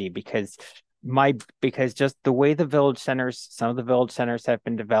density, because just the way the village centers, some of the village centers have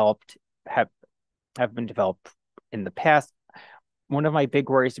been developed in the past. One of my big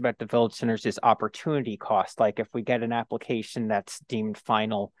worries about the village centers is opportunity cost. Like if we get an application that's deemed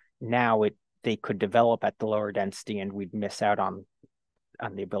final now, they could develop at the lower density, and we'd miss out on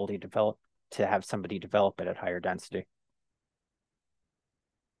the ability to have somebody develop it at higher density.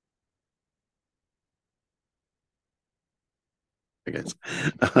 I guess.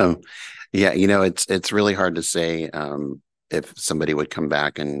 Yeah, it's really hard to say if somebody would come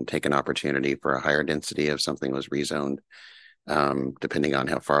back and take an opportunity for a higher density if something was rezoned, depending on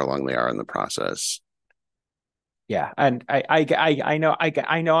how far along they are in the process. Yeah, and I know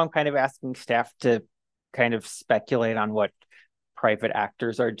I'm kind of asking staff to kind of speculate on what private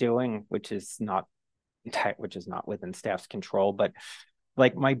actors are doing, which is not within staff's control. But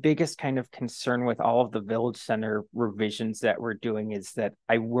like my biggest kind of concern with all of the village center revisions that we're doing is that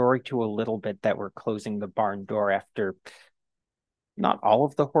I worry to a little bit that we're closing the barn door after not all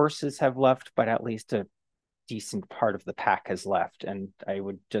of the horses have left, but at least a decent part of the pack has left. And I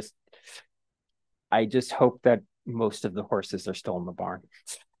just hope that most of the horses are still in the barn.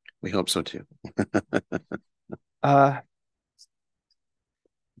 We hope so too.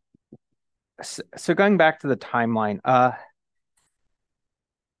 So going back to the timeline, I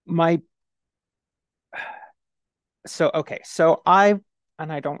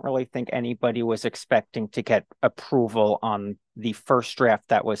don't really think anybody was expecting to get approval on the first draft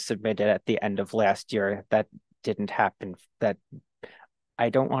that was submitted at the end of last year. That didn't happen. That I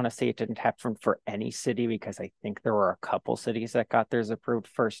don't want to say it didn't happen for any city, because I think there were a couple cities that got theirs approved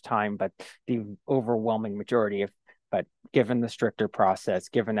first time, but the overwhelming majority but given the stricter process,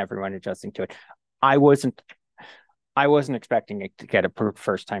 given everyone adjusting to it, I wasn't expecting it to get approved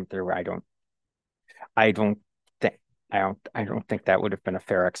first time through. I don't think that would have been a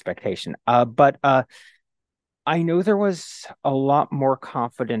fair expectation. But I know there was a lot more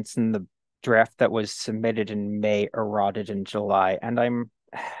confidence in the draft that was submitted in May, eroded in July. And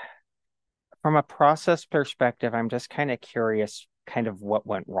from a process perspective, I'm just kind of curious kind of what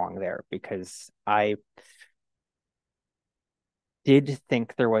went wrong there, because I did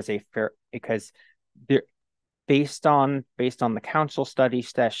think there was based on the council study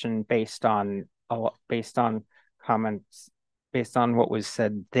session, based on comments, based on what was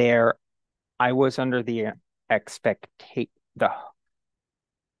said there, I was under the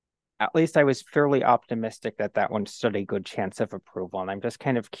at least I was fairly optimistic that one stood a good chance of approval. And I'm just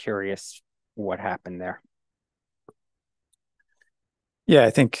kind of curious what happened there. Yeah, I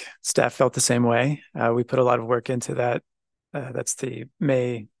think staff felt the same way. We put a lot of work into that. That's the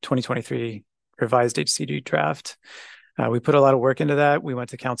May 2023 revised HCD draft. We put a lot of work into that. We went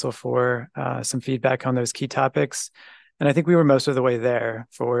to council for some feedback on those key topics. And I think we were most of the way there.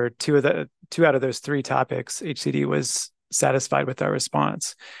 For two out of those three topics, HCD was satisfied with our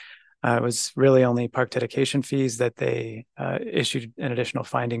response. It was really only park dedication fees that they issued an additional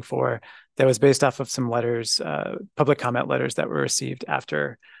finding for. That was based off of some letters, public comment letters that were received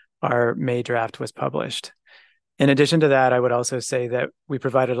after our May draft was published. In addition to that, I would also say that we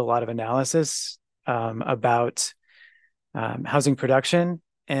provided a lot of analysis about housing production,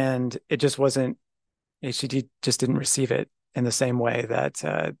 and it just wasn't, HCD just didn't receive it in the same way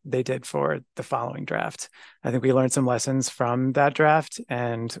that they did for the following draft. I think we learned some lessons from that draft,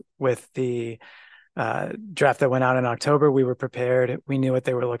 and with the draft that went out in October, we were prepared. We knew what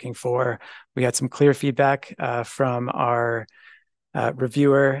they were looking for. We had some clear feedback from our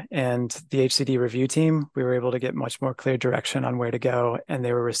reviewer and the HCD review team. We were able to get much more clear direction on where to go, and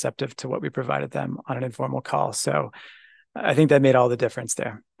they were receptive to what we provided them on an informal call. So I think that made all the difference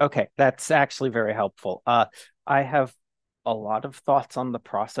there. Okay, that's actually very helpful. I have a lot of thoughts on the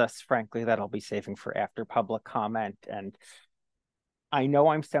process, frankly, that I'll be saving for after public comment. And I know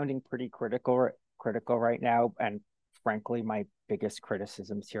I'm sounding pretty critical right now. And frankly, my biggest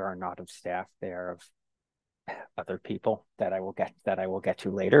criticisms here are not of staff, they are of other people that I will get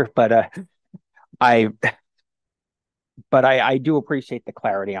to later. But I do appreciate the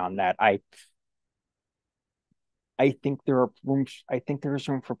clarity on that. I think there is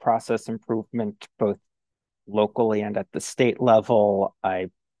room for process improvement, both locally and at the state level. I'll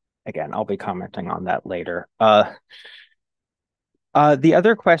be commenting on that later. The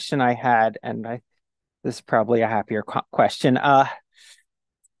other question I had, and this is probably a happier question.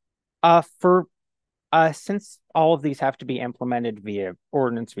 Since all of these have to be implemented via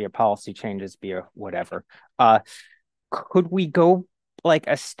ordinance, via policy changes, via whatever, could we go like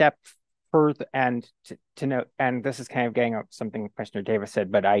a step further, and to note, and this is kind of getting up something Commissioner Davis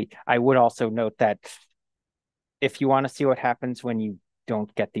said, but I would also note that if you want to see what happens when you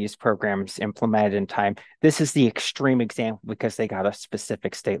don't get these programs implemented in time, this is the extreme example because they got a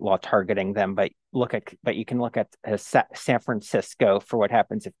specific state law targeting them. But you can look at San Francisco for what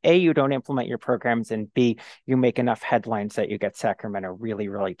happens if A, you don't implement your programs, and B, you make enough headlines that you get Sacramento really,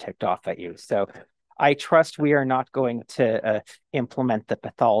 really ticked off at you. So I trust we are not going to implement the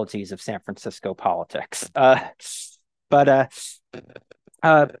pathologies of San Francisco politics. But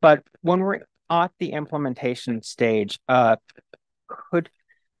when we're at the implementation stage, could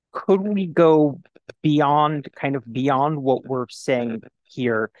we go beyond what we're saying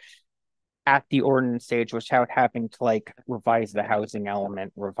here at the ordinance stage without having to like revise the housing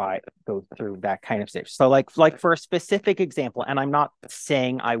element, go through that kind of stage? So like for a specific example, and I'm not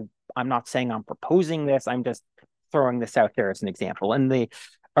saying I'm proposing this, I'm just throwing this out there as an example. In the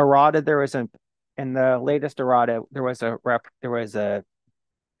errata, in the latest errata, there was a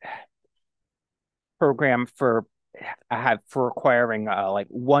program for requiring like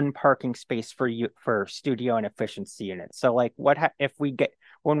one parking space for studio and efficiency units. So like when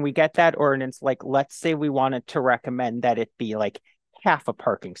we get that ordinance, like let's say we wanted to recommend that it be like half a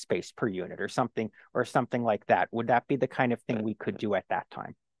parking space per unit or something like that. Would that be the kind of thing we could do at that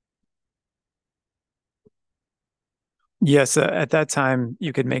time? Yes, at that time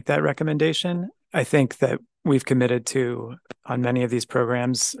you could make that recommendation. I think that we've committed to, on many of these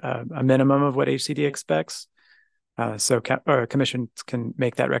programs, a minimum of what HCD expects. So commissions can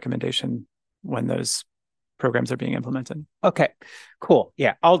make that recommendation when those programs are being implemented. Okay, cool.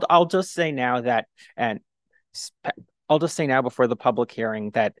 Yeah, I'll just say now that, and I'll just say now before the public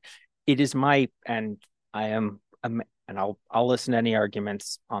hearing that it is and I'll listen to any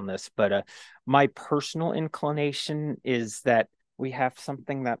arguments on this, but my personal inclination is that we have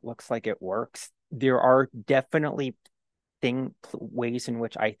something that looks like it works. There are definitely ways in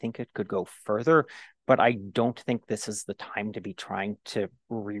which I think it could go further, but I don't think this is the time to be trying to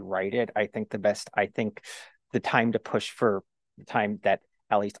rewrite it. I think the time to push for the time that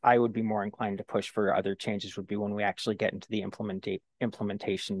at least I would be more inclined to push for other changes would be when we actually get into the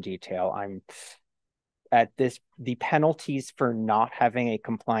implementation detail. The penalties for not having a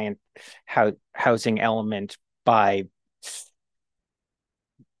compliant housing element by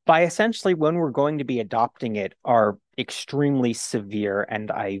essentially when we're going to be adopting it are extremely severe, and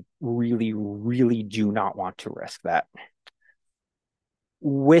I really, really do not want to risk that.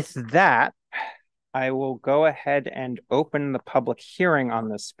 With that, I will go ahead and open the public hearing on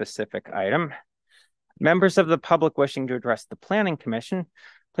this specific item. Members of the public wishing to address the Planning Commission,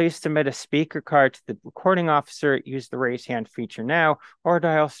 please submit a speaker card to the recording officer, use the raise hand feature now, or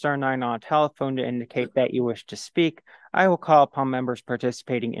dial *9 on a telephone to indicate that you wish to speak. I will call upon members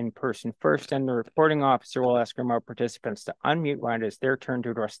participating in person first, and the recording officer will ask remote participants to unmute when it is their turn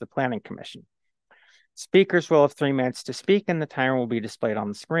to address the Planning Commission. Speakers will have 3 minutes to speak, and the timer will be displayed on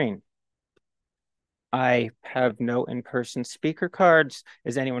the screen. I have no in-person speaker cards.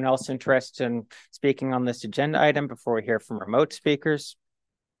 Is anyone else interested in speaking on this agenda item before we hear from remote speakers?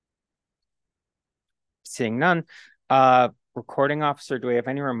 Seeing none. Recording officer, do we have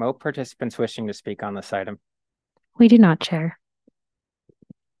any remote participants wishing to speak on this item? We do not, Chair.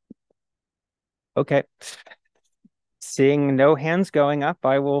 Okay. Seeing no hands going up,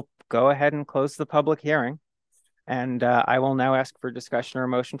 I will go ahead and close the public hearing. And I will now ask for discussion or a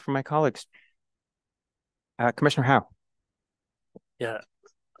motion from my colleagues. Commissioner Howe. Yeah,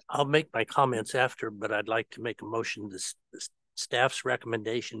 I'll make my comments after, but I'd like to make a motion. This staff's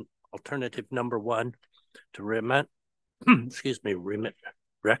recommendation, alternative number 1, to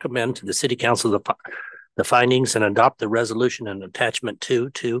recommend to the City Council the findings and adopt the resolution and attachment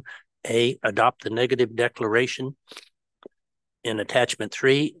 2 to A, adopt the negative declaration. In attachment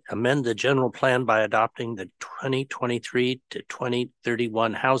 3, amend the general plan by adopting the 2023 to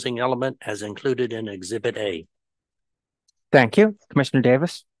 2031 housing element as included in Exhibit A. Thank you. Commissioner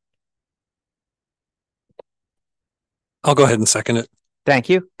Davis. I'll go ahead and second it. Thank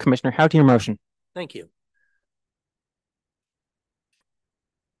you. Commissioner Howe, to your motion. Thank you.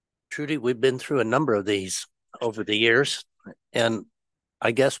 Trudy, we've been through a number of these over the years, and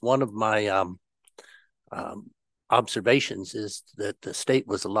I guess one of my observations is that the state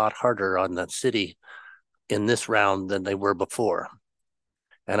was a lot harder on the city in this round than they were before.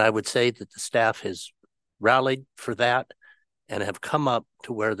 And I would say that the staff has rallied for that and have come up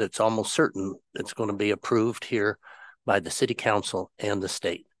to where that's almost certain it's going to be approved here by the City Council and the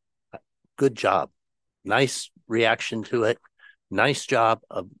state. Good job. Nice reaction to it. Nice job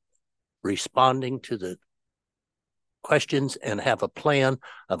of responding to the questions and have a plan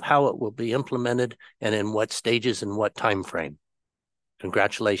of how it will be implemented and in what stages and what time frame.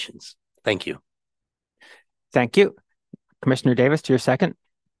 Congratulations. Thank you. Thank you. Commissioner Davis, to your second.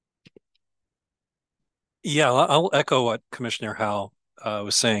 Yeah, I'll echo what Commissioner Howell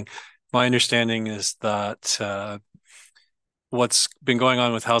was saying. My understanding is that what's been going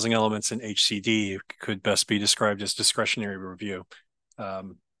on with housing elements in HCD could best be described as discretionary review.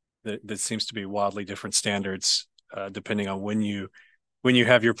 That seems to be wildly different standards depending on when you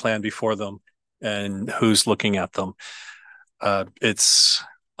have your plan before them and who's looking at them. It's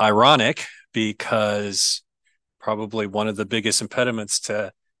ironic because probably one of the biggest impediments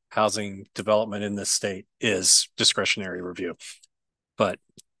to housing development in this state is discretionary review. But,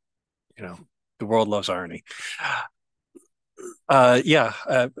 you know, the world loves irony. I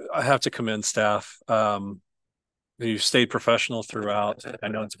have to commend staff. You've stayed professional throughout. I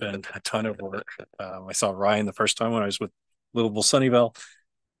know it's been a ton of work. I saw Ryan the first time when I was with Little Bull Sunnyvale.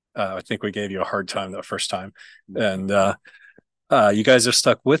 I think we gave you a hard time that first time. And you guys have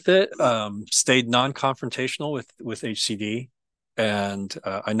stuck with it, stayed non-confrontational with HCD. And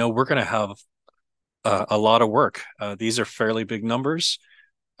I know we're going to have a lot of work. These are fairly big numbers.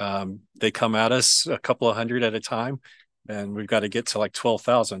 They come at us a couple of hundred at a time, and we've got to get to like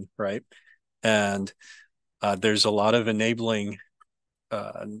 12,000, right? And there's a lot of enabling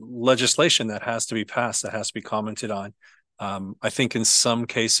legislation that has to be passed, that has to be commented on. I think in some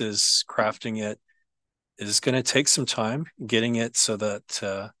cases, crafting it is going to take some time, getting it so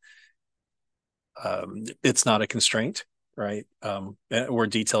that it's not a constraint, right? Where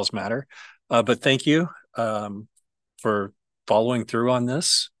details matter. But thank you for following through on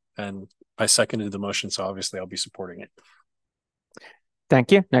this. And I seconded the motion, so obviously I'll be supporting it.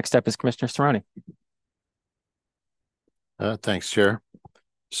 Thank you. Next up is Commissioner Cerrone. Thanks, Chair.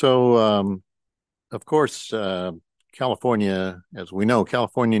 So, of course, California, as we know,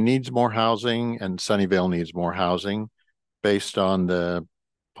 California needs more housing and Sunnyvale needs more housing based on the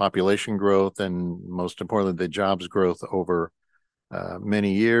population growth and, most importantly, the jobs growth over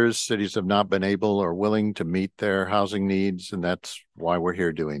many years. Cities have not been able or willing to meet their housing needs, and that's why we're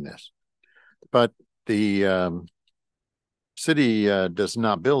here doing this. But the city does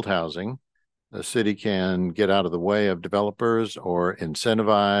not build housing. The city can get out of the way of developers or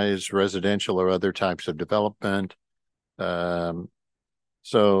incentivize residential or other types of development. And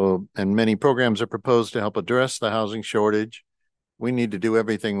many programs are proposed to help address the housing shortage. We need to do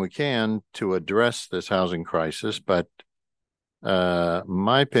everything we can to address this housing crisis, but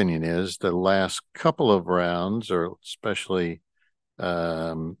my opinion is the last couple of rounds, or especially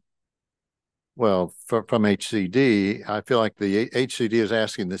from HCD, I feel like the HCD is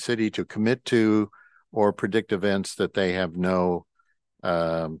asking the city to commit to or predict events that they have no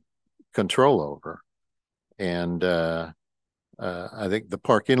control over. And I think the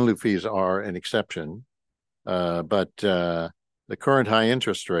park in lieu fees are an exception. But the current high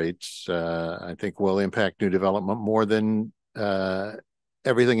interest rates, I think, will impact new development more than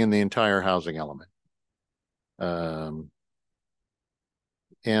everything in the entire housing element.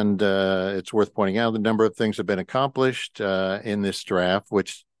 And it's worth pointing out the number of things have been accomplished in this draft,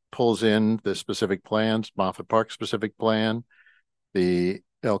 which pulls in the specific plans, Moffett Park specific plan, the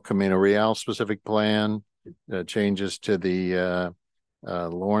El Camino Real specific plan, changes to the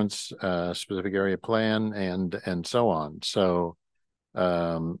Lawrence specific area plan, and so on. So,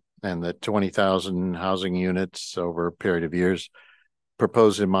 and the 20,000 housing units over a period of years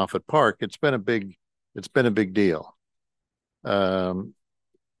proposed in Moffett Park, it's been a big deal.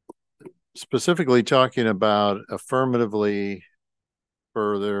 Specifically talking about affirmatively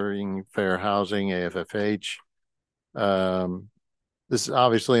furthering fair housing, AFFH, this is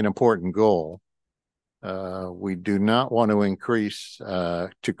obviously an important goal. We do not want to increase,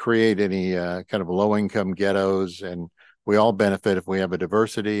 to create any kind of low-income ghettos, and we all benefit if we have a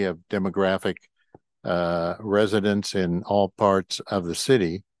diversity of demographic residents in all parts of the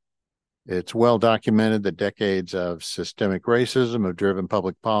city. It's well documented that decades of systemic racism have driven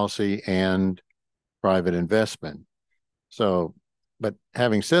public policy and private investment. So, but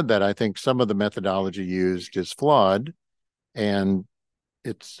having said that, I think some of the methodology used is flawed, and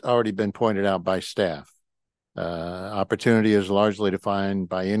it's already been pointed out by staff. Opportunity is largely defined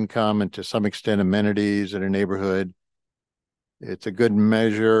by income and to some extent amenities in a neighborhood. It's a good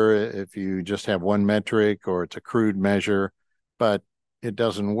measure if you just have one metric, or it's a crude measure, but it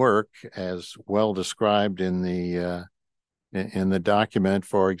doesn't work as well described in the document,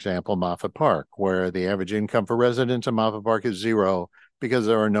 for example, Moffett Park, where the average income for residents in Moffett Park is 0 because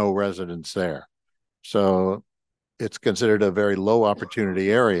there are no residents there. So it's considered a very low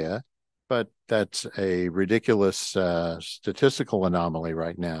opportunity area, but that's a ridiculous statistical anomaly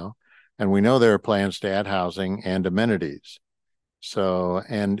right now. And we know there are plans to add housing and amenities. So,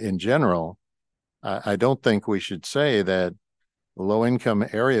 and in general, I don't think we should say that low-income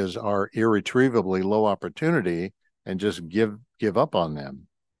areas are irretrievably low opportunity and just give up on them.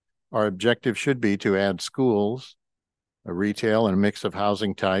 Our objective should be to add schools, a retail, and a mix of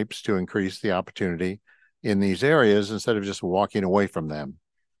housing types to increase the opportunity in these areas instead of just walking away from them.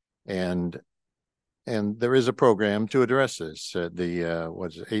 And there is a program to address this.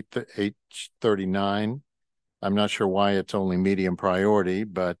 What's it, H39? I'm not sure why it's only medium priority,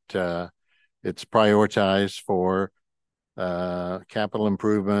 but it's prioritized for capital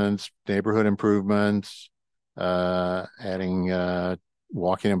improvements, neighborhood improvements, adding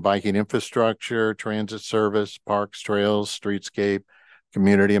walking and biking infrastructure, transit service, parks, trails, streetscape,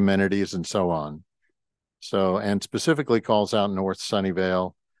 community amenities, and so on. So, and specifically calls out North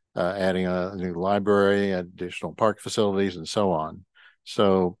Sunnyvale, adding a new library, additional park facilities, and so on.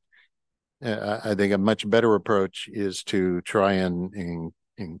 So I think a much better approach is to try and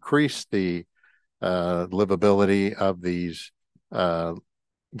increase the livability of these low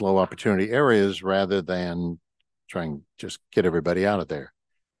opportunity areas rather than trying to just get everybody out of there.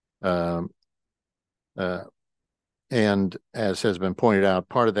 And as has been pointed out,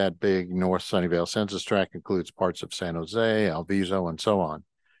 part of that big North Sunnyvale census tract includes parts of San Jose, Alviso, and so on.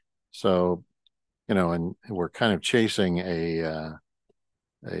 So, you know, and we're kind of chasing a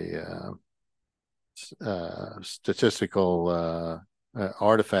statistical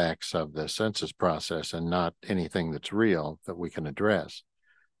artifacts of the census process and not anything that's real that we can address.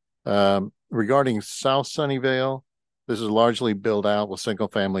 Regarding South Sunnyvale, this is largely built out with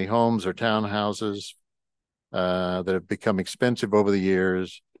single-family homes or townhouses that have become expensive over the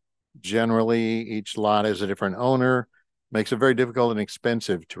years. Generally, each lot has a different owner, makes it very difficult and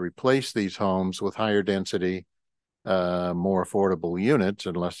expensive to replace these homes with higher density, more affordable units,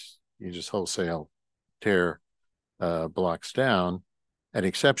 unless you just wholesale tear blocks down. An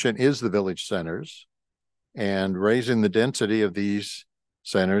exception is the village centers, and raising the density of these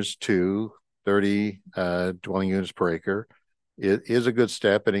centers to 30 dwelling units per acre is a good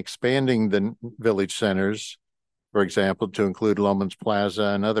step, and expanding the village centers, for example, to include Loman's Plaza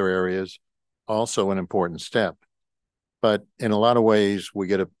and other areas, also an important step. But in a lot of ways, we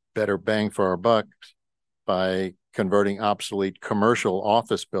get a better bang for our bucks by converting obsolete commercial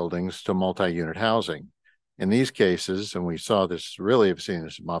office buildings to multi-unit housing. In these cases, and we saw this, really have seen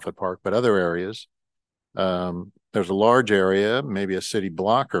this in Moffett Park, but other areas, there's a large area, maybe a city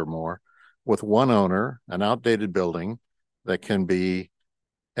block or more, with one owner, an outdated building that can be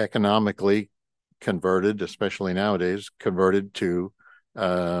economically converted, especially nowadays, converted to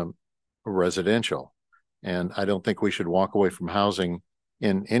residential. And I don't think we should walk away from housing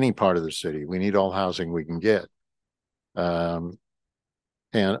in any part of the city. We need all housing we can get. And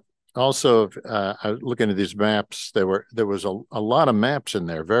also, I was looking at these maps. There was a lot of maps in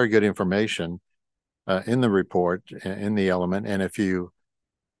there, very good information in the report, in the element. And if you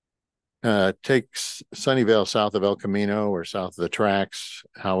take Sunnyvale south of El Camino or south of the tracks,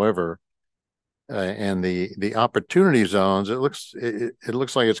 however, and the opportunity zones, it looks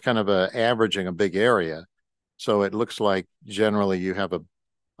like it's kind of averaging a big area. So it looks like generally you have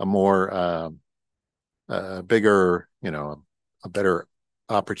a more bigger, you know, a better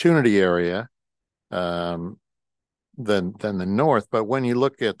opportunity area than the north. But when you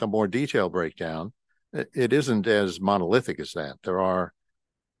look at the more detailed breakdown, it isn't as monolithic as that. There are,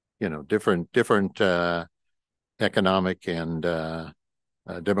 you know, different economic and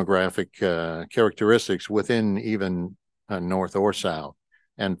demographic characteristics within even north or south.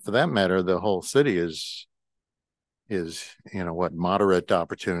 And for that matter, the whole city is, you know, what, moderate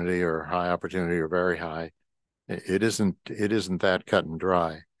opportunity or high opportunity or very high. It isn't that cut and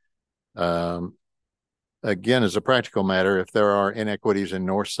dry. Again, as a practical matter, if there are inequities in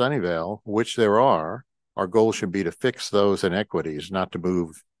North Sunnyvale, which there are, our goal should be to fix those inequities, not to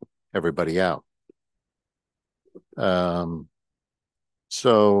move everybody out.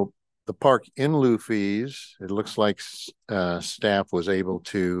 So the park in lieu fees, it looks like staff was able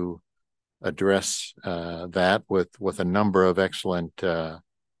to address that with a number of excellent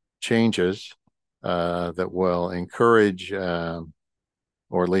changes that will encourage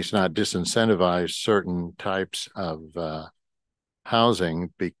or at least not disincentivize certain types of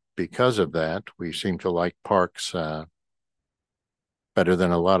housing. Because of that, we seem to like parks better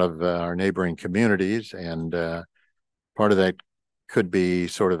than a lot of our neighboring communities, and part of that could be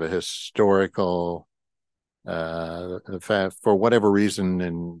sort of a historical, for whatever reason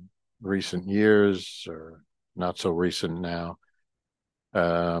in recent years or not so recent now,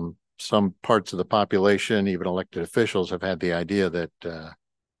 some parts of the population, even elected officials, have had the idea that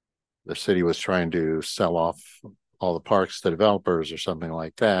the city was trying to sell off all the parks to developers or something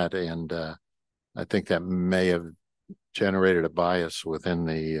like that. And I think that may have generated a bias within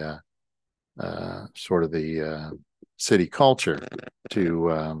the sort of the city culture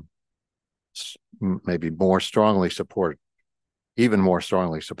to maybe even more strongly support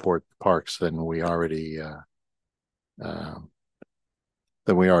parks than we already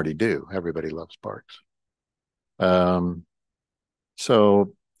do. Everybody loves parks.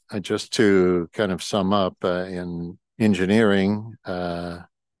 So just to kind of sum up, in engineering,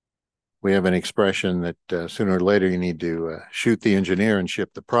 we have an expression that sooner or later you need to shoot the engineer and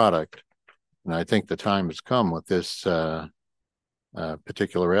ship the product. And I think the time has come with this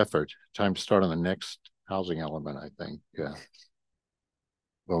particular effort. Time to start on the next housing element, I think.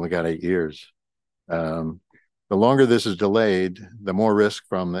 We've only got 8 years. The longer this is delayed, the more risk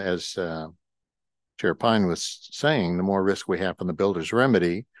from, as Chair Pine was saying, the more risk we have from the builder's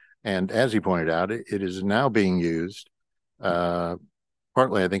remedy. And as he pointed out, it is now being used,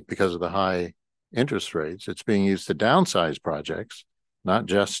 partly, I think, because of the high interest rates. It's being used to downsize projects, not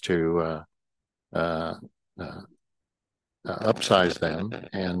just to upsize them.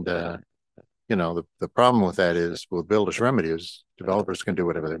 And, the problem with that is, with builder's remedy, is developers can do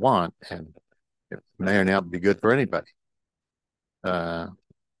whatever they want, and it may or not be good for anybody. And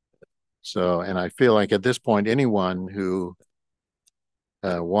I feel like at this point, anyone who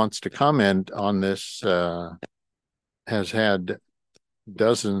wants to comment on this has had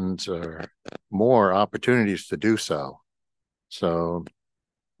dozens or more opportunities to do so. So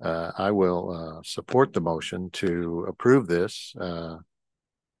I will support the motion to approve this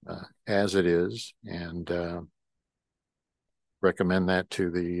as it is, and recommend that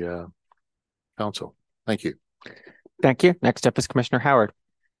to the council. Thank you. Thank you. Next up is Commissioner Howard.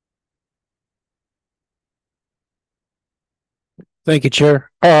 Thank you,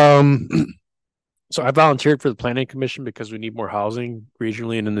 Chair. So I volunteered for the Planning Commission because we need more housing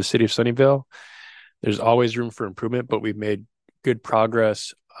regionally and in the city of Sunnyvale. There's always room for improvement, but we've made good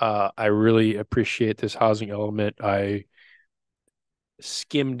progress. I really appreciate this housing element. I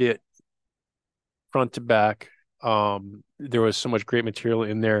skimmed it front to back. There was so much great material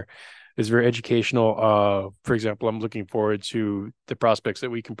in there. It's very educational. For example, I'm looking forward to the prospects that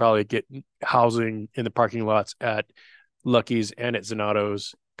we can probably get housing in the parking lots at Lucky's and at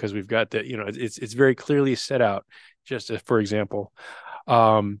Zanotto's, because we've got the, it's very clearly set out. Just as, for example,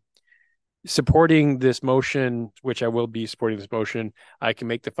 supporting this motion, which I will be supporting this motion, I can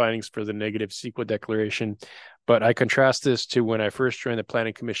make the findings for the negative CEQA declaration. But I contrast this to when I first joined the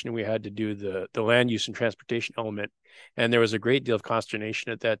Planning Commission, we had to do the land use and transportation element. And there was a great deal of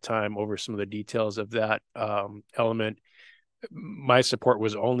consternation at that time over some of the details of that element. My support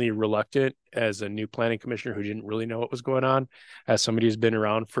was only reluctant as a new planning commissioner who didn't really know what was going on. As somebody who's been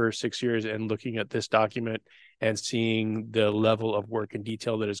around for 6 years and looking at this document and seeing the level of work and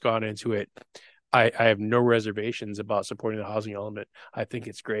detail that has gone into it, I have no reservations about supporting the housing element. I think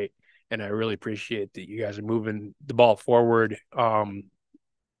it's great. And I really appreciate that you guys are moving the ball forward.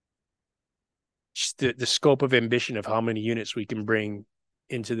 Just the scope of ambition of how many units we can bring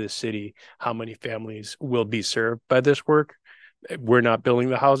into this city, how many families will be served by this work. We're not building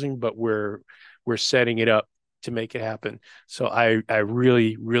the housing, but we're setting it up to make it happen. So I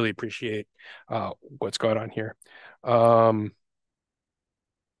really, really appreciate what's going on here. A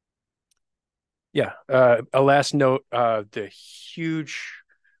last note, the huge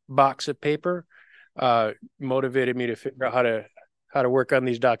box of paper motivated me to figure out how to work on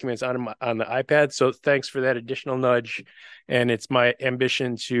these documents on the iPad. So thanks for that additional nudge. And it's my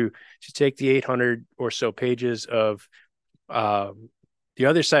ambition to take the 800 or so pages of the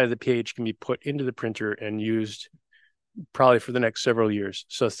other side of the page can be put into the printer and used probably for the next several years.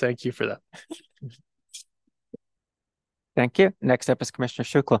 So thank you for that. Thank you. Next up is Commissioner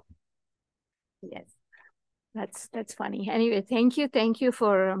Shukla. Yes, that's funny. Anyway, thank you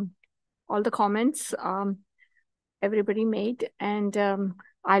for all the comments everybody made, and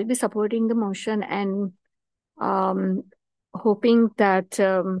I'll be supporting the motion and hoping that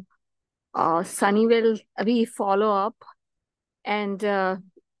Sunnyvale we follow up and have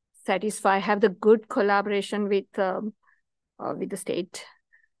the good collaboration with the state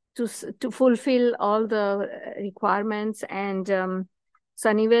to fulfill all the requirements, and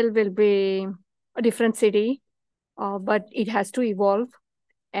Sunnyvale will be a different city, but it has to evolve.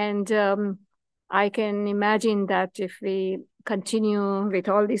 And I can imagine that if we continue with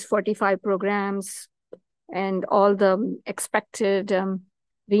all these 45 programs and all the expected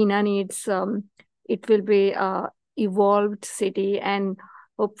RHNA needs, it will be an evolved city. And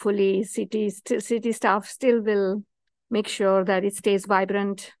hopefully city staff still will make sure that it stays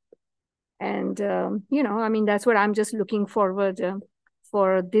vibrant. And, I mean, that's what I'm just looking forward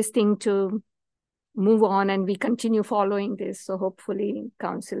for this thing to move on and we continue following this. So hopefully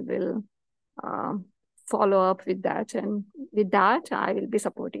council will follow up with that. And with that, I will be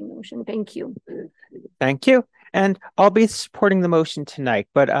supporting the motion. Thank you. Thank you. And I'll be supporting the motion tonight,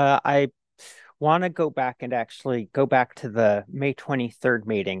 but I want to go back and actually go back to the May 23rd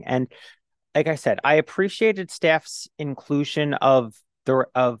meeting. And like I said, I appreciated staff's inclusion of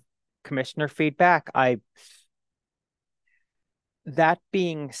commissioner feedback. That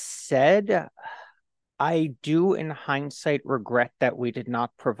being said, I do in hindsight regret that we did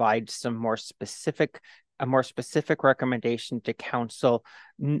not provide a more specific recommendation to council.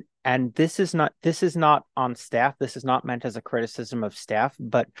 And this is not on staff. This is not meant as a criticism of staff,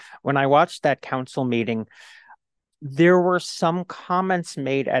 but when I watched that council meeting, there were some comments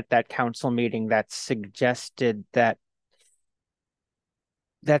made at that council meeting that suggested a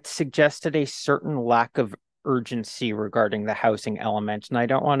certain lack of urgency regarding the housing element. And I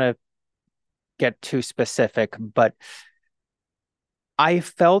don't want to get too specific, but I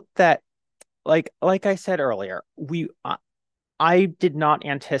felt that, like I said earlier, I did not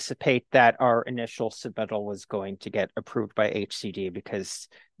anticipate that our initial submittal was going to get approved by HCD because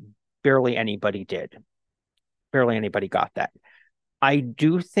barely anybody did. Barely anybody got that. I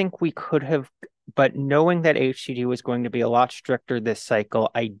do think we could have, but knowing that HCD was going to be a lot stricter this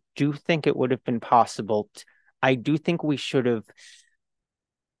cycle, I do think it would have been possible. I do think we should have.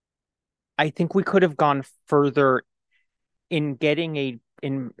 I think we could have gone further in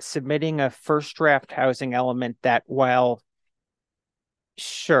submitting a first draft housing element that, while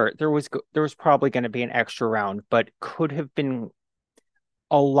sure, there was probably going to be an extra round, but could have been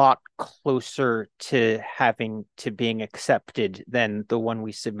a lot closer to being accepted than the one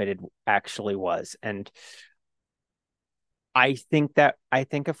we submitted actually was. And I think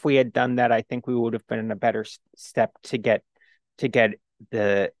if we had done that, I think we would have been in a better step to get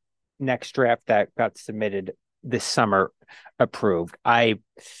the next draft that got submitted this summer approved. I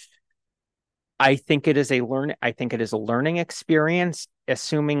think it is a learning experience,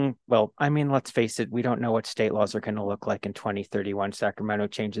 assuming, well, I mean, let's face it, we don't know what state laws are going to look like in 2031. Sacramento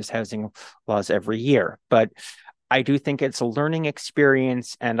changes housing laws every year, but I do think it's a learning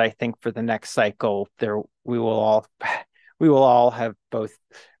experience. And I think for the next cycle we will all have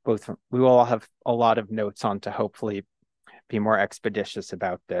a lot of notes on to hopefully be more expeditious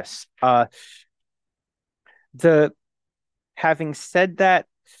about this. Having said that,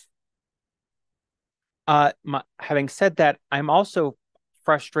 I'm also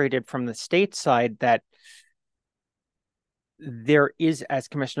frustrated from the state side that there is, as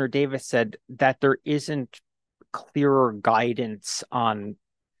Commissioner Davis said, that there wasn't clearer guidance on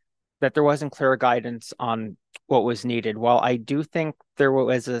what was needed. While I do think there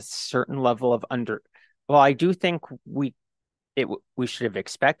was a certain level of I do think we should have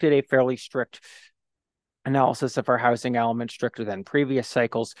expected a fairly strict analysis of our housing element, stricter than previous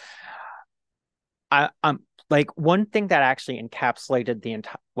cycles. Like one thing that actually encapsulated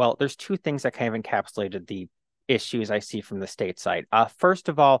there's two things that kind of encapsulated the issues I see from the state side. First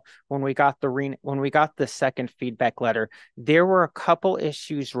of all, when we got the second feedback letter, there were a couple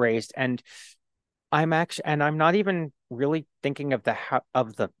issues raised, and I'm not even really thinking of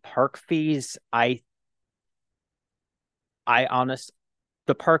the park fees.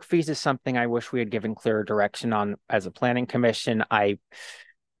 The park fees is something I wish we had given clearer direction on as a planning commission.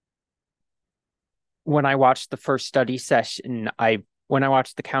 When I watched the first study session, when I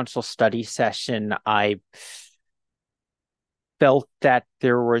watched the council study session, I felt that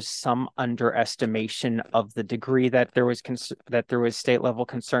there was some underestimation of the degree that there was state level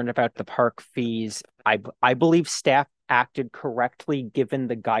concern about the park fees. I believe staff acted correctly given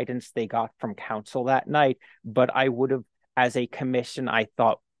the guidance they got from council that night, but I would have, as a commission, I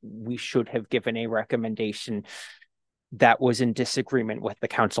thought we should have given a recommendation that was in disagreement with the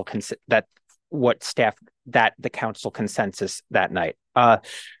council the council consensus that night. But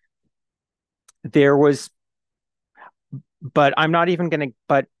I'm not even going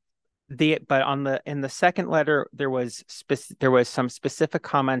to. In the second letter, there was some specific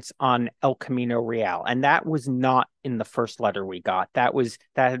comments on El Camino Real, and that was not in the first letter we got. That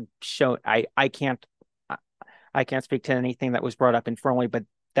had shown. I can't speak to anything that was brought up informally, but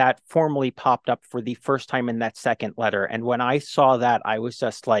that formally popped up for the first time in that second letter. And when I saw that, I was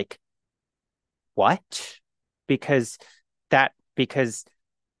just like, what? Because that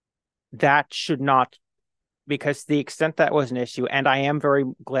should not, because the extent that was an issue, and I am very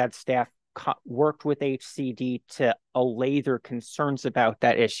glad staff worked with HCD to allay their concerns about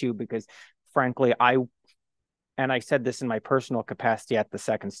that issue, because frankly, and I said this in my personal capacity at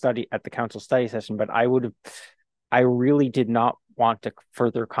the council study session, but I really did not want to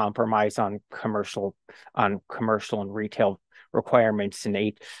further compromise on commercial and retail requirements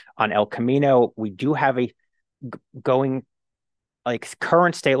on El Camino. We do have a going, like,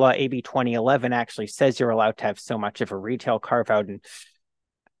 current state law, AB 2011 actually says you're allowed to have so much of a retail carve out and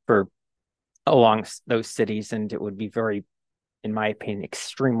for along those cities, and it would be very, in my opinion,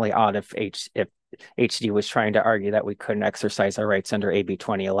 extremely odd if HD was trying to argue that we couldn't exercise our rights under AB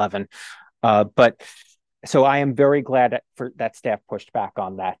 2011. But so I am very glad that staff pushed back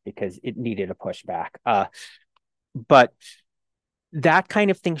on that, because it needed a pushback. But that kind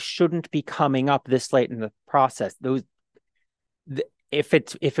of thing shouldn't be coming up this late in the process. If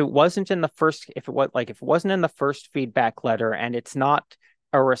it wasn't in the first feedback letter, and it's not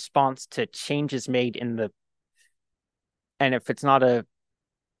a response to changes made and if it's not a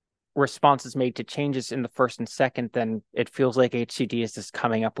responses made to changes in the first and second, then it feels like HCD is just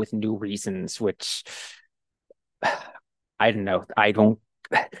coming up with new reasons, which I don't know.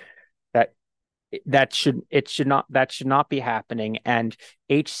 That should not be happening, and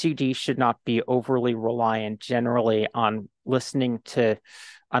HCD should not be overly reliant generally on listening to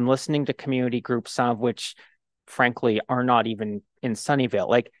community groups, some of which frankly are not even in Sunnyvale.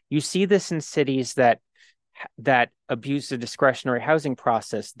 Like, you see this in cities that abuse the discretionary housing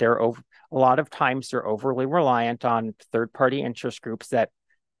process. A lot of times they're overly reliant on third-party interest groups that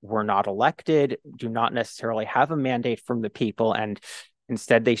were not elected, do not necessarily have a mandate from the people, and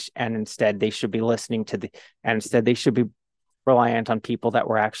instead they should be reliant on people that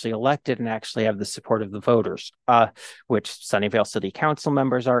were actually elected and actually have the support of the voters, which Sunnyvale City Council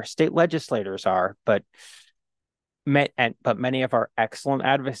members are, state legislators are, but many of our excellent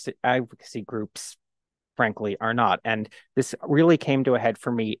advocacy groups frankly are not. And this really came to a head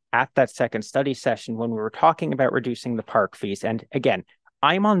for me at that second study session when we were talking about reducing the park fees. And again,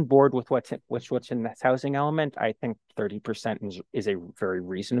 I'm on board with what's in this housing element. I think 30% is a very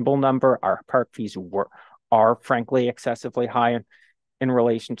reasonable number. Our park fees are frankly excessively high in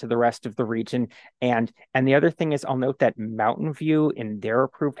relation to the rest of the region. And the other thing is, I'll note that Mountain View in their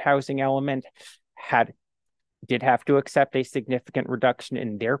approved housing element did have to accept a significant reduction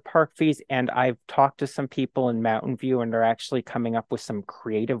in their park fees. And I've talked to some people in Mountain View, and they're actually coming up with some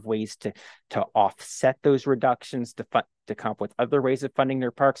creative ways to offset those reductions, to come up with other ways of funding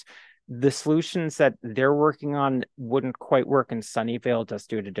their parks. The solutions that they're working on wouldn't quite work in Sunnyvale, just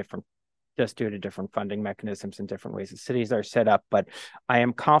due to different funding mechanisms and different ways the cities are set up. But I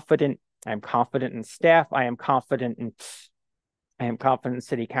am confident in staff. I am confident in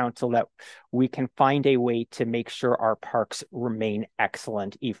City Council that we can find a way to make sure our parks remain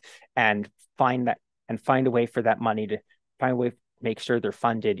excellent, and find a way for that money to make sure they're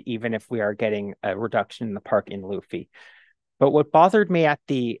funded, even if we are getting a reduction in the park in Luffy. But what bothered me at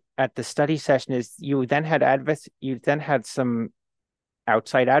the study session is you then had some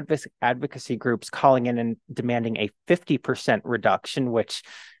outside advocacy groups calling in and demanding a 50% reduction, which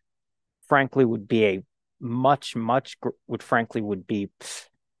frankly would be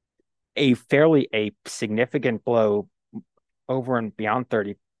a significant blow over and beyond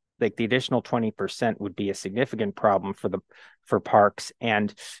 30. Like, the additional 20% would be a significant problem for parks.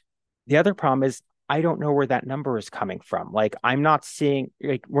 And the other problem is, I don't know where that number is coming from. Like, I'm not seeing,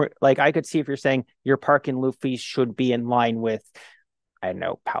 I could see if you're saying your park in Luffy should be in line with, I don't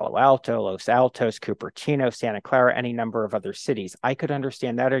know, Palo Alto, Los Altos, Cupertino, Santa Clara, any number of other cities, I could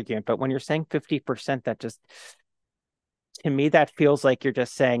understand that argument. But when you're saying 50%, to me, that feels like you're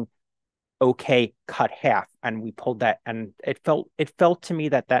just saying, okay, cut half. And we pulled that, and it felt to me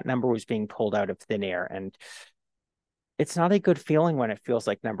that number was being pulled out of thin air. And it's not a good feeling when it feels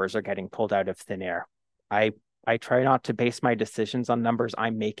like numbers are getting pulled out of thin air. I try not to base my decisions on numbers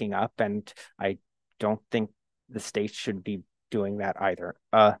I'm making up, and I don't think the state should be doing that either.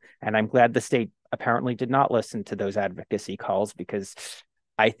 And I'm glad the state apparently did not listen to those advocacy calls, because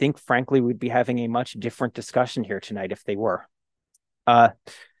I think frankly we'd be having a much different discussion here tonight if they were.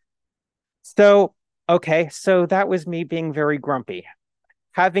 So that was me being very grumpy.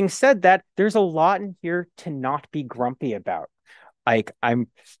 Having said that, there's a lot in here to not be grumpy about. Like, I'm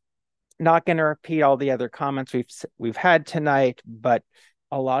not going to repeat all the other comments we've had tonight, but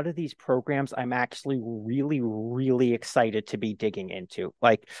a lot of these programs I'm actually really, really excited to be digging into.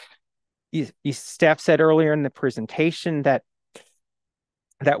 Like, staff said earlier in the presentation that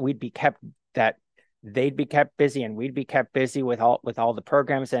they'd be kept busy and we'd be kept busy with all the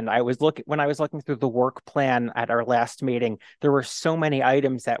programs. And when I was looking through the work plan at our last meeting, there were so many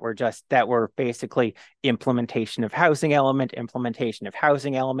items that were basically implementation of housing element.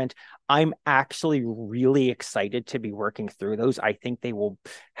 I'm actually really excited to be working through those. I think they will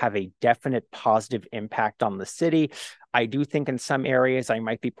have a definite positive impact on the city. I do think in some areas I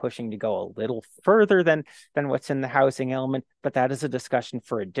might be pushing to go a little further than what's in the housing element, but that is a discussion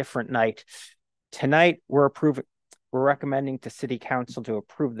for a different night. Tonight, we're recommending to City Council to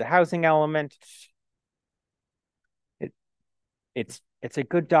approve the housing element. It's a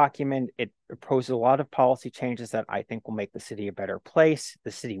good document. It proposes a lot of policy changes that I think will make the city a better place.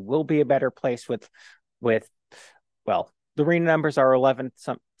 The city will be a better place with well, the RHNA numbers are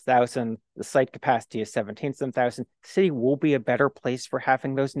 11,000. The site capacity is 17,000. The city will be a better place for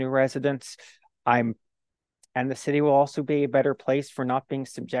having those new residents. And the city will also be a better place for not being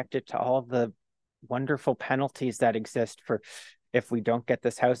subjected to all of the wonderful penalties that exist for if we don't get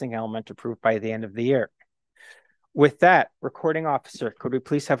this housing element approved by the end of the year. With that, recording officer, could we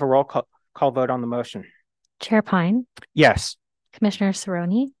please have a roll call vote on the motion? Chair Pine? Yes. Commissioner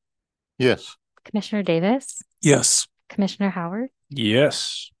Cerrone? Yes. Commissioner Davis? Yes. Commissioner Howard?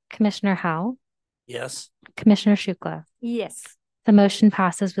 Yes. Commissioner Howell? Yes. Commissioner Shukla? Yes. The motion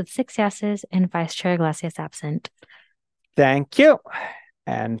passes with 6 yeses and Vice Chair Iglesias absent. Thank you.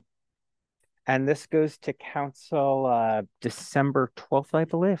 And this goes to council December 12th, I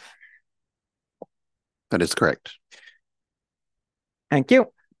believe. That is correct. Thank you.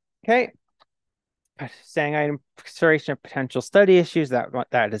 Okay. Saying item consideration of potential study issues,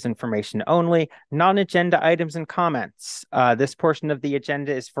 that is information only. Non-agenda items and comments. This portion of the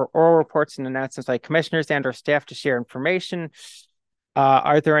agenda is for oral reports and announcements by commissioners and or staff to share information.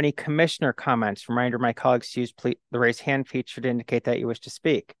 Are there any commissioner comments? Reminder, my colleagues use the raise hand feature to indicate that you wish to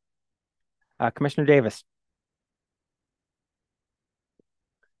speak. Commissioner Davis.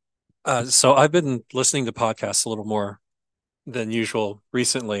 So I've been listening to podcasts a little more than usual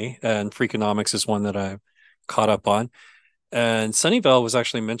recently, and Freakonomics is one that I caught up on. And Sunnyvale was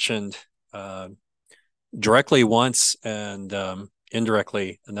actually mentioned directly once and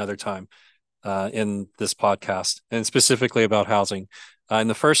indirectly another time in this podcast, and specifically about housing. In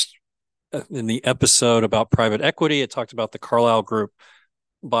the episode about private equity, it talked about the Carlyle Group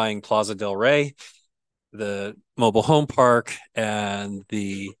buying Plaza del Rey, the mobile home park, and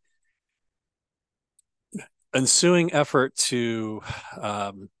the ensuing effort to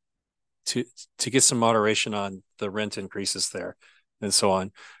get some moderation on the rent increases there and so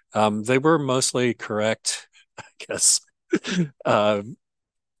on. They were mostly correct, I guess. But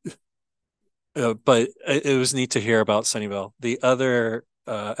it was neat to hear about Sunnyvale. The other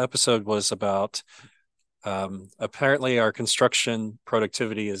episode was about apparently our construction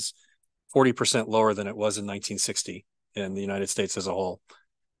productivity is 40% lower than it was in 1960 in the United States as a whole.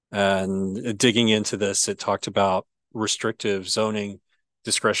 And digging into this, it talked about restrictive zoning,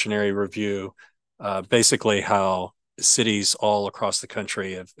 discretionary review, basically how cities all across the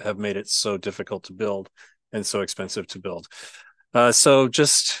country have made it so difficult to build and so expensive to build. So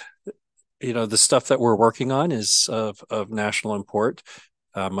just, the stuff that we're working on is of national import.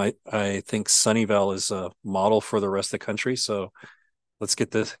 I think Sunnyvale is a model for the rest of the country. So let's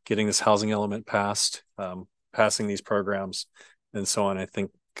getting this housing element passed, passing these programs and so on. I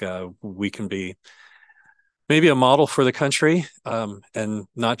think we can be maybe a model for the country, and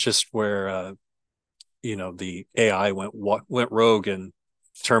not just where the AI went rogue in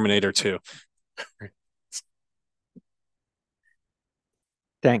Terminator 2.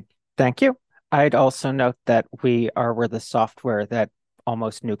 Thank you. I'd also note that we are where the software that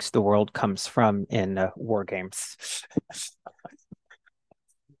almost nukes the world comes from in war games.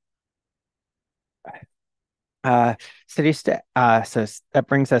 City staff. So that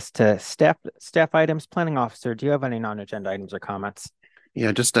brings us to staff items. Planning officer, do you have any non-agenda items or comments?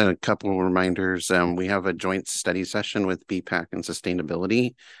 Yeah, just a couple of reminders. We have a joint study session with BPAC and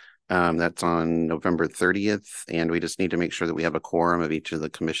sustainability. That's on November 30th, and we just need to make sure that we have a quorum of each of the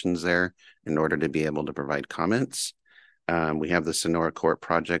commissions there in order to be able to provide comments. We have the Sonora Court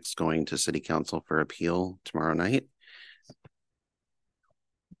projects going to City Council for appeal tomorrow night.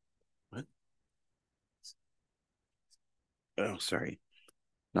 What? Oh, sorry.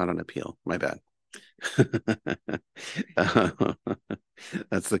 Not on appeal. My bad.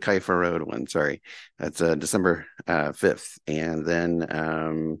 That's the Kaifa Road one. Sorry. That's December 5th. And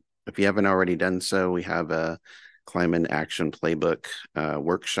then if you haven't already done so, we have a Climate Action Playbook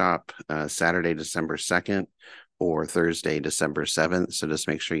workshop Saturday, December 2nd or Thursday, December 7th. So just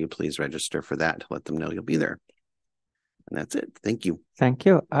make sure you please register for that to let them know you'll be there. And that's it. Thank you. Thank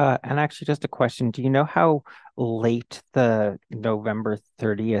you. And actually just a question. Do you know how late the November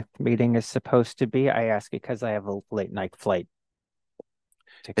 30th meeting is supposed to be? I ask because I have a late night flight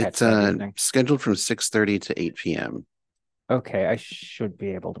to catch that evening. Scheduled from 6:30 to 8 p.m. Okay, I should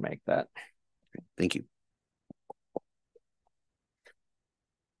be able to make that. Thank you.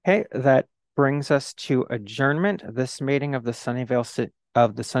 Okay, that brings us to adjournment. This meeting of the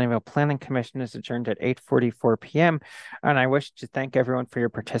Sunnyvale Planning Commission is adjourned at 8:44 p.m. And I wish to thank everyone for your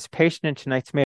participation in tonight's meeting.